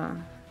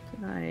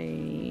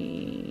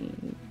I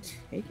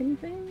take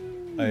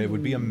anything? It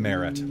would be a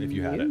merit if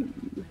you had it.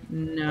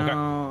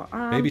 No.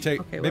 Okay.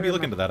 Maybe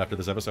look into that after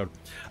this episode.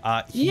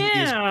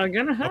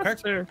 Gonna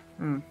have to.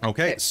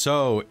 Okay,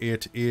 so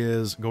it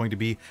is going to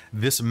be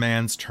this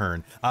man's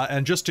turn.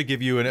 And just to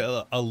give you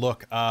a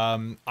look,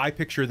 I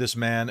picture this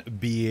man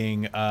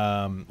being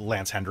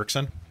Lance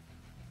Hendrickson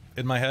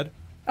in my head.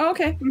 Oh,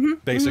 okay.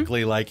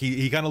 Basically, like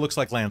he kind of looks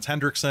like Lance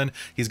Hendrickson.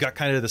 He's got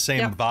kind of the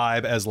same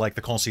vibe as like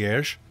the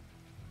concierge.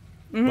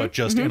 But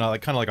just in a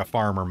like, kind of like a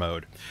farmer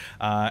mode.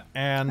 And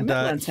I met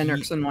Lance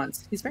Hendrickson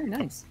once. He's very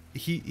nice.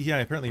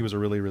 Apparently he was a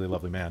really, really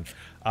lovely man.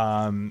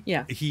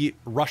 He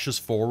rushes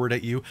forward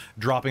at you,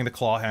 dropping the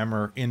claw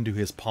hammer into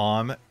his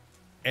palm,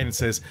 and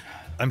says,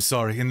 "I'm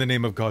sorry, in the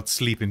name of God,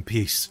 sleep in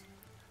peace."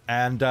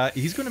 And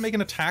he's going to make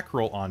an attack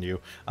roll on you.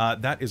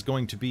 That is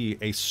going to be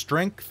a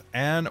strength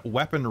and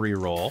weaponry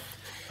roll.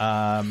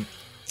 And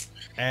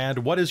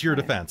what is your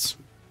defense?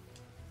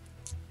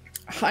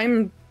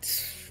 I'm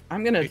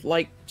gonna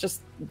like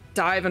just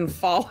dive and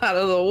fall out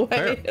of the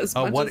way as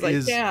much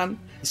as I can.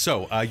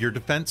 So your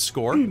defense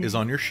score is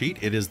on your sheet.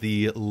 It is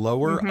the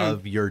lower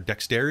of your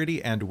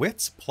dexterity and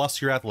wits plus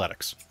your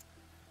athletics.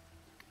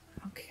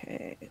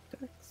 Okay,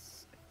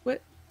 dex,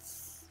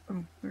 wits.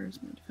 Oh, where's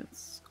my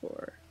defense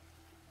score?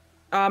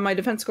 My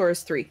defense score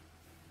is 3.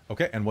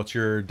 Okay, and what's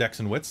your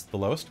dex and wits, the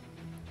lowest?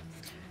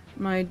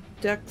 My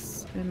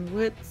dex and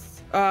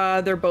wits,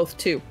 they're both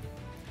 2.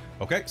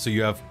 Okay, so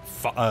you have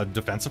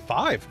defense of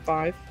 5.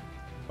 5.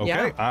 Okay,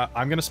 yeah.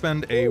 I'm going to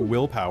spend a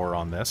willpower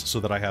on this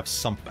so that I have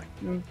something.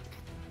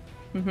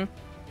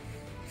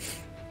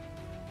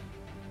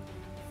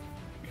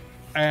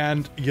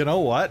 And you know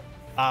what?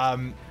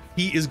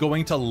 He is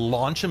going to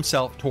launch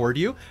himself toward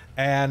you,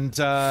 and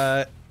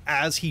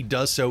as he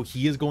does so,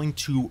 he is going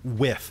to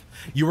whiff.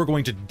 You are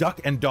going to duck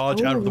and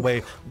dodge out of the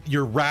way.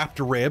 Your wrapped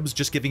ribs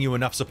just giving you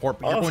enough support,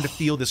 but you're going to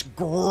feel this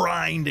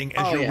grinding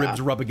as your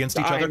ribs rub against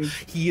each other.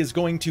 He is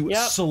going to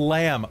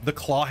slam the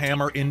claw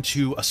hammer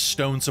into a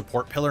stone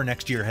support pillar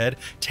next to your head,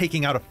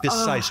 taking out a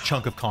fist-sized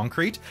chunk of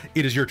concrete.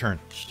 It is your turn.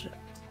 Shit.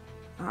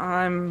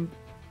 I'm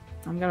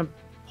gonna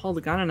pull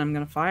the gun and I'm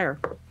gonna fire.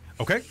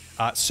 Okay,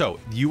 so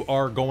you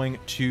are going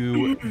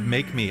to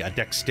make me a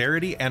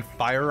dexterity and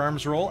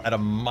firearms roll at a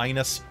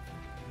 -4.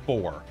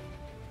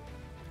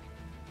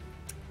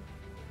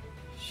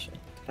 Shit.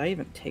 Did I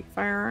even take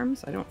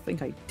firearms? I don't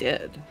think I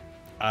did.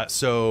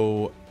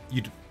 So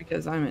you...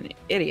 Because I'm an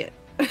idiot.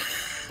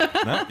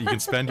 No, you can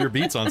spend your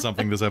beats on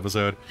something this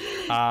episode.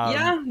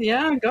 Yeah,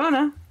 I'm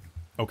gonna.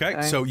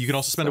 Okay, so you can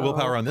also spend a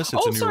willpower on this.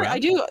 It's a new sorry,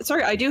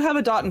 round. I do have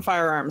a dot in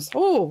firearms.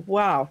 Oh,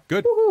 wow.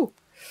 Good. Woohoo.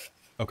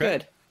 Okay.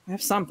 Good. I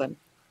have something.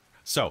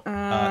 So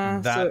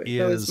That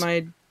is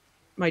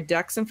my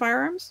dex and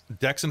firearms.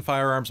 Dex and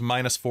firearms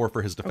 -4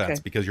 for his defense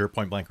because you're at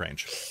point blank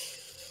range.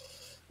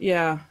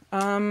 Yeah.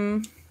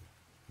 You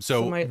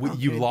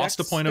lost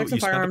a point of you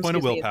spent a point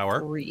of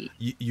willpower.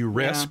 You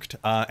risked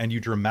and you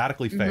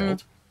dramatically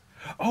failed.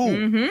 Oh,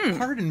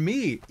 pardon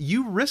me.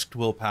 You risked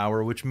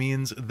willpower, which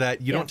means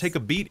that you don't take a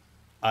beat.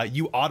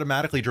 You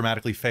automatically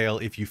dramatically fail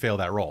if you fail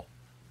that roll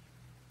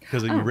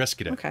because you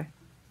risked it. Okay.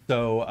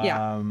 So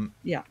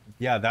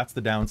yeah, that's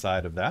the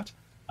downside of that.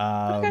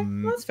 Okay,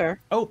 that's fair.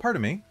 Oh,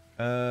 pardon me.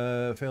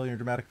 Failure,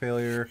 dramatic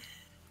failure.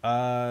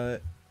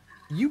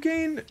 You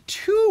gain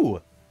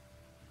 2.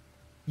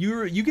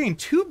 You gain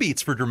 2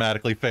 beats for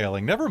dramatically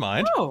failing. Never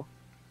mind. Oh,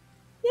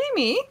 yay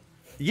me!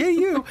 Yay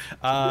you!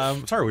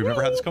 Sorry, we've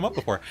never had this come up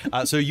before.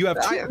 So you have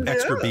 2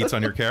 extra beats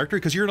on your character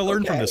because you're going to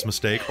learn from this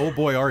mistake. Oh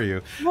boy, are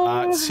you!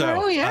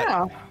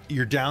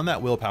 You're down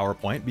that willpower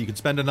point, but you can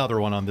spend another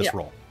one on this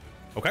roll.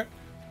 Okay.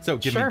 So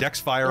give me Dex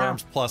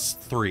firearms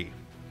 +3.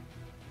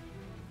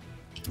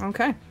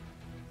 Okay.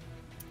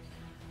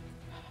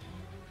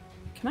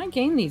 Can I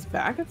gain these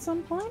back at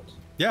some point?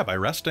 Yeah, by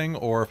resting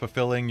or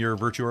fulfilling your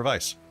virtue or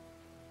vice.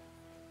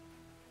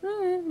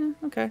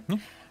 Okay.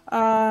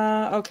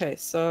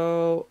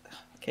 So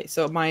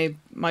my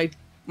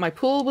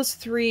pool was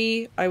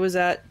 3. I was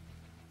at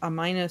a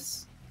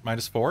minus.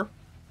 -4.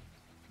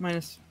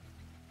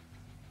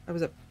 I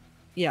was at.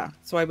 Yeah,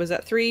 so I was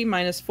at 3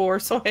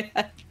 -4, so I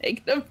had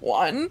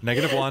 -1.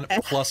 -1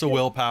 plus a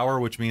willpower,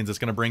 which means it's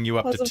going to bring you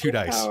up to 2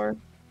 dice.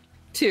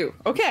 2.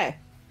 Okay.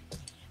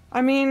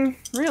 I mean,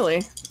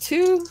 really,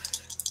 2.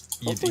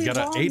 You got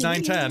an 8,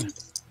 9, 10.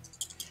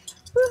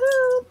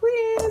 Woohoo!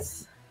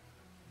 Please.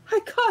 I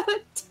got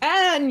a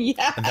 10.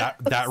 Yeah. And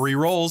that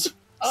re-rolls.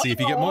 See if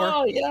you get more.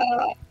 Oh yeah.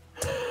 Oh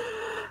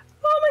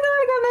my god!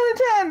 I got another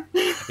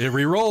 10. It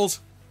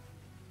re-rolls.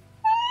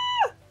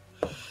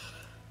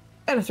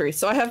 And a 3,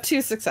 so I have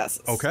 2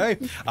 successes. Okay.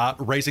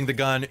 Raising the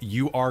gun,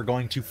 you are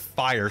going to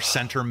fire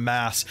center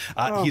mass.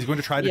 He's going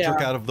to try to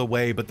jerk out of the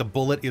way, but the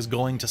bullet is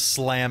going to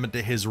slam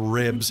into his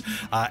ribs,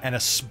 and a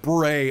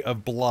spray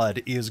of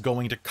blood is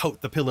going to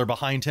coat the pillar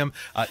behind him.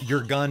 Your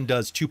gun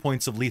does 2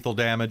 points of lethal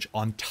damage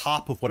on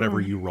top of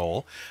whatever you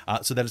roll,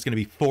 so that is going to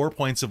be 4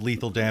 points of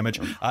lethal damage.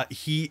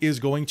 He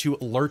is going to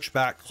lurch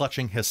back,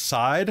 clutching his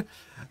side,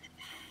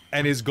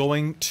 and is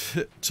going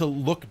to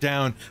look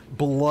down,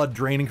 blood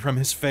draining from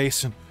his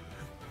face, and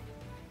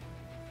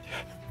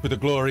for the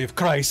glory of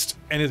Christ,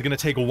 and is going to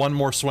take one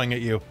more swing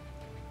at you.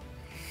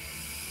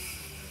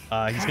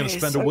 He's going to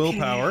spend a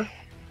willpower.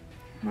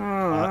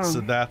 So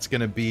that's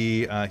going to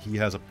be, he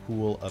has a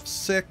pool of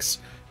 6,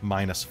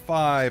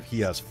 -5.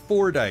 He has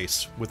 4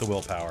 dice with a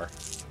willpower.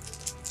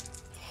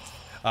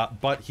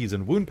 But he's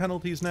in wound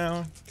penalties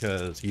now,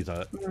 because he's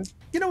a...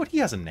 You know what? He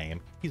has a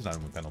name. He's not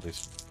in wound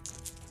penalties.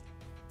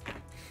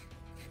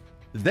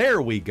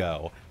 There we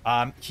go.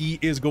 He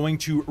is going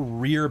to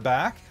rear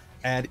back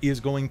and is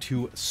going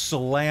to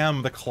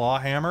slam the claw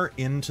hammer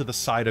into the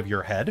side of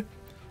your head.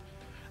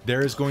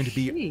 There is going to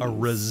be a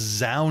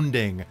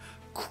resounding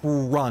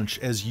crunch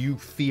as you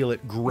feel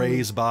it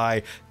graze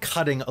by,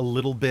 cutting a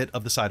little bit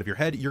of the side of your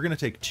head. You're going to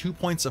take 2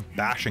 points of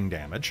bashing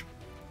damage.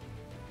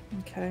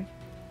 Okay.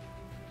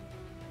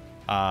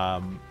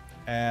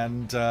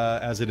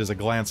 As it is a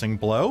glancing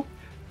blow,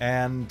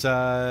 and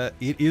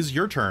it is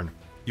your turn.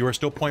 You are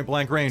still point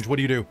blank range. What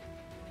do you do?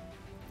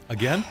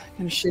 Again? I'm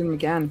gonna shoot him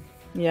again.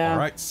 Yeah. All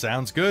right,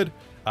 sounds good.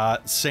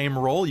 Same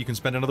roll. You can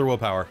spend another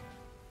willpower.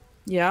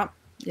 Yeah.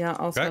 Yeah,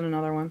 I'll spend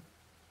another one.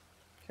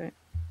 Okay.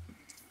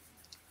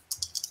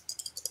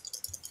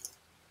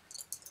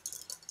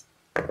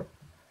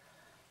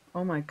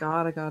 Oh my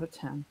god, I got a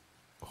 10.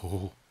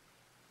 Oh.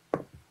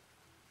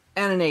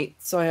 And an 8,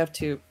 so I have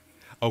 2.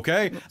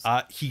 Okay.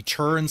 He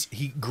turns,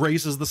 he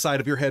grazes the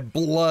side of your head.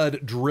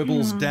 Blood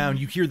dribbles down.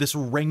 You hear this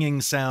ringing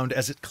sound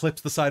as it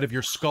clips the side of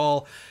your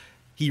skull.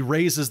 He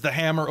raises the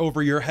hammer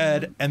over your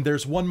head, and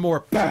there's one more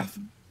path.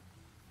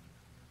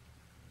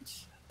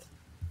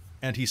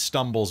 And he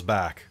stumbles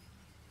back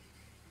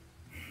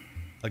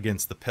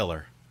against the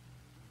pillar.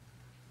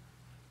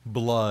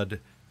 Blood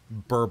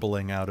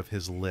burbling out of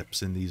his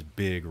lips in these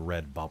big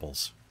red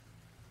bubbles.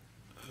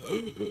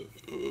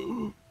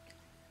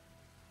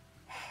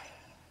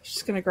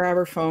 She's gonna grab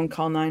her phone,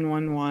 call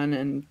 911,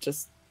 and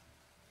just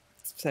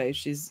say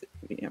she's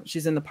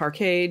in the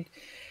parkade,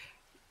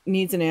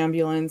 needs an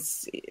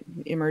ambulance,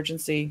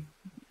 emergency.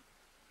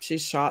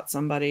 She's shot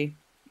somebody,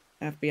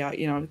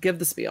 FBI. Give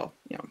the spiel.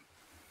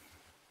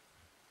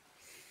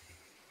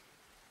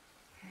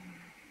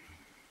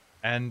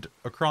 And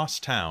across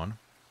town,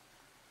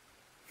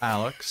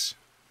 Alex,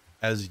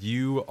 as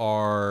you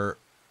are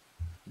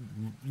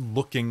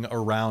looking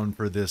around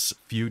for this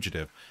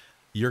fugitive,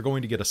 you're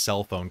going to get a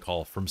cell phone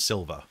call from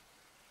Silva.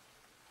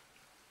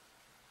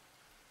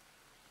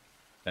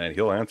 And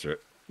he'll answer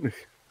it.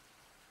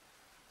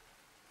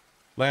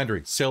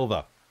 Landry,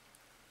 Silva.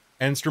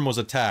 Ekstrom was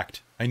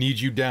attacked. I need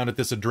you down at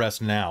this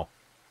address now.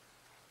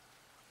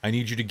 I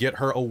need you to get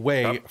her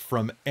away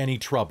from any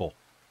trouble.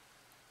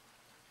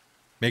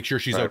 Make sure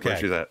she's okay. Where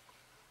she's at?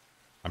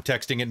 I'm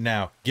texting it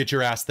now. Get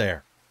your ass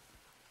there.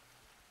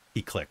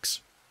 He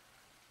clicks.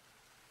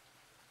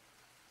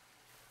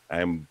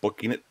 I'm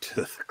booking it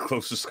to the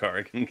closest car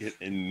I can get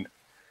in.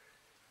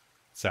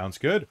 Sounds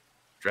good.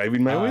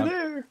 Driving my way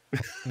there.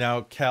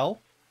 Now,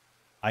 Kelle,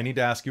 I need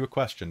to ask you a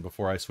question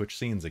before I switch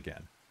scenes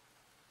again.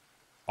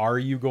 Are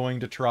you going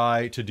to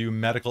try to do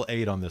medical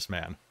aid on this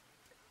man?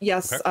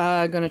 Yes,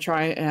 Okay. gonna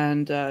try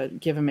and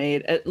give him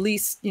aid. At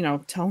least, you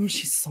know, tell him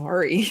she's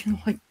sorry.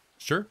 Like,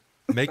 Sure.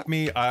 Make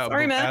me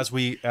Sorry, man. as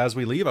we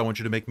leave, I want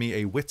you to make me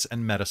a wits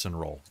and medicine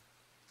roll.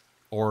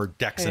 Or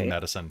dex and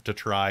medicine to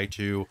try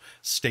to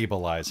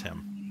stabilize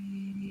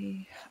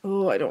him.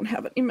 Oh, I don't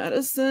have any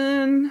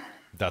medicine.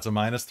 That's a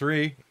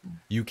 -3.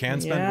 You can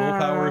spend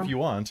willpower if you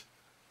want.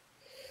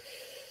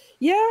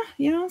 Yeah,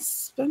 I'll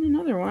spend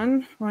another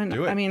one. Why not?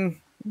 Do it. I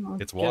mean,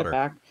 It's get water. it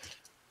back.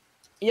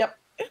 Yep,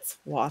 it's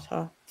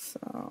water.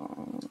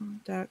 So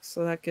dex,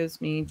 so that gives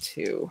me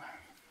 2.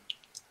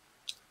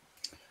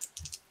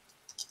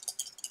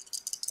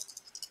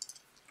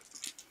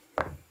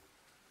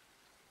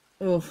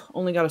 Oh,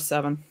 only got a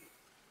 7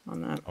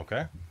 on that.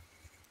 Okay.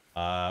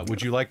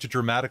 Would you like to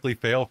dramatically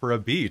fail for a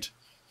beat?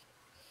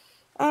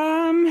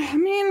 I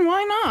mean,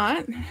 why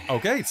not?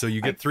 Okay, so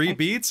you get 3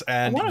 beats,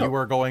 and you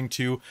are going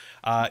to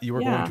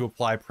going to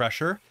apply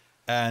pressure,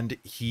 and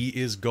he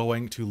is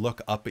going to look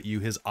up at you,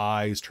 his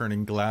eyes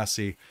turning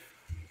glassy,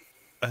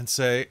 and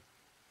say,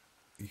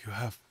 "You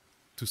have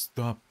to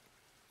stop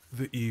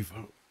the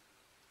evil."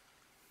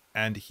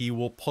 And he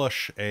will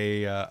push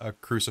a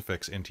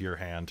crucifix into your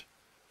hand,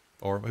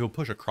 or he'll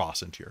push a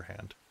cross into your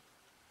hand,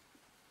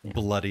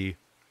 bloody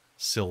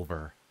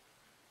silver,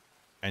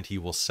 and he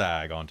will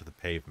sag onto the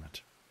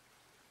pavement.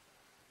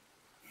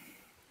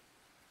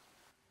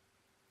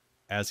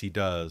 As he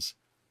does,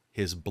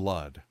 his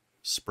blood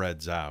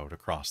spreads out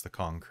across the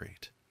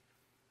concrete.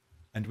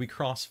 And we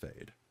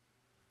crossfade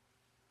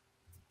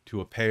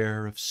to a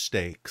pair of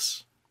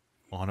steaks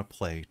on a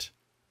plate,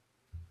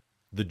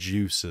 the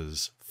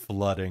juices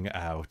flooding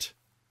out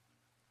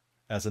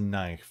as a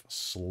knife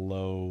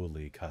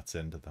slowly cuts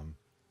into them.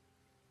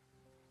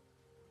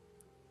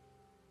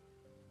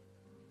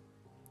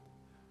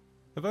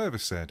 Have I ever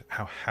said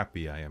how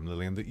happy I am,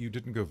 Lillian, that you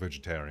didn't go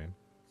vegetarian?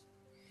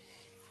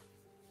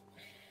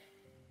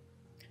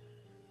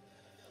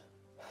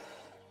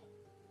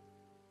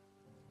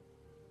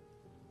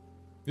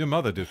 Your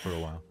mother did for a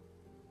while.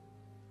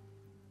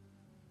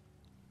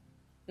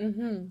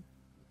 Mm-hmm.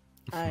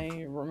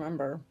 I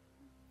remember.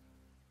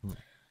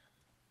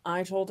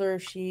 I told her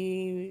if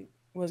she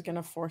was going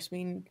to force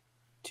me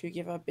to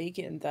give up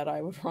bacon that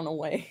I would run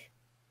away.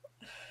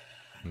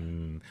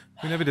 We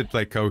never did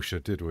play kosher,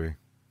 did we?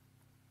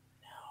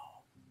 No.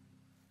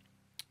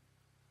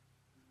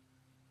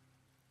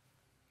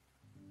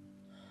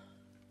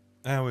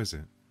 How is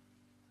it?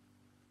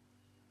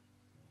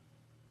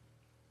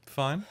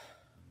 Fine?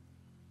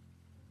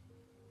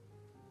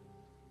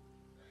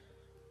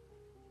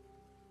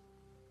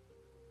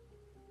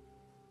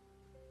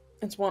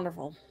 It's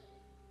wonderful.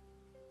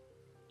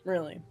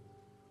 Really.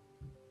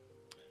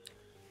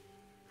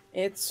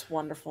 It's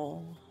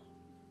wonderful.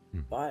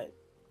 But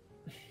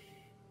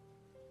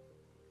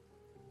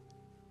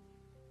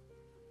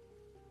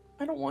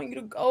I don't want you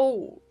to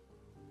go.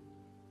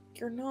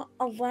 You're not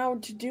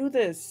allowed to do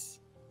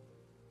this.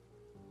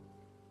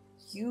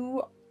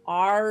 You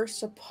were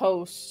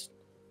supposed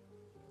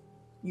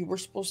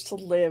to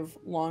live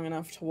long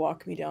enough to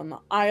walk me down the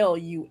aisle,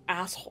 you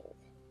asshole.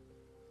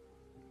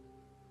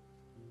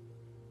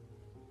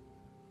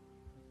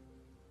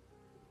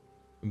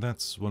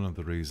 That's one of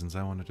the reasons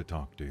I wanted to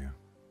talk to you.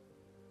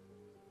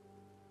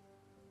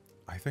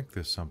 I think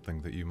there's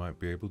something that you might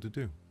be able to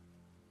do.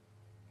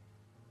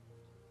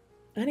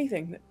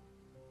 Anything.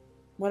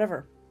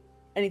 Whatever.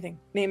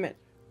 Anything. Name it.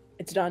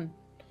 It's done.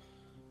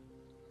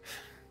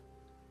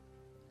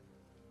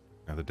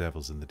 Now the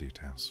devil's in the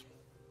details.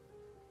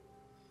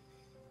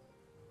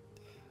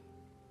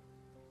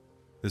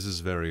 This is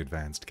very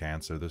advanced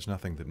cancer. There's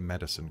nothing that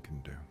medicine can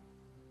do.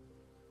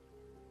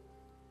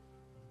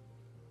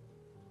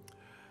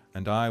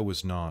 And I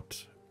was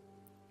not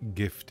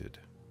gifted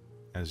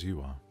as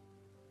you are.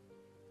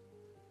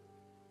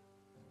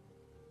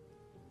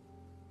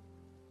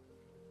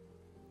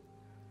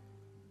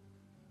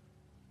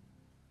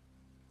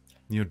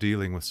 You're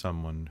dealing with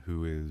someone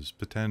who is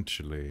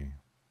potentially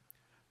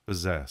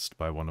possessed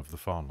by one of the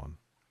fallen.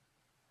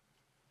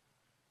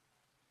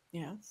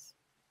 Yes.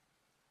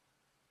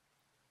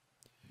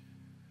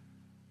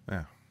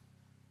 Yeah.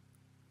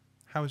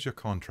 How is your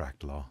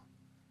contract law?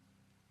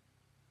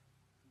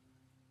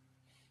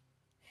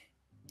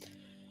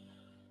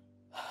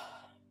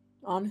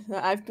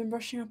 I've been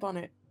brushing up on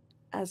it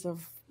as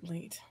of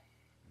late.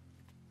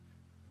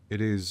 It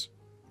is...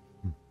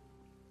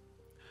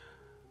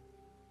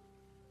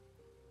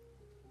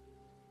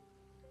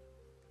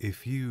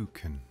 If you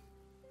can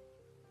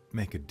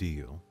make a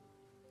deal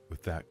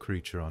with that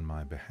creature on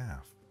my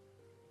behalf,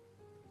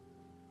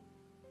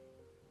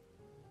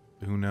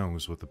 who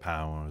knows what the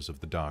powers of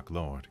the Dark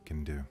Lord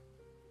can do?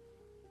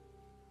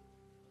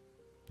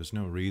 There's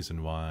no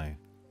reason why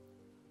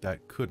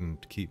that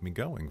couldn't keep me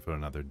going for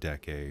another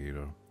decade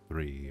or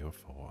 3 or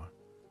 4.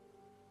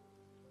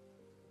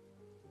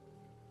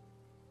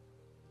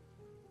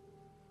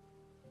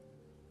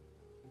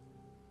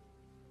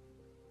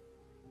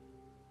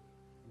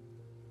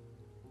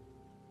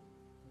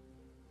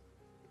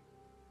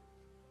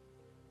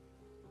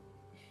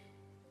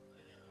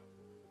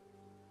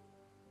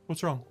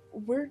 What's wrong?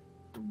 We're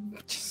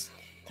just,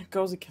 that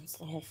goes against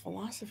the whole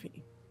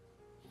philosophy.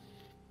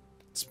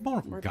 It's more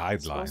of We're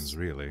guidelines, supposed-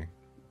 really.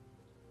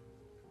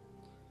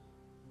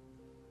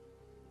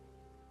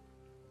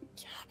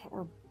 Yeah, but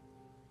we're...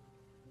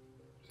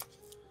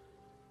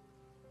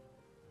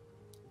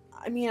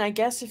 I mean, I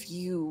guess if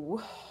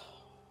you,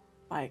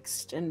 by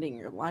extending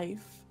your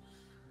life,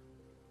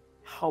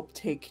 help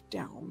take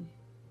down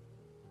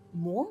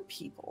more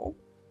people,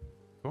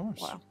 Of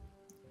course. well,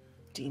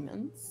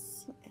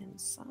 demons and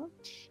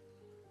such,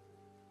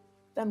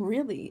 then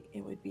really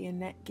it would be a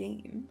net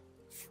gain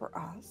for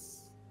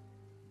us,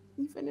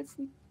 even if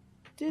we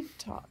did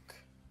talk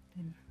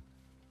and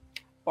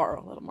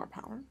borrow a little more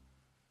power.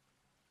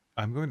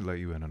 I'm going to let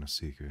you in on a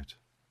secret.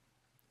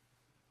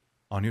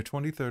 On your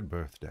 23rd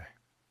birthday,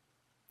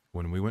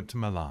 when we went to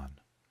Milan,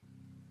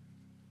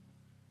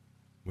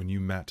 when you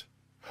met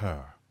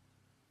her,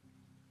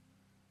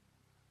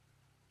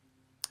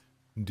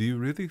 do you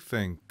really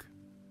think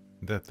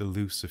that the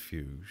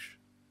Lucifuge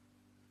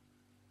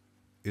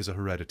is a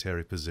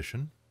hereditary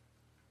position?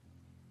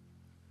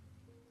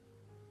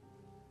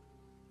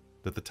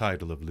 That the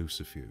title of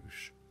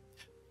Lucifuge,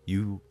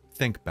 you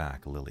think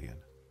back, Lillian,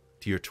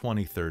 to your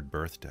 23rd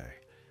birthday.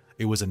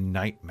 It was a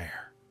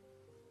nightmare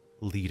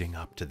leading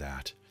up to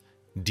that.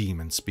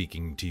 Demons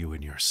speaking to you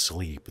in your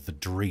sleep, the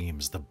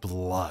dreams, the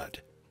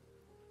blood,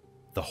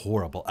 the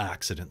horrible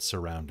accidents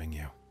surrounding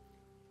you.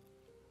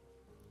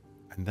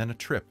 And then a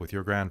trip with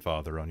your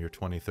grandfather on your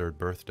 23rd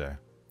birthday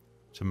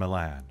to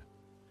Milan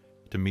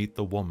to meet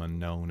the woman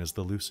known as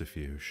the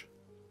Lucifuge.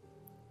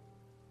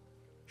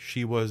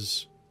 She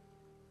was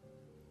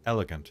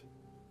elegant,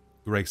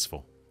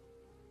 graceful,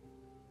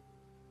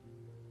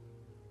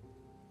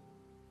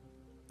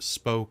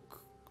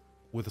 spoke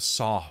with a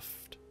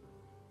soft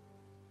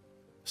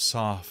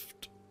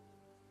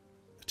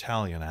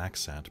Italian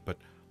accent, but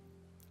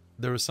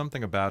there was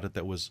something about it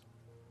that was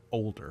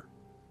older,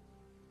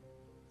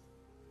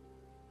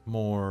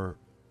 more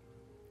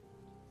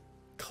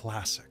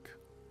classic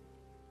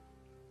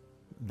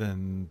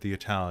than the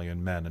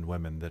Italian men and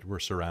women that were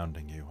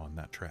surrounding you on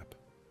that trip.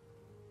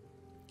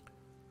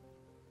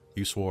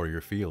 You swore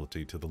your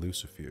fealty to the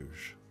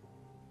Lucifuge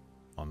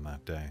on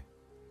that day.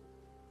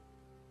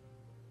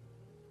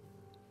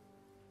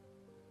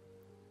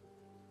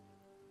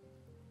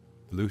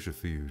 The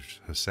Lucifuge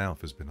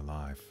herself has been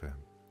alive for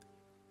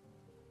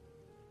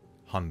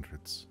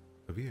hundreds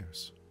of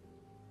years.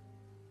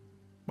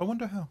 I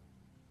wonder how.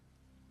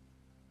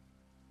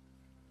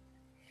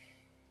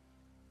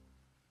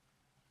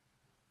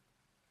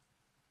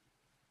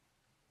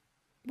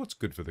 What's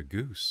good for the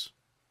goose,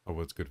 or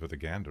what's good for the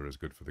gander is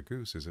good for the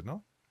goose, is it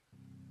not?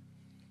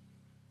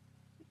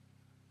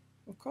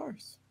 Of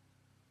course.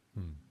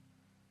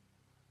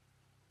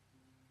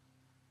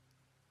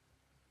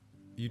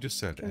 You just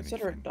said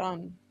Consider anything. it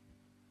done.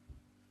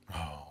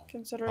 Oh,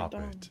 Consider pop it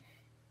done. it.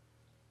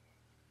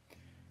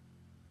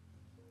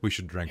 We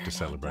should drink You're to not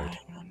celebrate.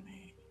 dying on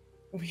me.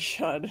 We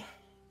should.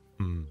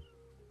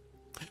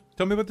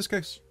 Tell me about this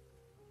case.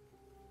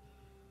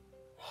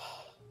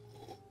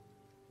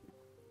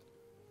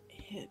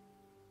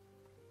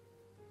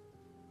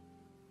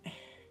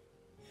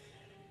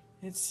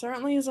 It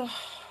certainly is a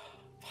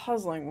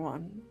puzzling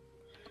one.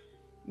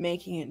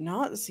 Making it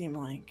not seem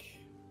like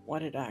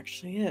what it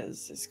actually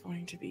is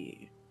going to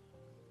be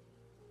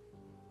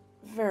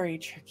very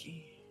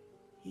tricky.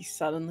 He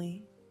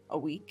suddenly, a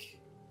week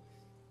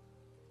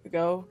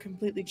ago,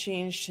 completely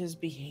changed his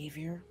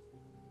behavior.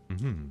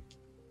 Mm-hmm.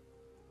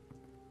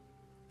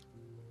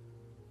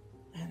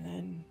 And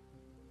then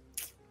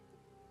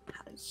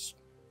has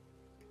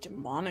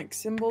demonic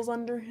symbols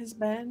under his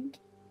bed.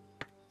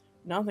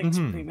 Nothing's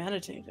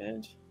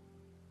premeditated.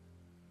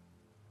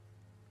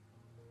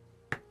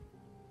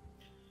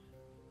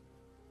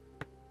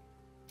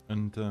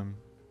 And,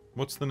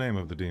 what's the name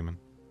of the demon?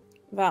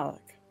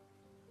 Valak.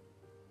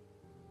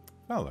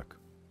 Valak.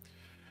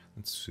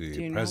 Let's see.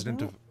 Do you know President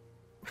that? of...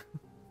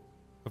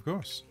 Of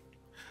course.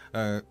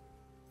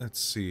 Let's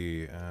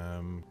see.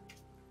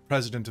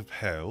 President of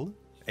Hell.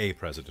 A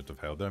President of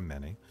Hell. There are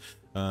many.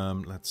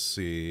 Let's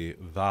see.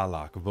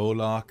 Valak.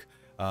 Volak.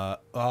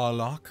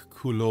 Alak.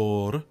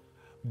 Kulor.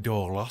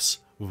 Dolas.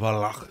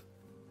 Valak.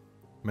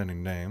 Many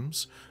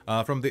names.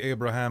 From the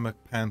Abrahamic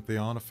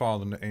pantheon, a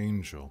fallen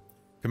angel.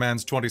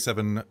 Commands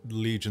 27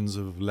 legions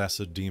of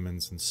lesser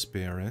demons and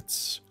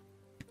spirits.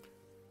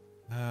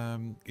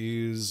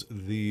 Is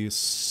the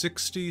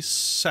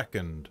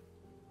 62nd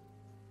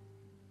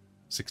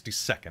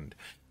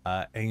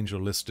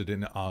angel listed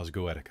in Ars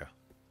Goetica.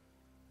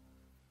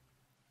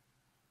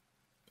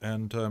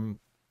 and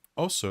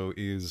also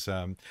is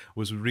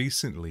was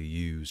recently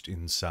used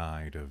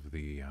inside of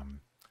the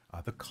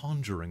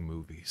Conjuring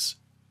movies.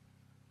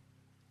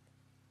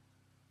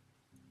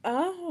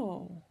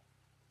 Oh.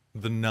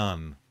 The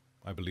Nun,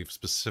 I believe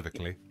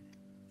specifically.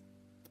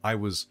 I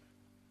was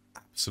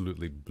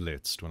absolutely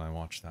blitzed when I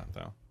watched that,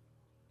 though.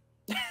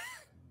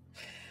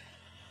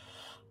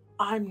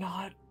 I'm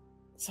not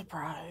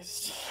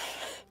surprised.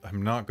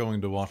 I'm not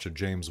going to watch a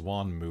James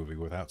Wan movie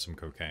without some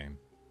cocaine.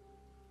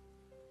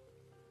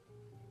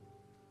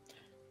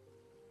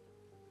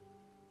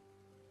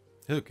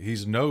 Look,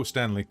 he's no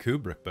Stanley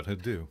Kubrick, but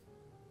he'd do.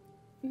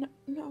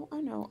 No,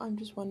 I know. I'm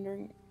just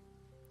wondering.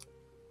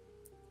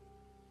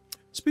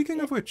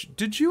 Speaking of which,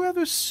 did you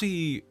ever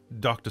see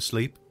Dr.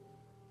 Sleep?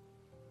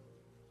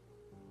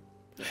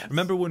 Yes.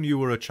 Remember when you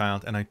were a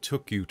child and I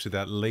took you to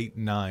that late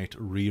night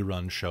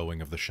rerun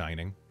showing of The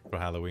Shining for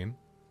Halloween?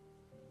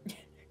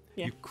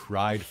 Yeah. You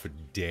cried for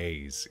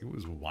days. It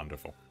was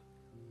wonderful.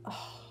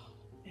 Oh,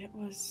 it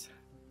was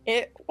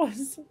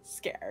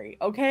scary,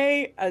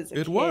 okay? As a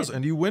It kid. was,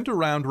 and you went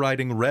around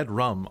writing red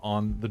rum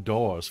on the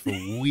doors for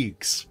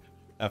weeks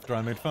after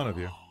I made fun of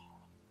you.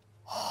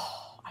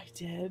 I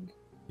did.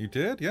 You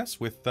did,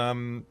 yes, with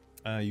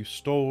you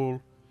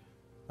stole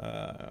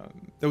that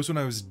was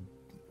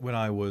when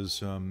I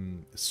was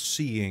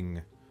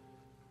seeing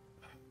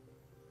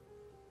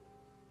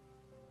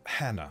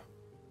Hannah,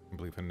 I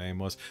believe her name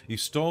was. You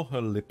stole her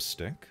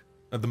lipstick,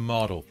 the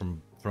model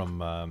from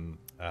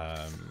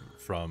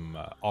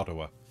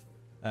Ottawa.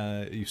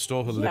 You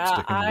stole her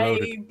lipstick and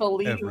wrote it I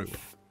believe everywhere.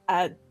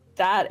 at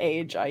that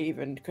age I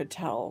even could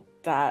tell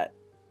that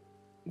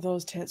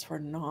those tits were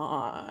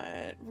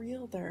not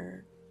real.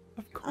 They're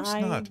Of course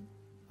not.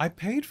 I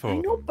paid for I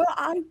know, them. but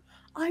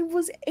I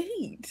was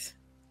 8.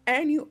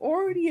 And you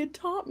already had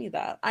taught me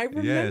that. I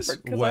remember. Yes,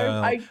 because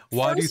well, I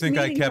why do you first think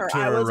I meeting kept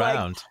I her was like,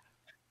 around?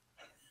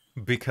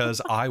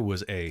 Because I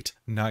was 8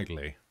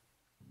 nightly.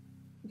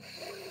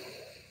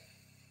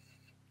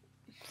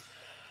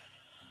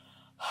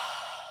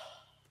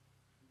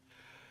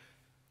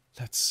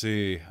 Let's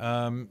see.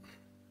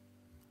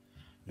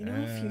 You know,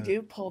 if you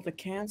do pull the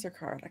cancer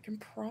card, I can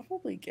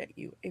probably get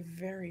you a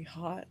very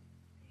hot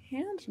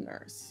hand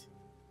nurse.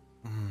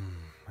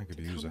 I could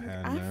to use a come look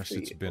hand after nurse.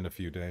 It's you. been a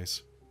few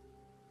days.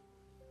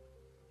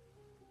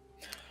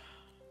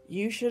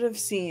 You should have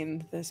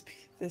seen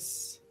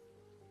this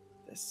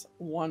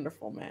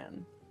wonderful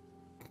man.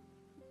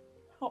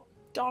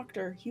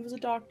 Doctor. He was a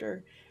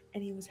doctor,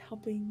 and he was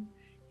helping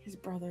his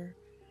brother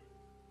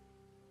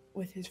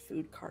with his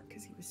food cart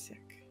because he was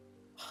sick.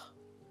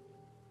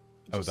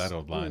 Oh, that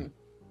old line.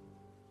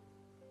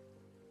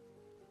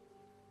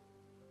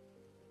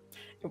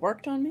 It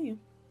worked on me.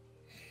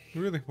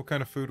 Really? What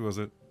kind of food was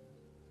it?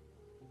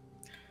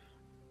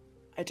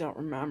 I don't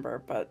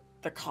remember, but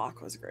the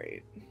cock was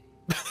great.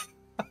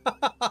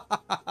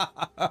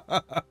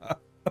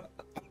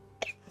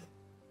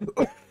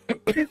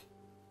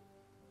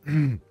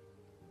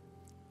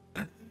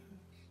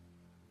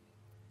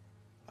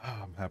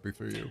 Oh, I'm happy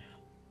for you.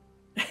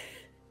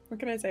 What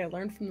can I say? I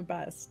learned from the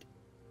best.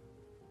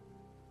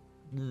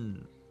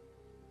 And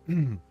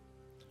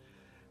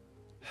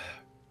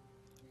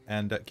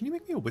can you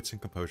make me a wits and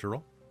composure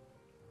roll?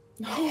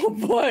 Oh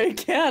boy,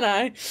 can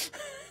I?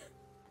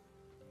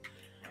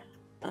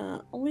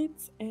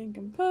 Wits and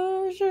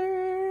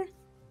composure.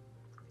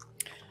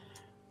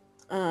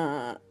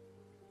 Oh,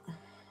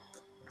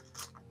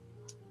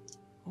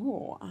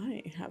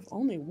 I have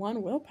only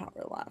 1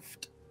 willpower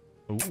left.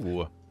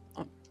 Ooh.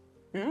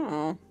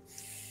 Yeah.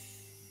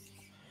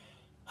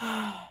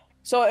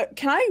 So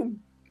can I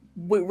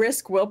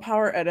risk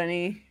willpower at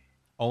any?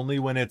 Only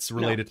when it's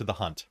related to the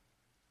hunt.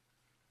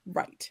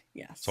 Right.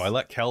 Yes. So I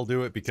let Kelle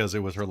do it because it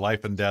was her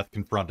life and death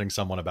confronting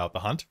someone about the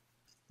hunt.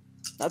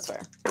 That's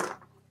fair.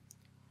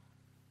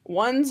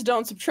 Ones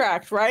don't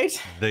subtract,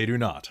 right? They do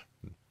not.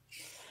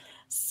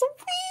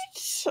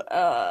 Sweet.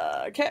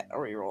 Okay,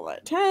 reroll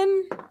that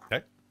 10.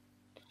 Okay.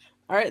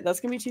 All right, that's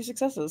gonna be 2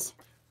 successes.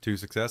 2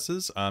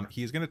 successes.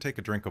 He's going to take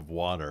a drink of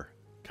water,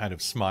 kind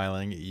of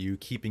smiling at you,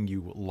 keeping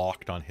you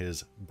locked on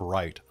his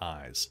bright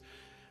eyes.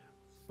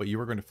 But you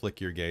are going to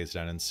flick your gaze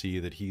down and see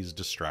that he's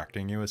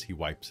distracting you as he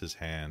wipes his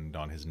hand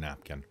on his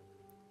napkin.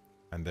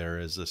 And there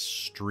is a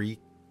streak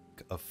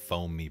of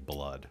foamy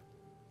blood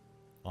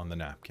on the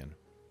napkin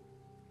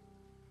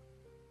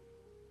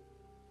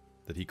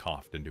that he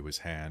coughed into his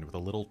hand with a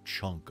little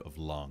chunk of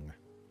lung.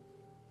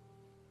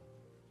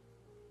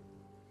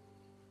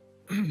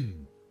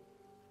 I'm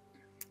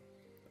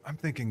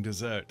thinking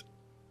dessert.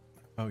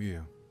 How about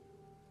you?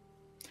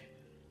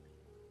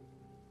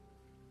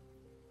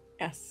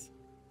 Yes.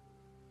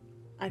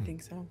 I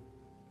think so.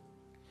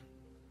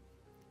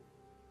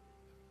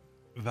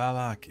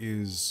 Valak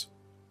is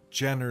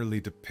generally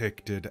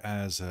depicted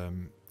as a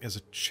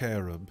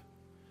cherub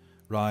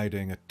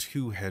riding a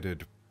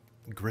 2-headed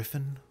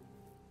griffin,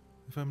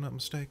 if I'm not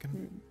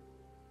mistaken.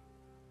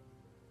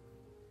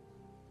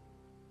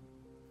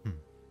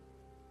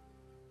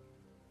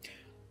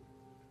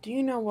 Do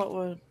you know what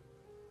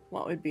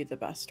would be the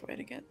best way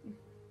to get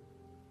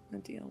a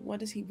deal? What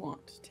does he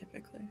want,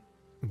 typically?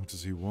 What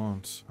does he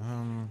want?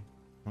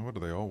 What do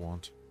they all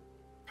want?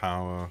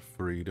 Power,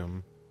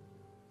 freedom.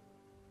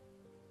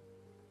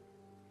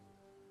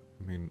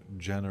 I mean,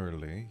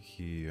 generally,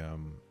 he,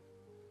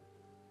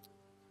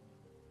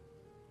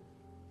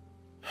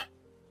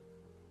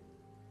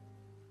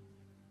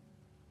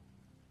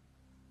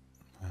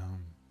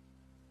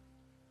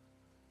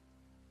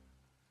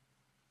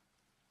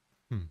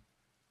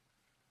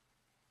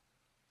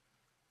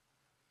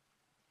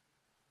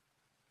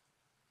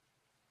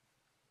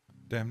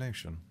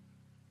 damnation.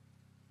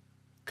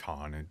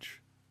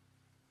 Carnage.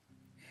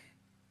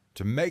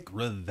 To make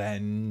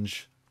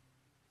revenge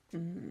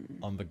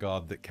on the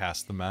god that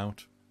cast them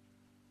out.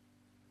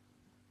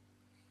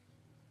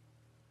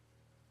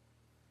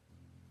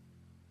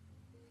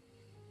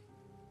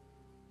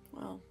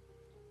 Well,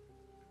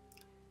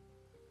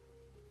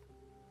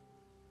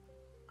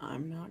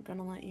 I'm not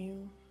gonna let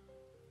you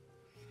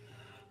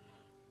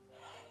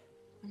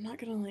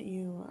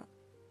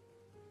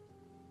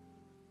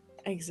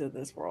exit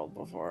this world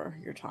before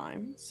your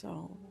time,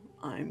 so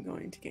I'm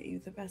going to get you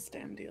the best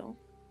damn deal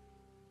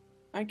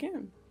I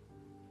can.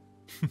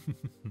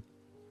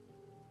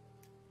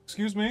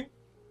 Excuse me?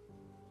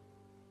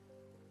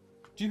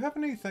 Do you have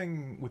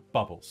anything with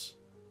bubbles?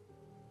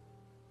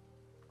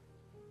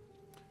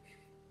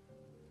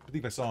 I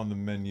believe I saw on the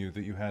menu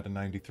that you had a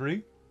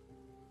 93.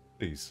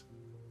 Please.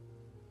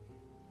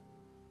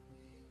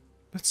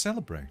 Let's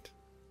celebrate.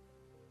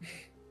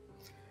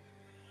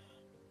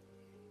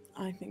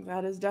 I think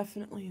that is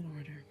definitely in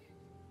order.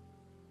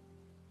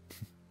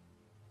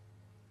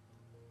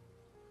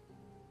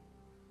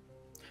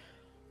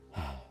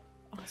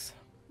 Also,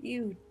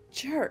 you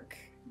jerk.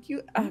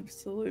 You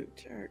absolute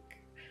jerk.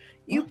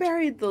 You What?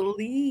 buried the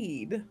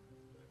lead.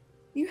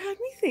 You had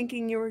me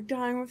thinking you were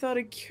dying without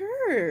a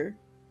cure.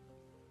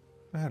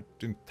 That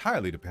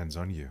entirely depends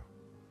on you.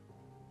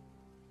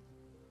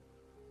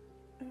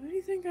 Who do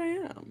you think I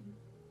am?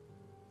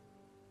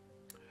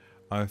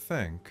 I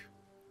think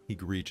he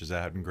reaches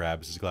out and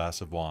grabs his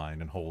glass of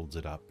wine and holds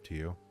it up to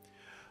you.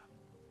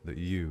 That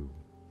you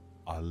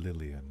are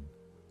Lillian,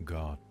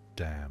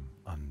 goddamn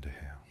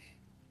Underhill.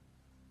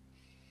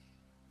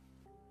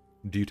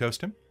 Do you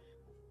toast him?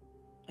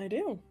 I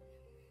do.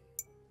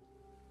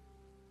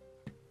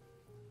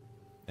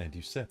 And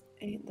you sip.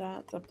 Ain't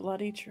that the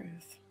bloody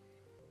truth?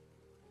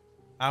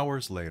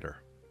 Hours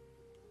later.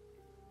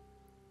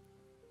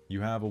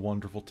 You have a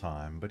wonderful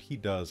time, but he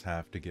does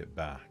have to get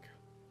back.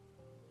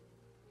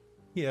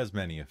 He has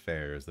many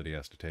affairs that he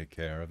has to take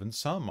care of, and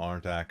some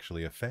aren't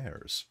actually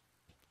affairs.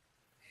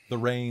 The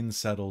rain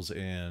settles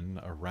in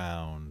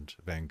around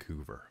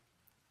Vancouver.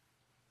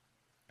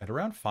 At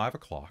around 5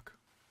 o'clock,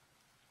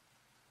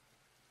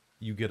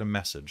 you get a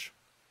message.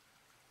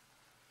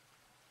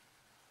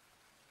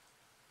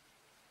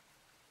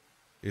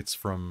 It's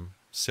from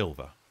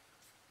Silva.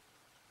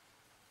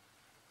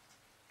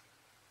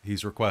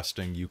 He's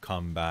requesting you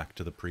come back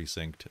to the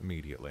precinct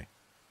immediately.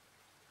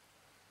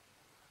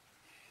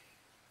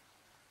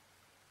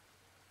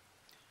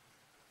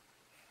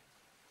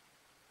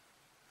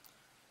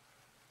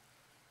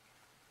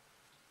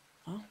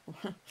 Oh.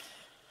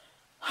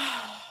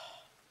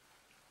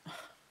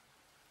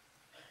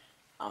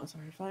 I'm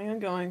sorry to find I'm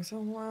going, so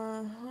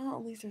well,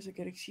 at least there's a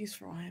good excuse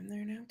for why I'm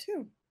there now,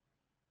 too.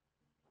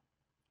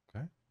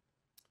 Okay.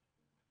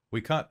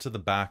 We cut to the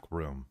back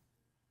room.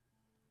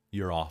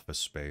 Your office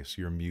space,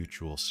 your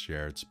mutual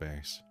shared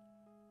space.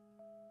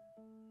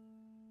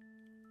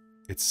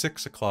 It's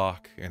 6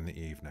 o'clock in the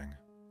evening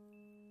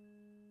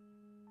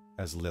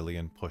as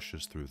Lillian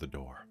pushes through the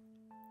door.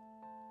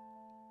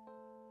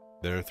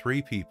 There are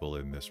 3 people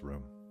in this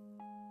room.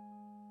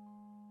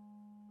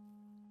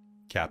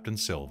 Captain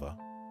Silva,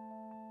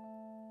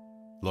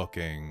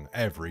 looking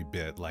every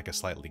bit like a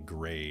slightly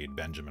grayed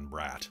Benjamin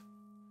Bratt.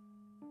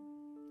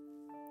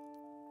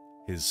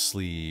 His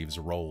sleeves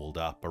rolled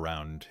up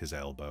around his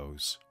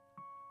elbows,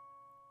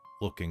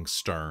 looking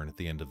stern at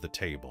the end of the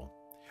table.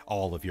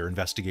 All of your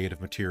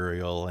investigative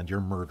material and your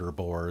murder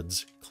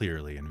boards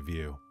clearly in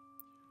view.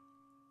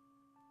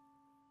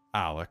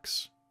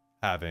 Alex,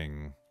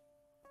 having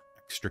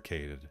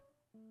extricated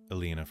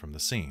Elina from the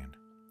scene.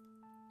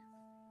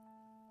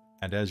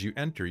 And as you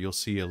enter, you'll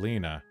see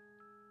Elina.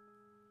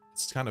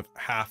 It's kind of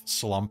half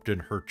slumped in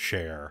her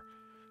chair,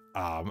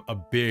 a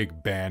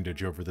big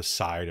bandage over the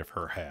side of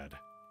her head.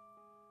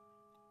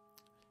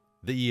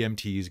 The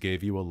EMTs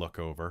gave you a look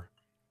over.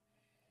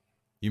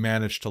 You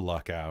managed to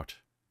luck out.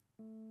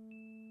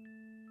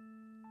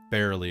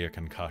 Barely a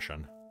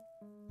concussion.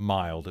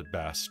 Mild at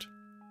best.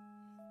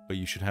 But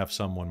you should have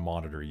someone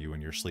monitor you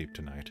in your sleep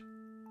tonight.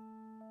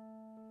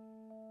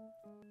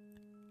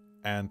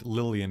 And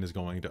Lillian is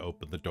going to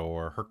open the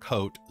door, her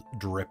coat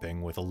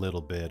dripping with a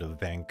little bit of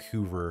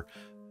Vancouver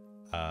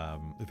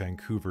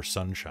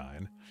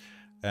sunshine.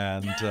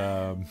 And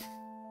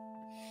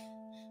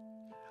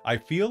I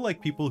feel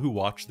like people who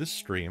watch this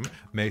stream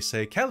may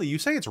say, Kelly, you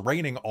say it's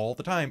raining all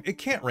the time. It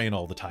can't rain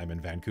all the time in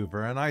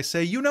Vancouver. And I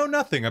say, you know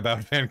nothing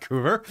about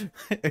Vancouver.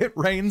 It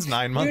rains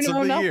 9 months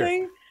of the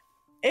year.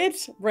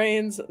 It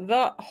rains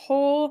the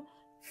whole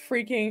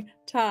freaking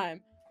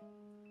time.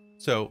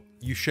 So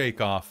you shake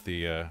off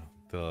the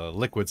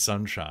liquid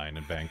sunshine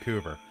in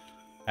Vancouver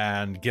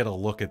and get a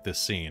look at this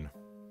scene.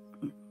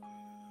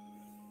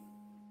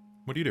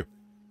 What do you do?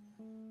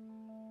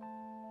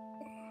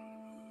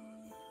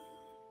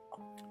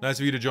 Nice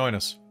of you to join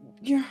us.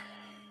 You're...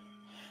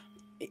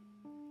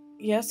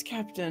 Yes,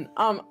 Captain.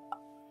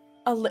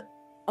 Elina...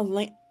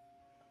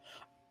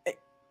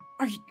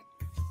 Are you...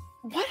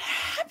 What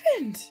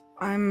happened?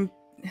 I'm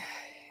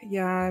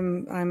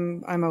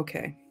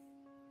okay.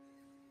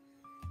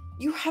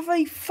 You have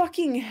a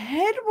fucking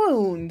head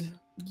wound.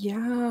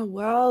 Yeah,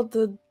 well,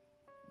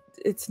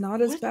 it's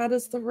not as bad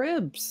as the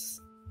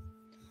ribs.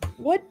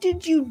 What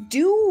did you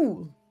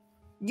do?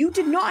 You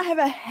did not have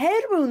a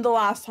head wound the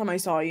last time I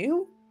saw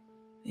you.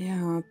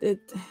 Yeah, it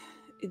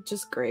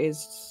just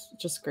grazed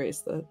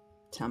the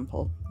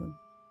temple.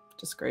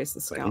 Just grazed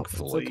the scalp.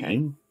 It's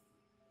okay.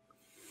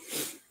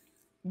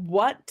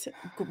 What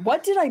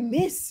did I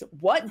miss?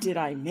 What did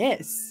I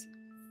miss?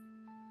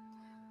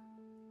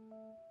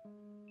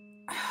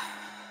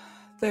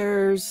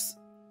 There's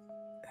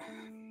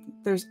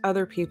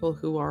other people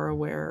who are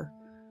aware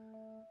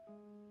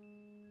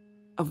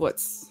of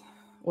what's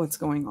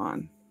going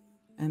on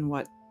and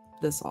what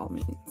this all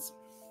means.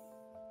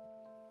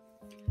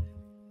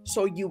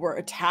 So you were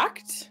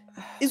attacked,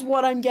 is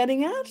what I'm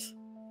getting at?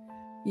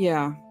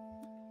 Yeah.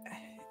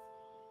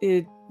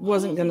 It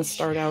wasn't going to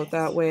start out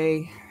that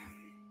way,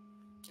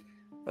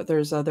 but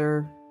there's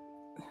other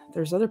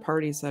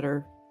parties that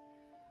are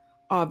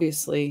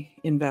obviously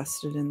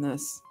invested in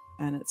this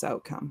and its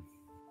outcome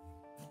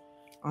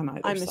on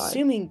either I'm side.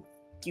 assuming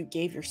you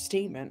gave your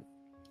statement,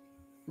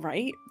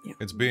 right? Yeah.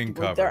 It's being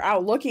covered. They're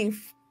out looking.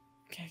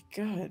 Okay,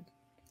 good.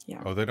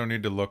 Yeah. Oh, they don't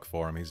need to look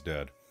for him. He's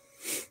dead.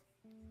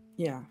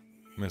 Yeah.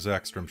 Miss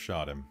Ekstrom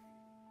shot him.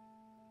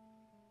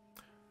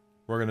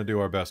 We're going to do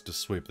our best to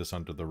sweep this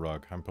under the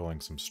rug. I'm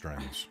pulling some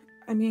strings.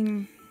 I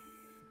mean,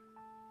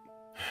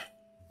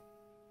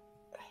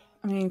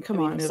 come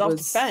on. It was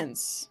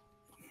self-defense.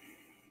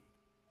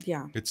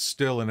 Yeah. It's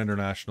still an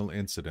international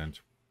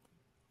incident.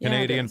 Yeah, it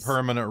Canadian is.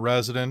 permanent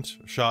resident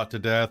shot to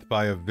death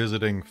by a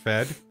visiting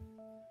Fed,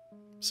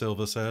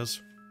 Silva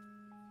says.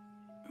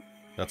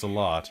 That's a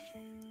lot.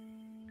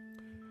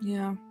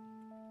 Yeah.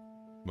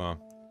 Well,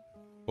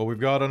 what we've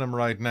got on him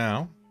right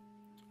now,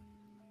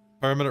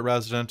 permanent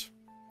resident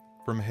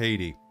from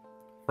Haiti,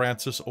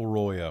 Francis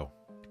Arroyo.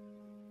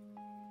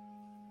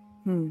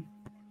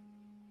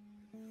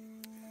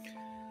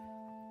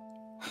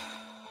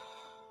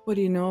 What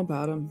do you know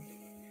about him?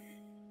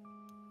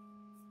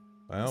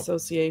 Well,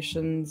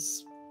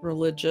 Associations,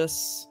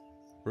 religious.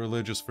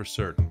 religious for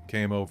certain.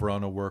 Came over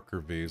on a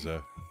worker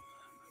visa.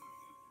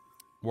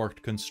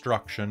 Worked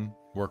construction,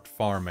 worked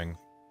farming.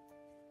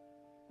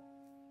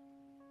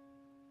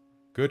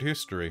 Good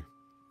history.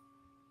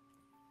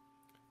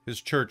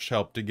 His church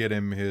helped to get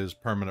him his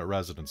permanent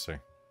residency.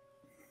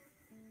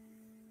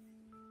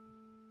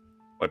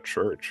 What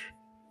church?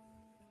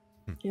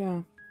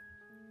 Yeah.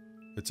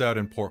 It's out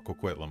in Port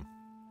Coquitlam.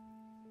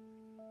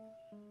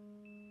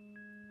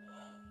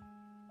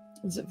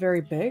 Is it very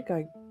big?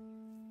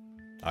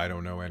 I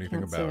don't know anything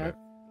Can't say about it.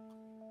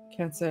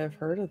 Can't say I've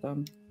heard of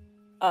them.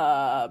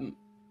 I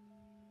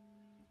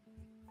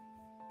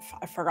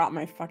forgot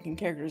my fucking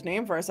character's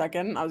name for a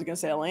second. I was gonna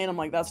say Elaine. I'm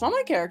like, that's not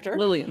my character.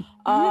 Lillian.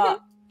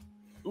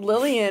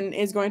 Lillian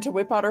is going to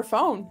whip out her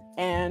phone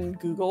and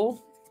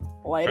Google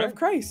Light of Right.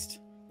 Christ.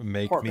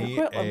 Make Port me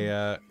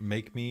Coquitlam.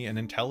 make me an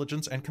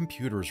intelligence and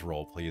computers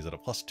roll, please, at a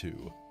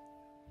 +2.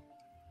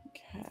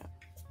 Okay.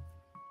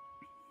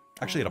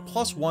 Actually, at a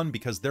 +1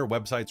 because their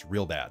website's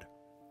real bad.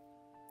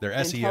 Their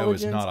SEO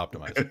is not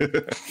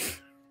optimized.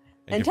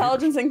 And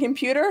Intelligence and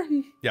computer?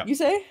 Yeah. You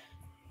say?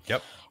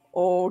 Yep.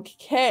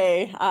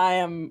 Okay. I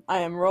am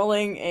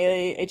rolling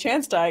a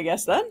chance die, I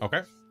guess then.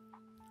 Okay.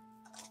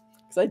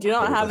 Because I do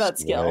not Oh, have that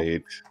that's skill.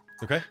 right.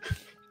 Okay.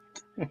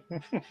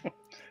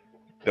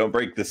 Don't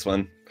break this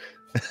one.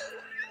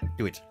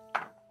 Do it.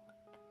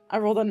 I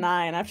rolled a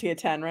 9. I have to get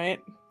 10, right?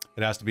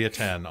 It has to be a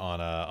 10 on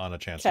a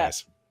chance Okay.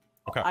 dice.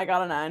 Okay. I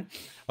got a 9.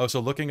 Oh, so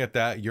looking at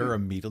that, you're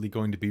immediately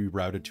going to be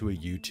routed to a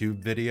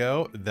YouTube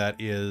video that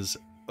is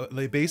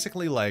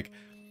basically like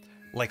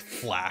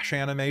flash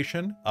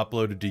animation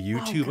uploaded to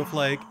YouTube of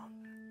like,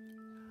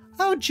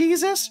 "Oh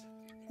Jesus,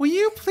 will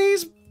you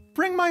please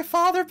bring my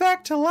father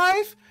back to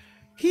life?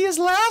 He is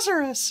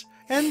Lazarus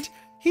and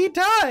he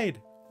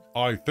died.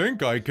 I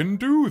think I can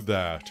do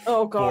that.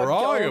 Oh God. For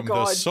I am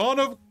the son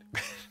of..."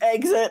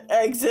 Exit,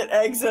 exit,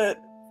 exit.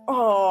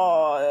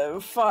 Oh,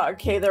 fuck.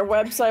 Okay, their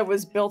website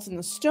was built in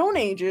the Stone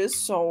Ages,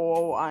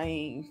 so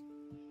I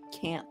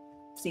can't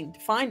seem to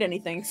find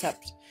anything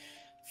except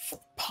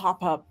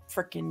pop-up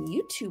freaking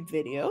YouTube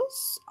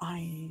videos.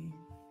 I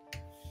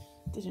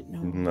didn't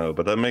know. No,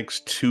 but that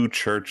makes 2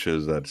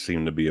 churches that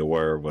seem to be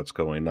aware of what's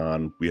going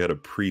on. We had a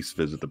priest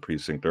visit the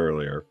precinct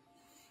earlier.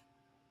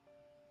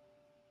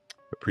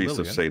 A priest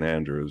Lillian. of St.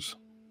 Andrews.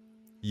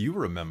 You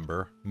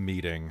remember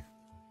meeting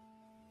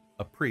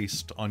a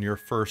priest on your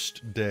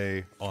first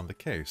day on the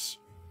case.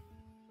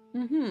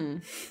 Mm-hmm.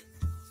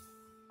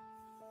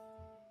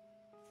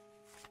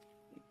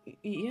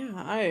 Yeah,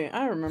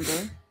 I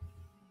remember.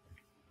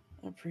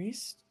 A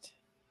priest.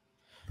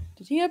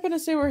 Did he happen to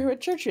say what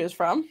church he was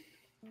from?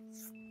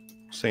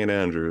 St.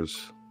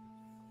 Andrews.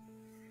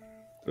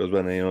 Goes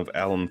by the name of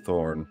Alan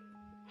Thorne.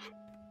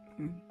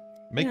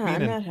 Make yeah, me I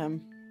an met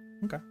him.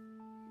 Okay.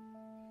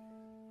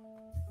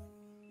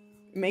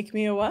 Make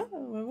me a what?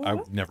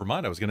 What? Never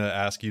mind. I was gonna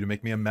ask you to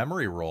make me a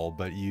memory roll,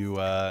 but you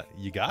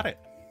got it.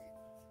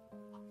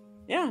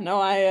 Yeah, no,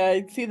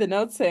 I see the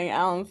notes saying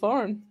Alan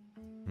Thorne.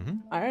 Mm-hmm.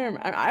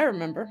 I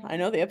remember. I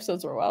know the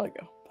episodes were a while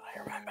ago, but I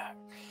remember.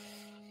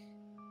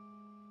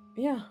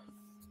 Yeah,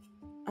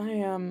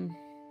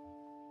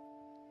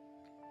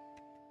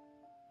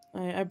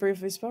 I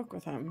briefly spoke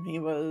with him. He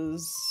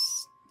was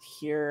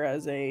here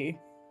as a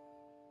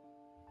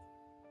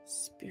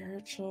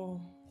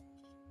spiritual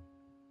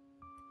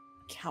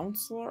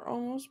counselor,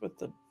 almost, with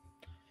the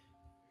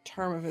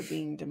term of it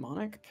being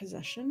demonic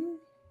possession.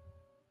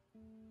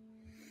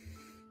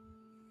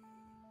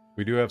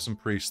 We do have some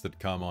priests that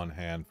come on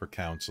hand for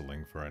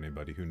counseling for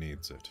anybody who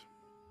needs it.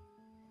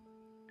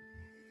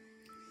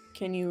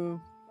 Can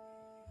you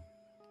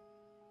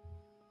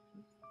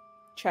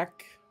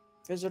check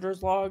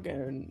visitor's log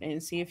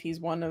and see if he's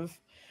one of,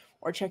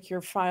 or check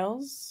your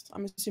files?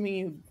 I'm assuming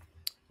you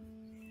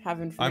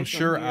have information. I'm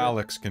sure on your...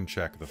 Alex can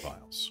check the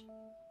files.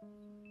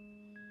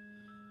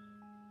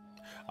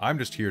 I'm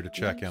just here to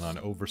check in on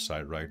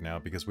oversight right now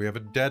because we have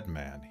a dead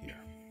man here.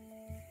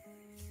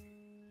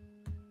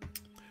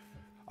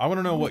 I want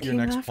to know what your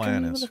next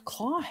plan is. With a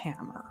claw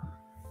hammer.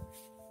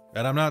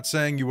 And I'm not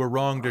saying you were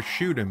wrong to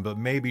shoot him, but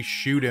maybe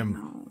shoot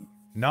him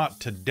not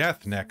to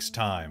death next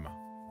time.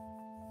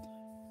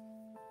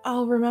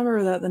 I'll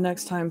remember that the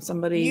next time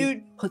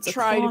somebody puts a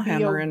claw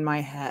hammer in my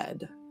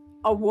head.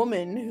 A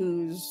woman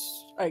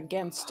who's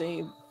against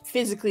a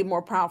physically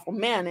more powerful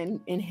man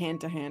in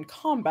hand-to-hand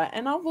combat,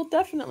 and I will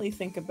definitely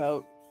think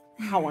about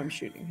how I'm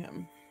shooting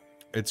him.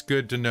 It's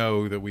good to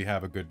know that we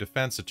have a good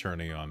defense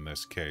attorney on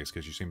this case,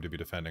 because you seem to be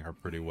defending her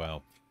pretty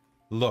well.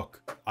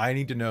 Look, I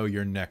need to know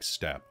your next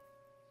step.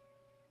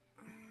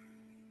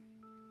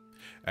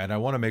 And I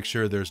want to make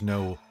sure there's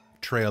no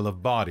trail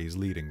of bodies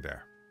leading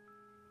there.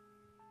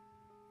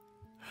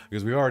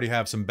 Because we already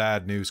have some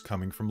bad news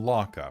coming from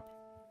lockup.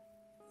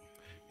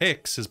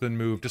 Hicks has been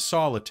moved to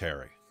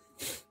solitary.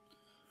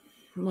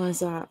 Why is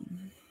that?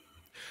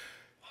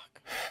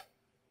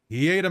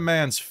 He ate a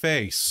man's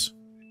face.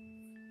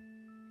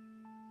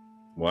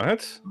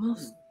 What?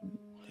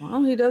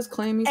 Well, he does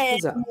claim he's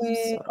possessed.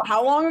 So.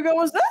 How long ago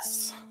was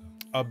this?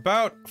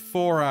 About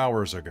 4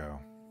 hours ago.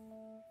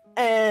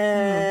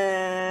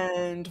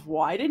 And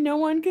why did no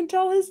one can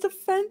tell his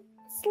defense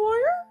lawyer?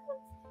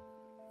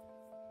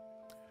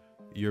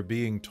 You're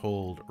being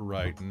told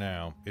right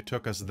now. It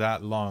took us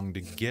that long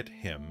to get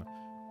him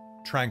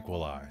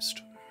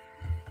tranquilized.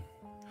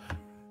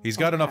 He's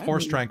got enough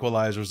horse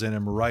tranquilizers in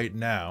him right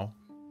now.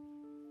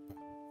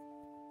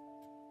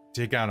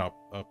 Take out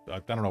I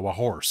don't know, a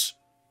horse.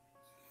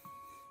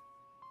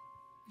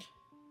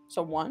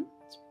 So one?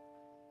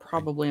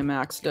 Probably a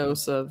max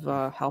dose of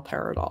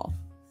halperidol.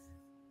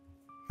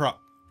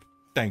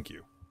 Thank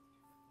you.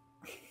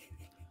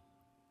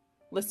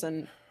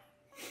 Listen,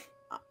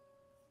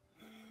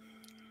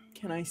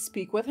 can I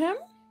speak with him?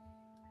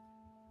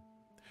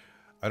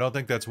 I don't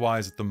think that's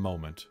wise at the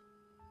moment.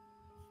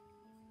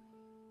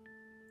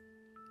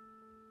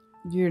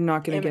 You're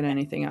not going to get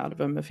anything out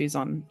of him if he's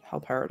on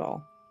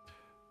halperidol.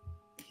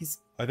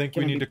 I think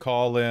we need to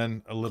call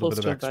in a little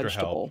bit of extra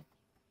help.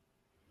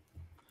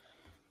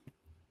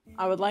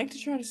 I would like to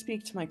try to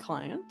speak to my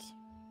client.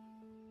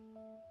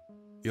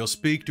 You'll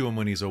speak to him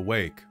when he's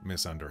awake,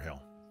 Miss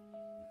Underhill.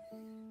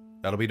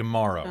 That'll be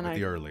tomorrow at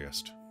the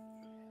earliest.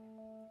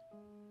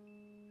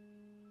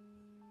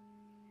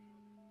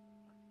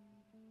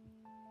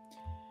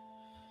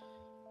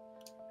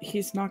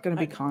 He's not going to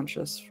be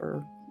conscious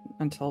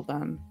until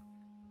then.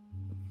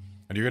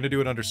 And you're going to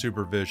do it under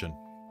supervision.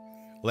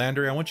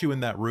 Landry, I want you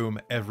in that room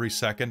every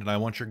second, and I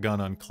want your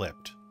gun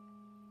unclipped.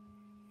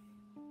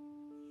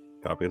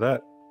 Copy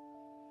that.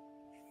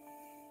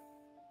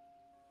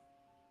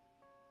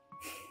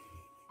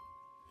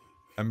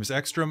 And Miss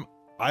Ekstrom,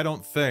 I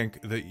don't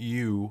think that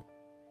you,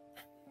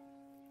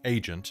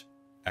 Agent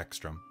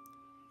Ekstrom,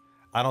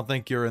 I don't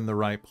think you're in the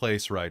right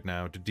place right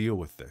now to deal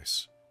with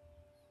this.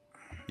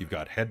 You've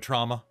got head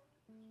trauma.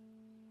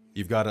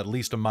 You've got at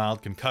least a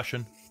mild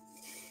concussion.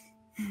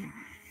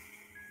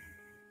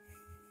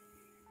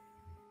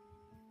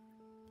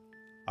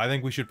 I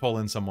think we should pull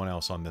in someone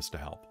else on this to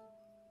help.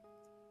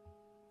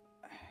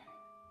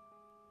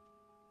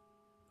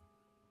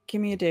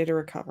 Give me a day to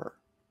recover.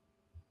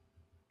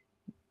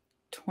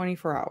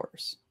 24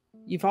 hours.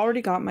 You've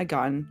already got my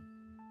gun.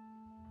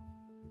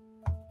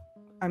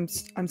 I'm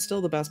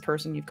still the best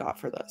person you've got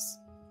for this.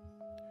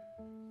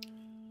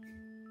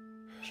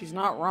 She's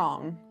not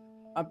wrong.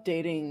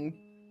 Updating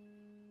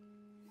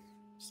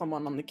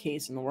someone on the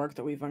case and the work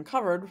that we've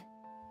uncovered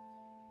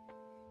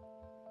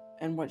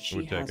and what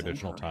she has in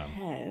her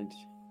head.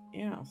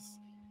 Yes.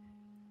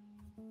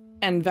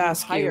 And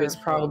Vasquez higher. is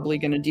probably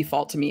going to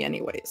default to me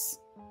anyways.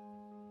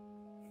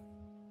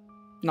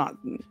 Not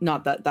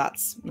that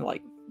that's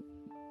like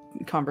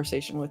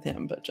conversation with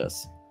him, but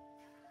just.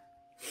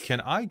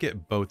 Can I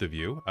get both of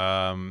you?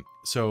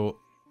 So,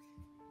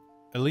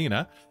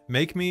 Elina,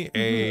 make me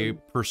a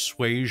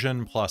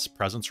persuasion plus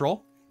presence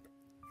roll.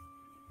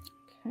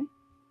 Okay.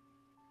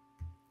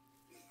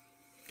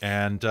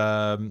 And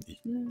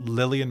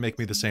Lillian, make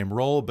me the same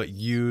roll, but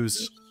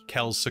use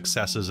Kelle's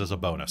successes as a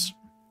bonus.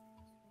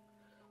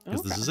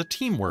 Because this is a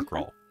teamwork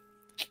roll.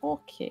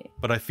 Okay.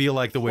 But I feel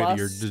like the way that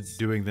you're Plus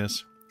doing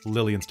this,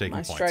 Lillian's taking My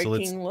points. striking So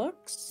let's...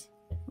 looks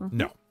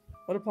No.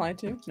 would apply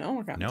to. No,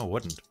 okay. No, it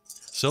wouldn't.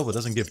 Silva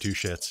doesn't give two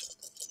shits.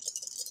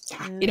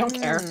 You don't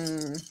care.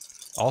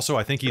 Also,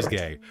 I think he's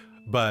gay.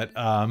 But,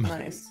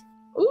 Nice.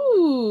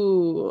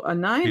 Ooh, a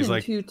 9 He's and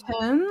like- 2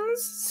 10s.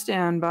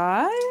 Stand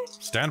by.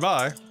 stand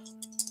by.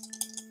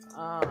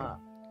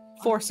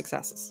 4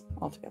 successes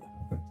altogether.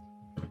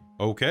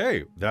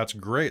 Okay, that's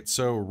great.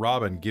 So,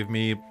 Robin, give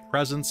me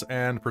presence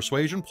and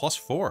persuasion plus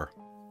 4.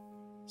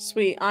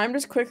 Sweet. I'm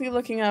just quickly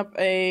looking up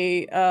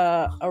a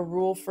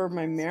rule for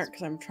my merit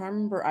because I'm trying to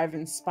remember. I have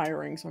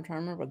inspiring, so I'm trying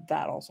to remember what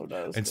that also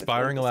does.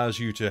 Inspiring allows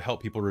you to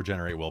help people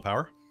regenerate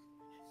willpower.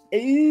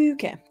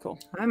 Okay, cool.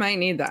 I might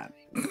need that.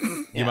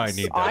 You might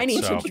need that. I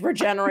need so. to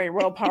regenerate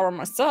willpower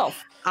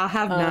myself. I'll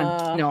have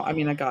none. No, I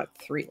mean, I got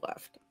 3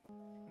 left.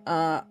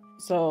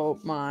 So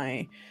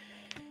my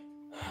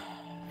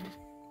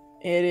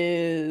it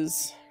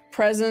is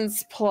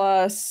presence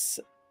plus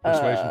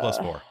Persuasion plus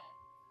 4.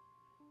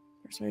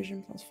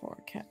 Persuasion plus 4.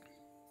 Okay.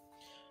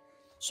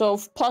 So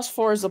plus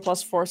 4 is the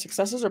plus 4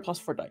 successes or plus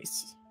 4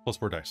 dice? Plus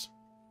 4 dice.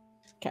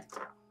 Okay.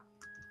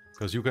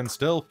 Because you can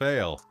still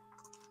fail.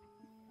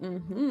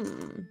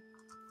 Mm-hmm.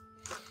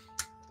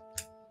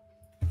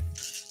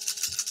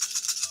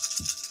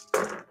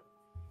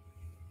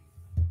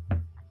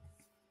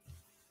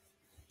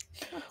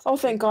 Oh,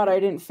 thank God I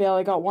didn't fail.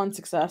 I got 1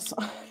 success.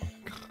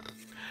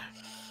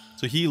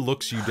 So he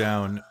looks you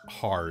down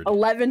hard.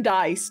 11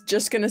 dice.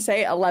 Just gonna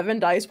say 11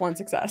 dice, 1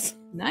 success.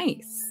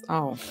 Nice.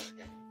 Oh.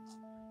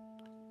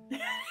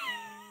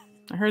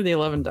 I heard the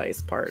 11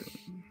 dice part.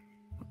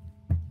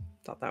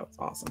 Thought that was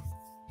awesome.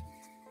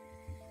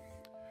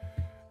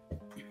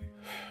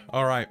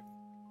 All right.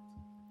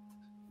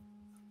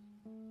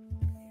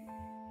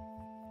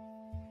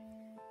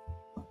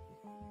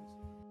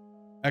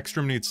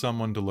 Ekstrom needs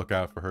someone to look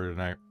out for her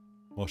tonight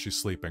while she's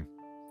sleeping.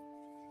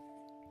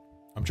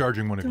 I'm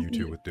charging one of you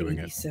two with doing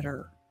it.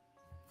 Babysitter.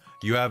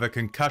 You have a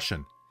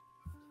concussion,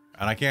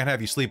 and I can't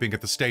have you sleeping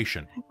at the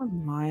station. I have a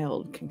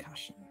mild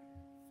concussion.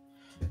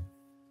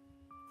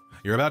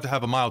 You're about to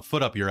have a mild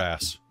foot up your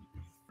ass.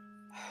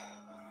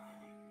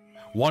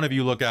 One of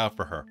you look out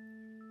for her.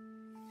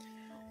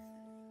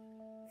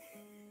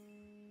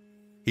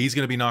 He's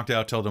going to be knocked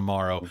out till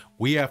tomorrow.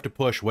 We have to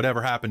push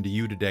whatever happened to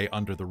you today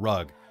under the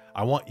rug.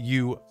 I want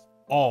you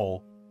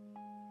all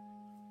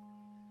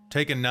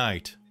take a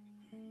night.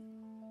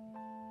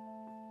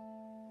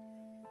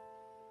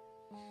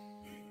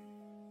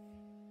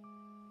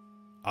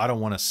 I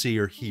don't want to see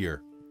or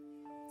hear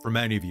from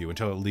any of you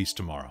until at least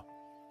tomorrow.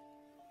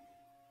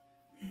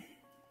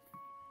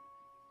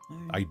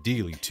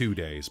 Ideally 2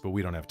 days, but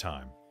we don't have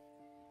time.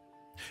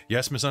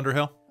 Yes, Miss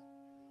Underhill?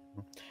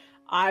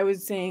 I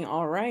was saying,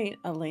 all right,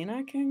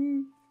 Elena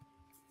can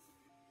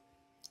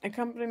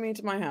accompany me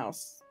to my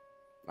house.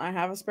 I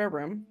have a spare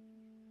room.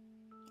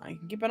 I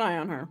can keep an eye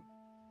on her.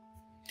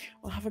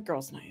 We'll have a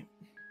girls' night.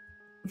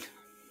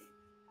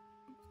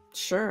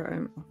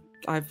 Sure.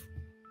 I've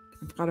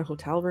got a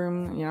hotel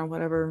room, you know,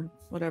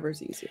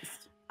 whatever's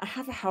easiest. I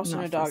have a house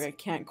and a Enough dog. is- I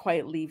can't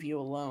quite leave you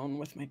alone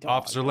with my dog.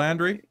 Officer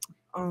Landry?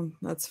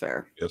 That's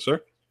fair. Yes, sir.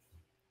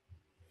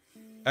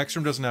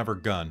 Ekstrom doesn't have her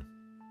gun,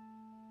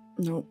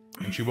 Nope.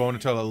 and she won't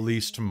until at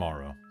least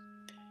tomorrow.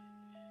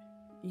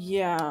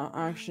 Yeah,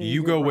 actually. You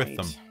you're go with right.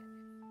 them.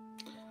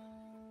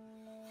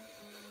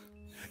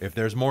 If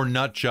there's more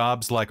nut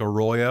jobs like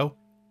Arroyo,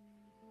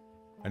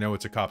 I know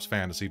it's a cop's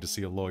fantasy to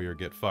see a lawyer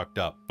get fucked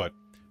up, but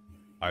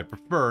I'd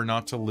prefer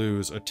not to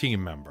lose a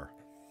team member.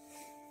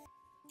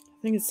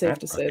 I think it's safe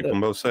to say Keep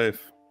them that both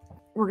safe.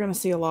 we're going to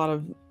see a lot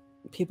of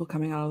people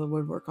coming out of the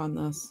woodwork on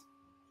this.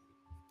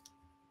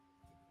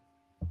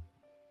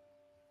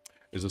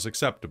 Is this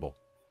acceptable,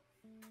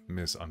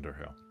 Miss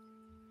Underhill?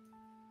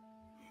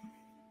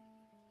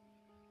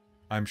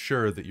 I'm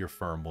sure that your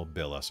firm will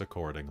bill us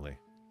accordingly.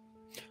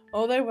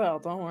 Oh, they will.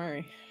 Don't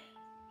worry.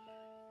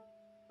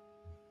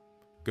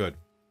 Good.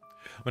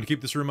 I'm going to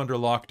keep this room under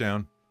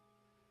lockdown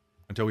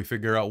until we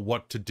figure out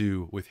what to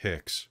do with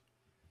Hicks.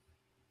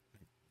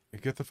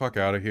 Get the fuck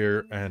out of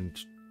here and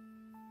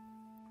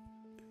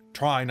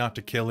try not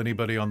to kill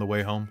anybody on the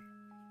way home.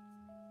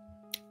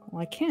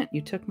 Well, I can't.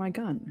 You took my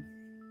gun.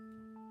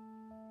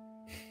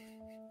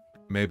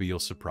 Maybe you'll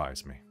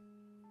surprise me.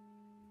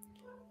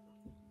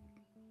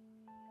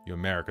 You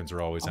Americans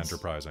are always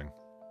enterprising.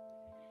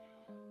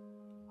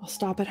 I'll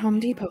stop at Home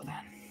Depot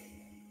then.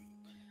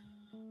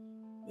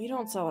 We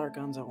don't sell our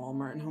guns at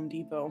Walmart and Home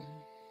Depot.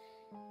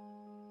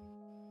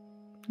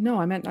 No,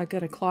 I meant I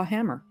got a claw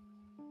hammer.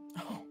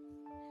 Oh.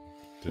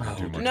 Didn't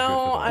do much good No, for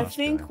the I last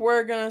think guy.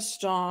 we're gonna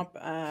stop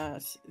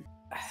at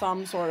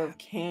some sort of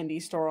candy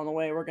store on the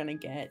way. We're gonna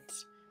get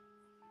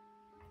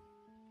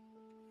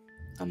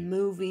a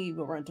movie.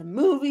 We'll rent a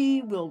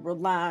movie. We'll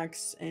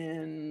relax,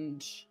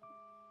 and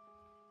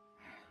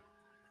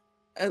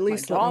At my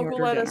least let me dog will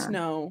order let dinner. us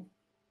know.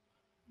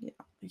 Yeah.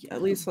 Yeah,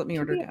 At least let me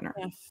order yeah, dinner.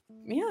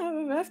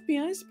 Yeah,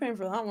 FBI's paying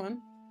for that one.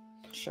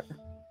 Sure.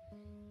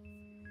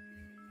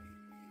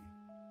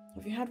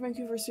 Have you had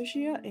Vancouver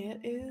sushi yet? It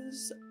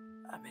is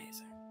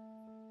amazing.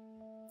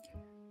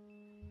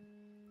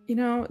 You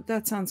know,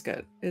 that sounds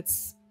good.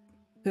 It's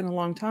been a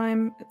long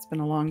time. It's been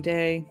a long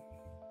day.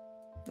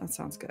 That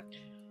sounds good.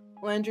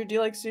 Landry, do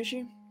you like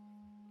sushi?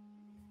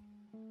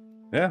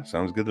 Yeah,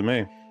 sounds good to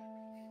me.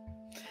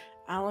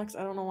 Alex,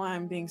 I don't know why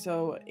I'm being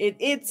so.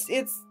 It's.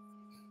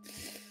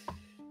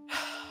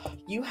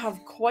 You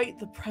have quite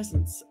the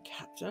presence,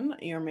 Captain.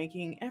 You're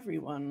making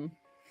everyone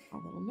a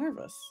little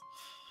nervous.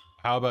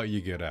 How about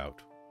you get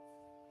out?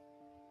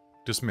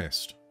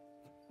 Dismissed.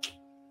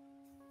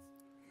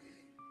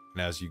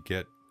 And as you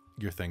get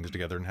your things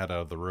together and head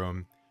out of the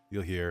room,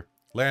 you'll hear,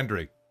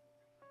 Landry,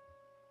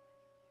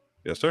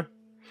 Yes, sir.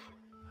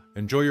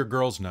 enjoy your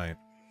girls' night.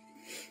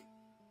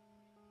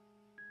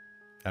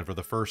 And for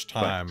the first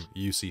time,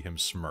 you see him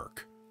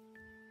smirk.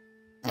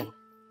 I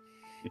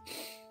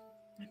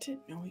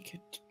didn't know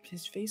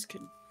his face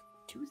could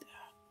do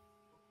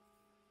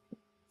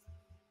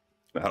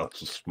that. Alex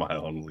will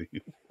smile and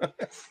leave.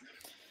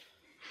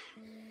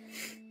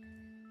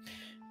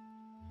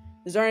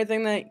 Is there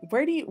anything that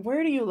where do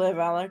you live,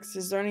 Alex?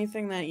 Is there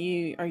anything that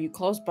are you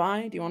close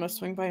by? Do you want to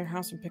swing by your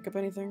house and pick up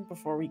anything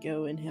before we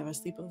go and have a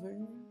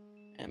sleepover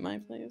at my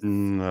place?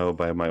 No,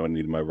 but I might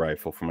need my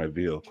rifle for my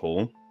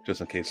vehicle, just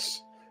in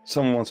case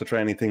someone wants to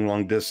try anything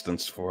long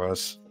distance for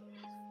us.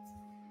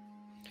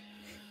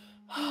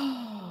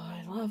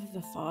 I love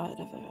the thought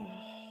of it.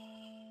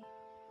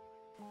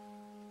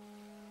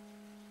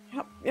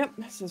 Yep,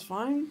 this is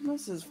fine.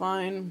 This is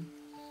fine.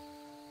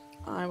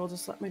 I will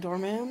just let my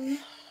doorman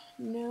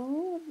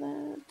know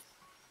that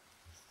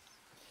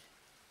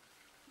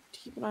to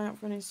keep an eye out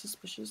for any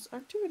suspicious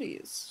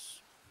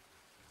activities.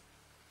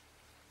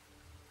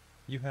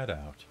 You head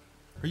out.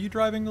 Are you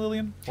driving,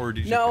 Lillian? Or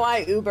did you No, I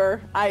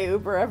Uber. I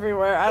Uber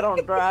everywhere. I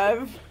don't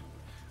drive.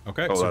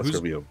 Okay, Oh, so that's who's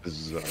gonna be a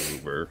bizarre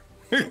Uber.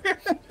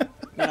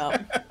 No.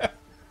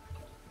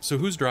 so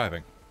who's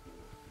driving?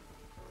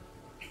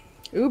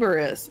 Uber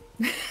is.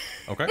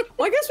 Okay.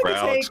 Well, I guess we Or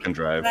could Alex take can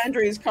drive.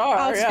 Landry's car.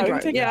 Alex Yeah, can we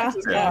drive. can take Yeah,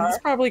 Alex's yeah. car. He's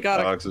probably got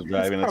Alex is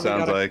driving, it he's probably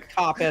sounds got a like.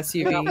 cop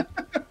SUV.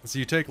 So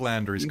you take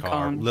Landry's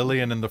car. Yukon.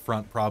 Lillian in the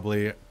front,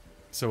 probably,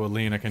 so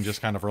Elina can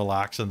just kind of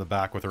relax in the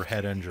back with her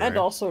head injury. And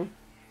also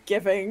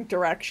giving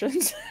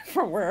directions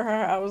from where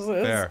her house is.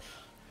 There.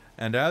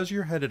 And as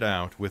you're headed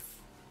out with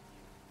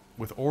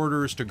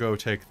orders to go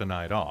take the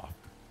night off,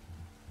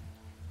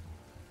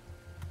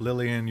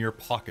 Lillian, your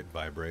pocket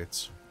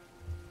vibrates.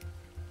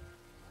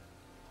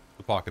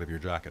 The pocket of your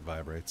jacket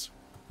vibrates.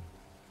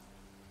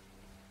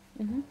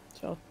 Mm-hmm.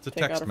 So It's a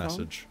take out text her phone.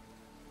 message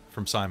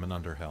from Simon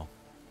Underhill.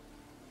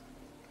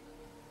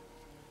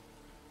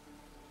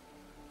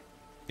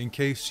 In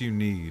case you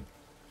need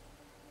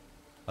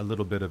a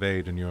little bit of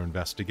aid in your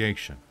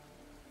investigation.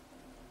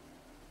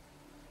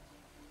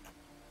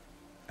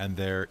 And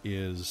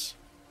there's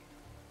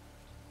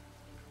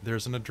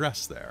an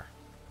address there.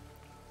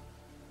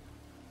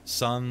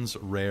 Sun's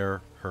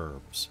Rare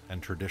Herbs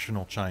and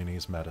Traditional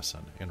Chinese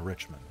Medicine in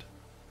Richmond.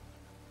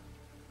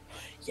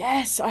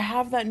 Yes, I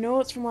have that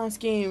notes from last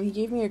game. He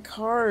gave me a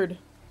card.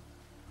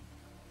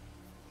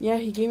 Yeah,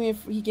 he gave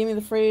me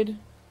the frayed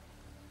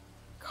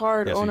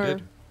card Yes, owner. he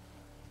did.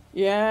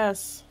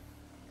 Yes.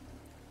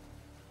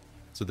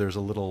 So there's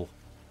a little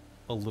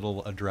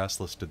address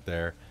listed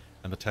there,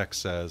 and the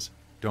text says,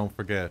 "Don't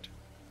forget,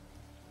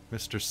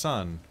 Mr.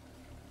 Sun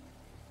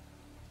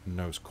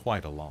knows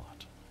quite a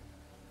lot."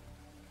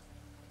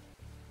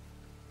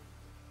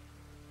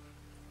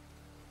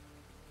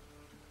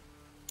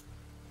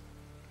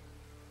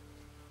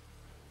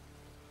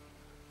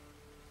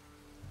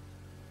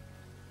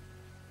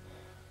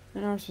 I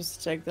know we're supposed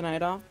to take the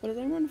night off, but does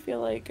anyone feel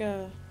like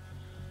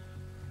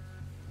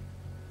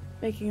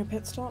making a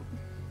pit stop?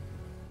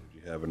 What do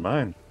you have in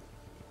mind?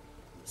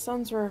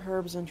 Sun's Rare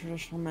Herbs and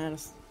Traditional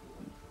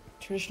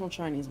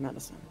Chinese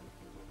Medicine.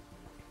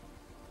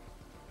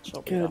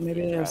 She'll read off Good, the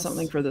maybe they have address.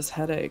 something for this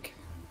headache.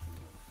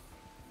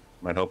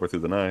 Might help her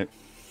through the night.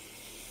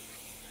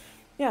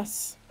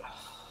 Yes.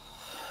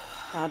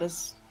 That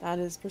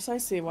is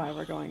precisely why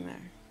we're going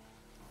there.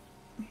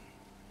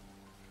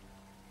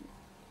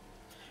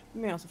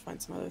 We may also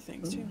find some other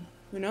things too.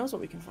 Who knows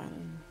what we can find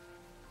in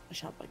a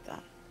shop like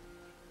that.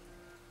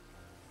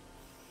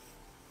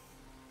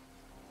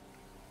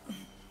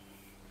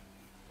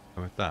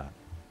 And with that,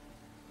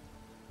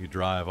 you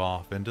drive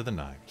off into the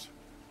night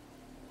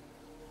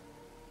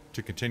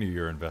to continue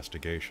your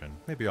investigation,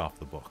 maybe off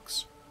the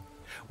books,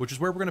 which is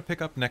where we're going to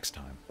pick up next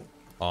time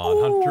on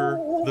Hunter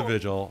the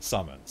Vigil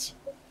Summons.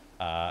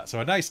 So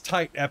a nice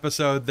tight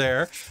episode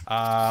there.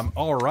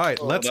 All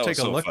right, let's that take was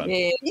a so look. fun.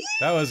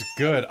 That was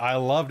good. I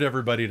loved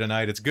everybody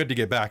tonight. It's good to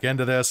get back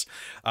into this.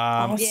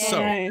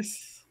 So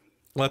Nice.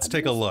 let's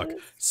take a look.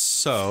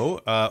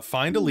 So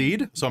find a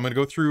lead. So I'm going to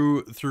go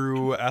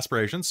through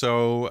aspirations.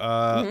 So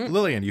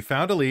Lillian, you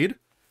found a lead.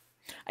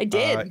 I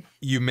did.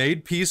 You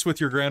made peace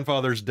with your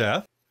grandfather's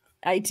death.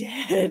 I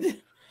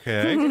did.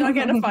 Okay. Did not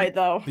get in a fight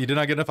though. You did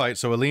not get in a fight.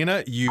 So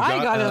Elina,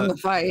 I got in the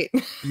fight.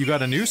 you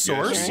got a new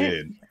source. Yes, you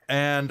did.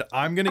 And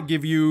I'm going to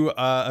give you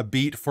a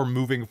beat for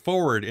moving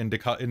forward in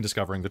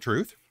discovering the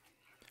truth.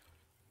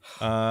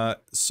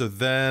 So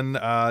then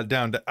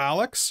down to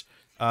Alex,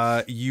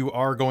 you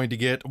are going to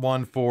get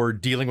one for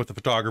dealing with the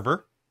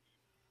photographer.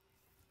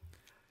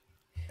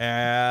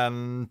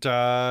 And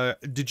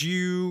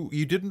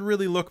you didn't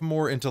really look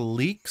more into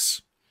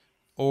leaks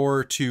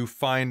or to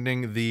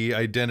finding the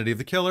identity of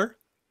the killer?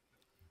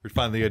 Or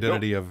find the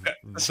identity of the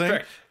thing?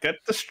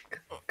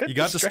 You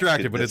got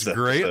distracted, but it's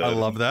great. I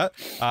love that.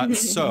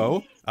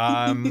 So,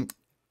 the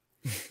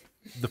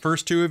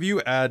first two of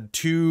you add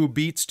 2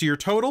 beats to your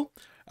total.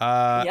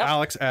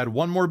 Alex, add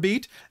 1 more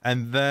beat.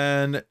 And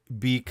then,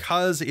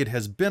 because it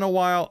has been a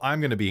while,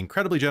 I'm going to be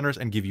incredibly generous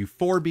and give you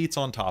 4 beats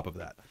on top of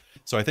that.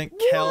 So I think,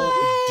 Kelle,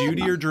 due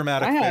to your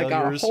dramatic I got a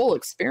failures, whole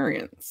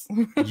experience.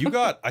 you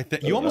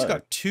almost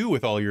got 2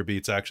 with all your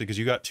beats, actually, because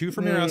you got 2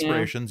 from your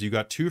aspirations, you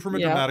got 2 from a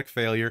dramatic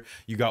failure,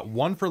 you got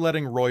 1 for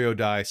letting Royo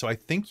die, so I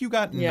think you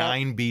got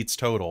 9 beats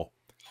total.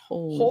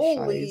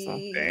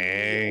 Holy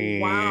Dang.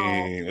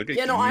 wow. Look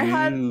at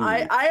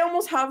I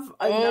almost have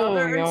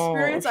another gosh.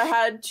 experience. I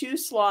had 2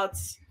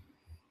 slots,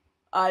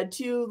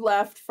 2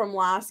 left from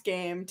last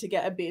game to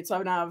get a beat, so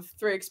I'm gonna have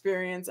 3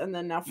 experience and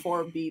then now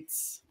 4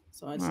 beats.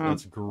 So I just need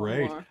That's one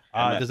great. more.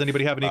 Does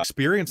anybody have any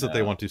experience that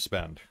they want to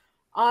spend?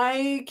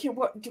 I can.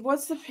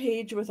 What's the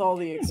page with all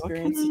the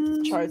experience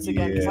charts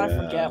again? Because I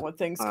forget what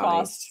things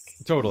cost.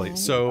 Totally.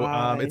 So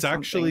it's something.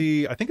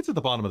 actually, I think it's at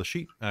the bottom of the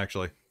sheet,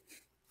 actually.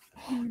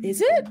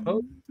 Is it?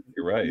 Oh,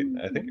 you're right.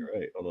 I think you're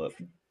right. Hold up.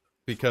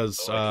 Because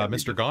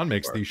Mr. Gon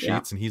makes these Yeah.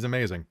 sheets and he's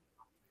amazing.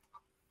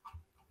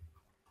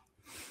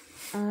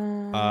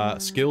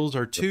 Skills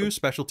are 2,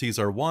 specialties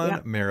are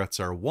 1, merits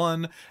are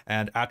 1,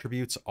 and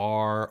attributes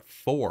are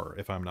 4,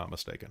 if I'm not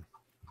mistaken.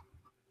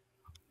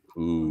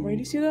 Ooh. Where do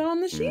you see that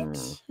on the sheet?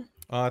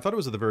 I thought it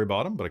was at the very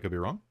bottom, but I could be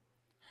wrong.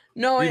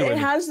 No, Either way, it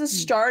has the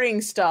starting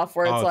stuff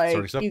where it's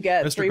starting like stuff. you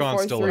get Mr. 3, Gon's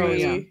 4, still 3.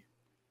 amazing.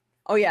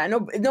 Oh yeah,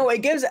 no,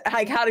 it gives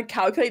like how to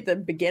calculate the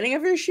beginning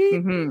of your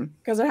sheet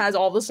because it has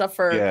all the stuff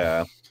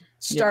for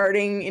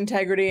starting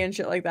integrity and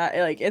shit like that.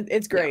 Like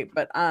it's great,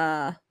 but So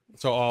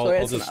I'll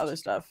I'll some just, other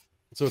stuff.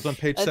 so it's on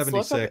page Let's look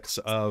up 76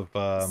 of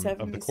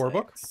the core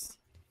book. 76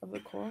 of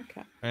the core.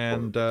 Okay.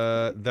 And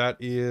that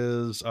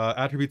is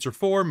attributes are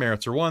 4,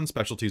 merits are 1,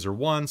 specialties are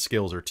 1,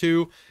 skills are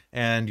 2,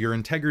 and your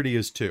integrity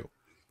is 2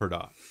 per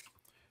dot.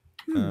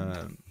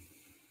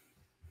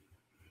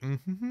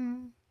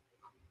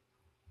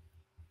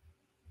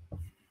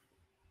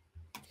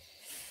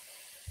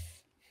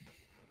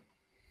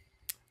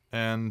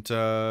 And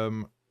so,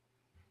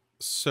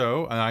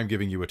 and I'm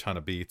giving you a ton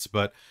of beats,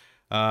 but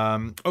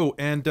can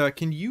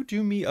you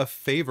do me a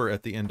favor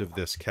at the end of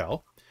this,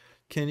 Kelle?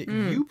 Can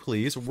you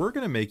please, we're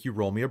going to make you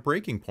roll me a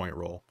breaking point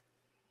roll.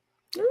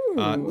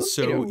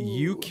 So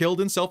you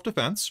killed in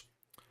self-defense.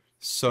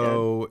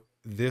 So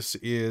this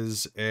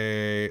is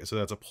so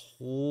that's a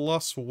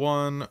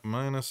 +1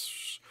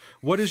 minus,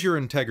 what is your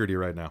integrity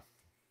right now?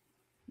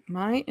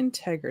 My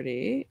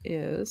integrity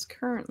is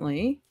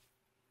currently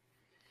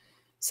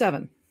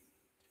 7.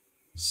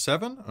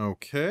 7?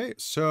 Okay.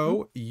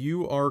 So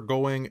you are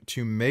going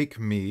to make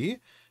me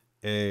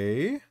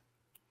a...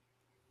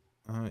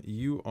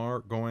 you are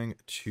going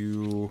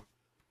to...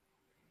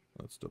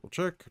 Let's double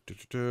check.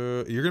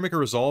 You're going to make a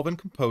resolve and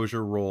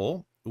composure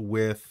roll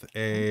with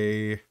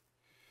a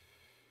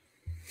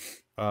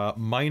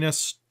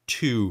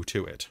 -2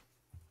 to it.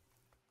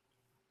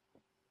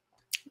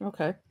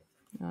 Okay.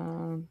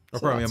 Or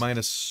pardon me, a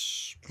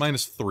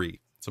 -3.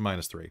 It's a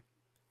 -3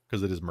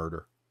 because it is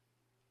murder.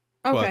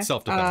 Okay. Well, it's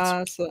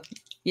self-defense.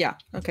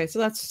 Okay, so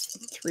that's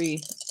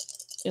 3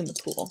 in the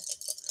pool.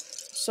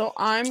 So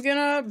I'm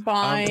gonna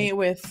buy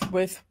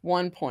with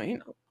 1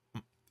 point.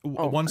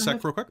 One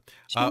sec, real quick.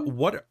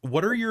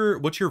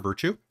 What's your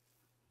virtue?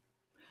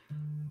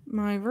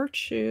 My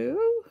virtue.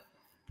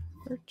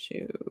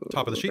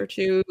 Top of the sheet?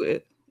 Virtue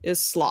is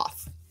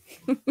sloth.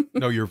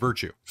 No, your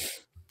virtue.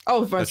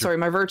 Oh, sorry,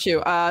 my virtue.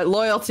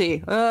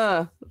 Loyalty.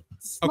 Okay,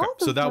 Sloth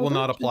so is that my will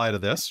not virtue. apply to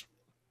this.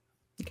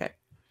 Okay.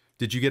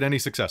 Did you get any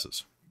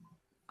successes?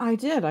 I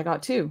did. I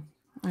got 2.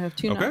 I have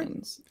 2 Okay.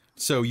 9s.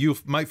 So you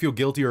might feel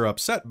guilty or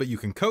upset, but you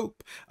can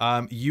cope.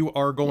 You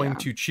are going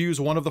to choose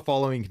one of the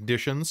following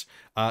conditions: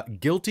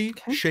 guilty,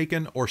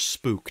 shaken, or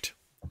spooked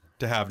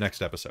to have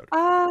next episode.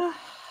 I'm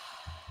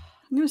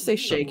going to say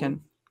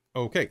shaken.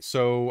 Okay,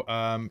 so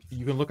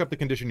you can look up the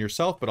condition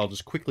yourself, but I'll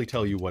just quickly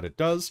tell you what it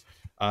does.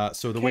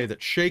 So the way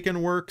that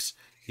shaken works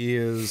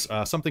is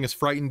something has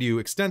frightened you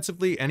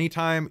extensively.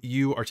 Anytime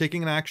you are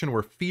taking an action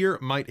where fear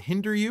might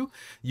hinder you,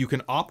 you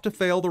can opt to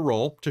fail the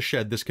roll to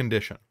shed this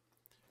condition.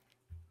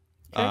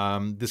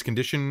 Okay. This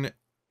condition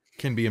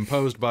can be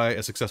imposed by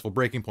a successful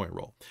breaking point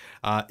roll.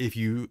 If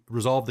you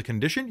resolve the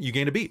condition, you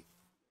gain a beat.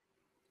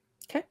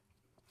 Okay.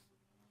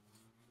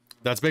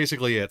 That's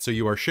basically it. So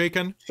you are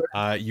shaken.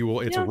 You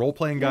will. It's a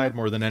role-playing guide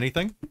more than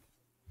anything.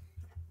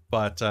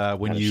 But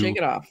when you shake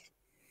it off.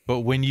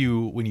 But when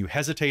you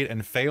hesitate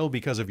and fail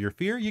because of your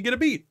fear, you get a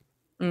beat.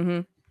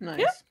 Mm-hmm.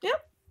 Nice.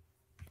 Yep.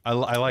 I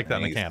like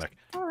that Nice. mechanic.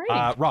 All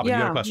right. Robin, you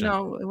had a question.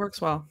 No, it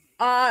works well.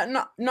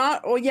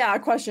 Well, yeah, a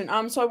question.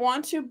 So I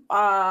want to,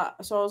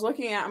 so I was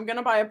looking at, I'm going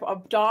to buy a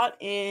dot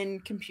in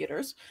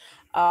computers,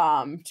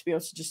 to be able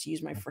to just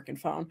use my freaking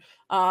phone,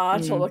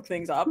 to look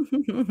things up.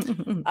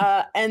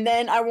 And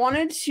then I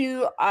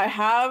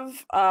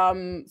have,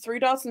 3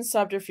 dots in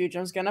subterfuge. I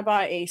was going to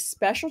buy a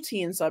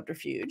specialty in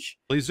subterfuge.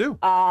 Please do.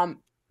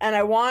 And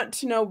I want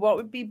to know what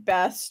would be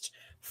best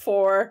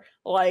for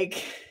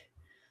like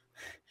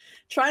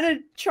trying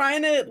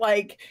to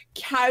like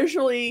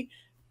casually,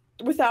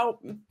 without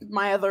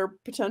my other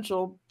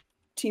potential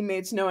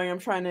teammates knowing, I'm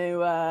trying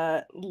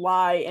to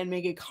lie and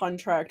make a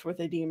contract with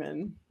a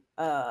demon.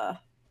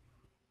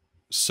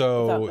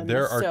 So them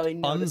there are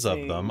necessarily tons of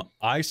them. noticing.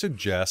 I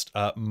suggest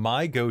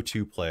my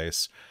go-to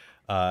place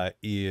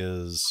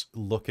is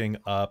looking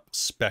up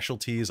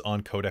specialties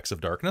on Codex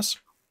of Darkness.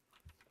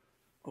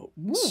 Ooh,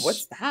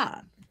 what's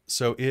that?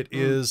 So it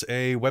is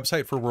a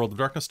website for World of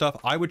Darkness stuff.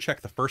 I would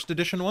check the first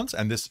edition ones,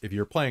 and this, if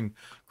you're playing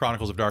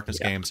Chronicles of Darkness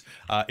games,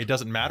 it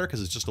doesn't matter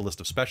because it's just a list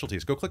of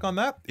specialties. Go click on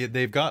that.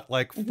 They've got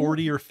like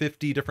 40 or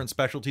 50 different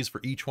specialties for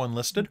each one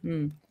listed.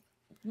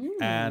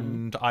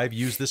 And I've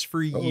used this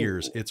for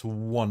years. It's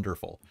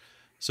wonderful.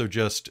 So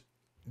just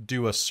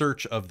do a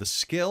search of the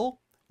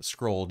skill,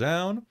 scroll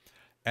down,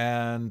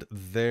 and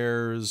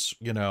there's,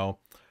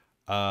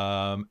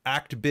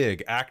 act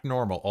big, act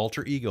normal,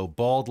 alter ego,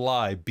 bald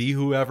lie, be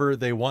whoever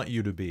they want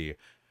you to be,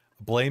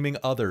 blaming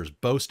others,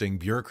 boasting,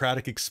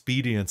 bureaucratic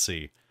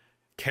expediency,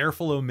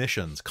 careful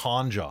omissions,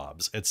 con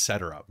jobs,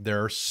 etc.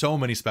 There are so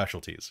many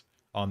specialties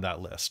on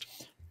that list.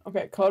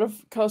 Okay,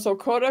 so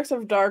Codex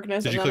of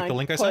Darkness. Did you and click then the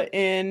link I put sent?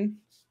 in?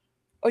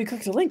 Oh, you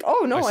clicked the link.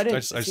 Oh no, I didn't.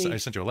 I see.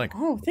 sent you a link.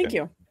 Oh, thank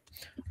you.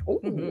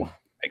 Oh,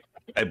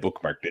 I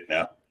bookmarked it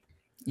now.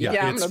 Yeah,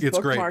 I'm gonna it's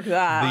great. bookmark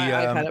that.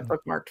 I've had it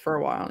bookmarked for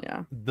a while.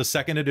 Yeah. The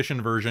second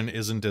edition version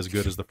isn't as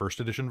good as the first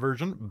edition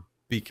version,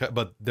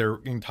 but they're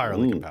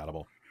entirely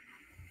compatible.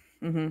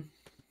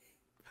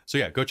 So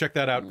yeah, go check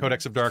that out.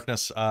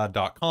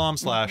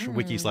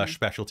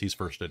 codexofdarkness.com/wiki/specialties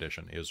first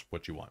edition is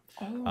what you want.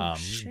 Oh,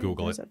 shit,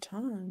 Google there's it. a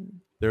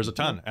ton. There's a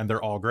ton, and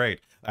they're all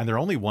great, and they're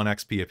only 1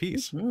 XP a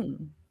piece.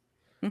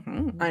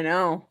 I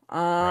know.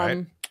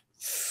 Right?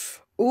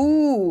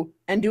 Ooh,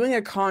 and doing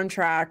a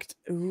contract.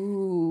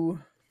 Ooh.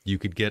 You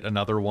could get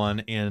another one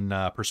in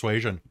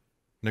persuasion,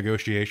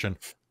 negotiation,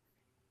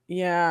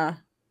 Yeah.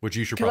 which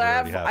you should Because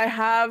probably already have. I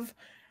have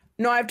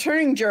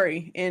turning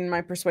jury in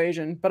my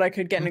persuasion, but I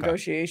could get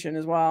negotiation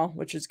as well,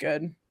 which is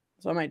good.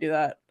 So I might do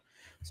that.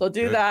 So I'll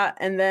do that,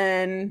 and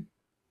then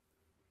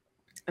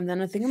I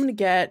think I'm gonna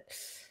get.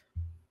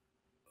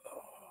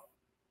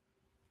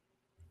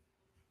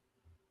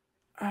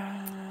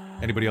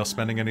 Anybody else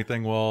spending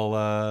anything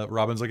while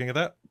Robin's looking at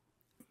that?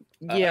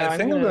 Yeah, I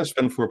think I'm going to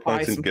spend 4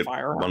 points and some get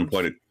firearms. 1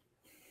 point.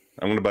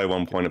 I'm going to buy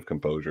 1 point of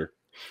composure.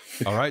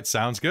 All right,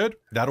 sounds good.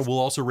 That will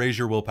also raise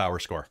your willpower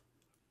score.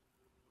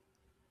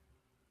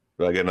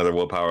 Do I get another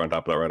willpower on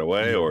top of that right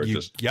away, or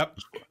just? Yep.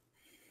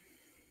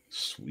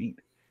 Sweet.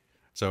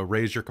 So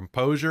raise your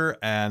composure,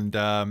 and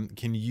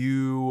can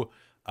you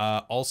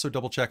also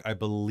double check? I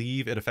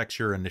believe it affects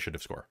your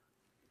initiative score.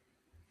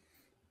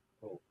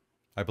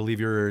 I believe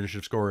your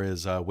initiative score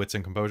is wits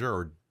and composure,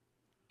 or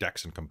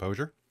dex and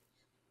composure.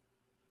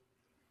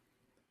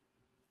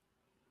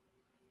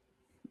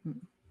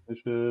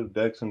 Initiative,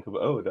 dex, and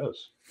oh, it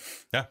does.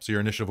 Yeah, so your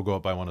initiative will go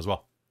up by 1 as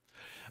well.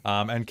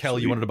 And Kelle,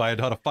 you wanted to buy a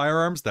ton of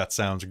firearms. That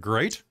sounds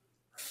great.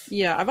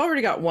 Yeah, I've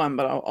already got one,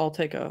 but I'll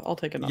take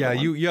another. Yeah, one.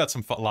 you got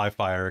some live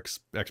fire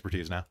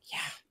expertise now.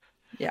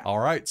 Yeah. All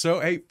right. So,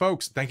 hey,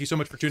 folks, thank you so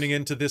much for tuning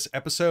in to this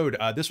episode.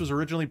 This was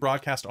originally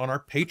broadcast on our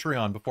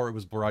Patreon before it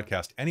was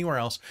broadcast anywhere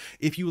else.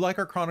 If you like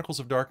our Chronicles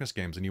of Darkness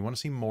games and you want to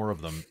see more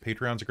of them,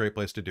 Patreon's a great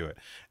place to do it.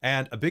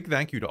 And a big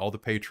thank you to all the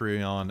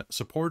Patreon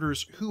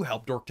supporters who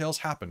helped Dork Tales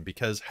happen,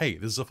 because, hey,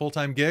 this is a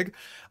full-time gig.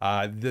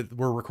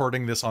 We're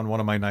recording this on one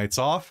of my nights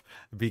off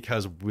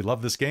because we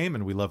love this game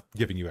and we love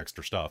giving you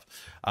extra stuff.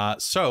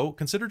 So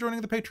consider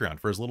joining the Patreon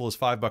for as little as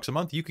 $5 a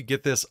month. You could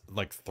get this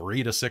like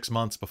 3 to 6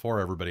 months before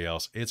everybody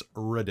else. It's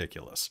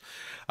ridiculous.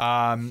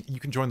 You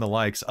can join the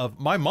likes of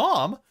my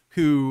mom,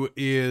 who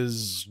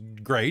is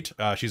great.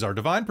 She's our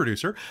divine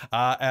producer,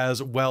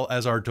 as well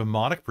as our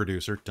demonic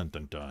producer. Dun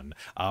dun dun.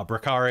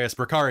 Bracarius.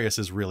 Bracarius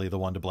is really the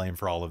one to blame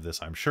for all of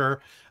this, I'm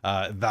sure.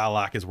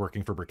 Valak is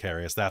working for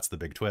Bracarius. That's the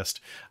big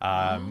twist.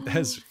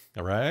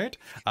 All right.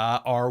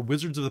 Our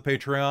Wizards of the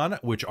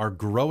Patreon, which are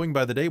growing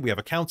by the day. We have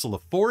a council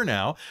of 4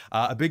 now.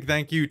 A big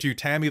thank you to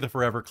Tammy the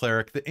Forever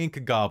Cleric, the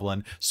Ink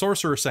Goblin,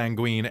 Sorcerer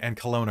Sanguine, and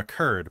Kelowna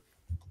Curd.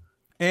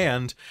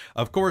 And,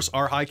 of course,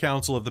 our High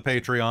Council of the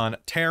Patreon,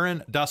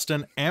 Taryn,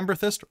 Dustin,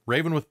 Amberthist,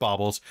 Raven with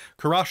Baubles,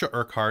 Karasha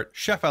Urquhart,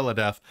 Chef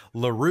Eladeth,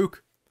 Larouk,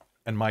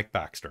 and Mike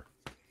Baxter.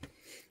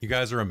 You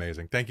guys are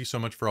amazing. Thank you so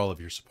much for all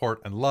of your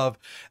support and love,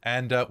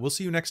 and we'll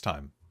see you next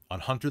time on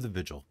Hunter the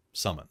Vigil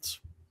Summons.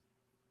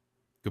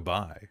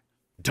 Goodbye.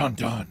 Dun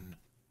dun!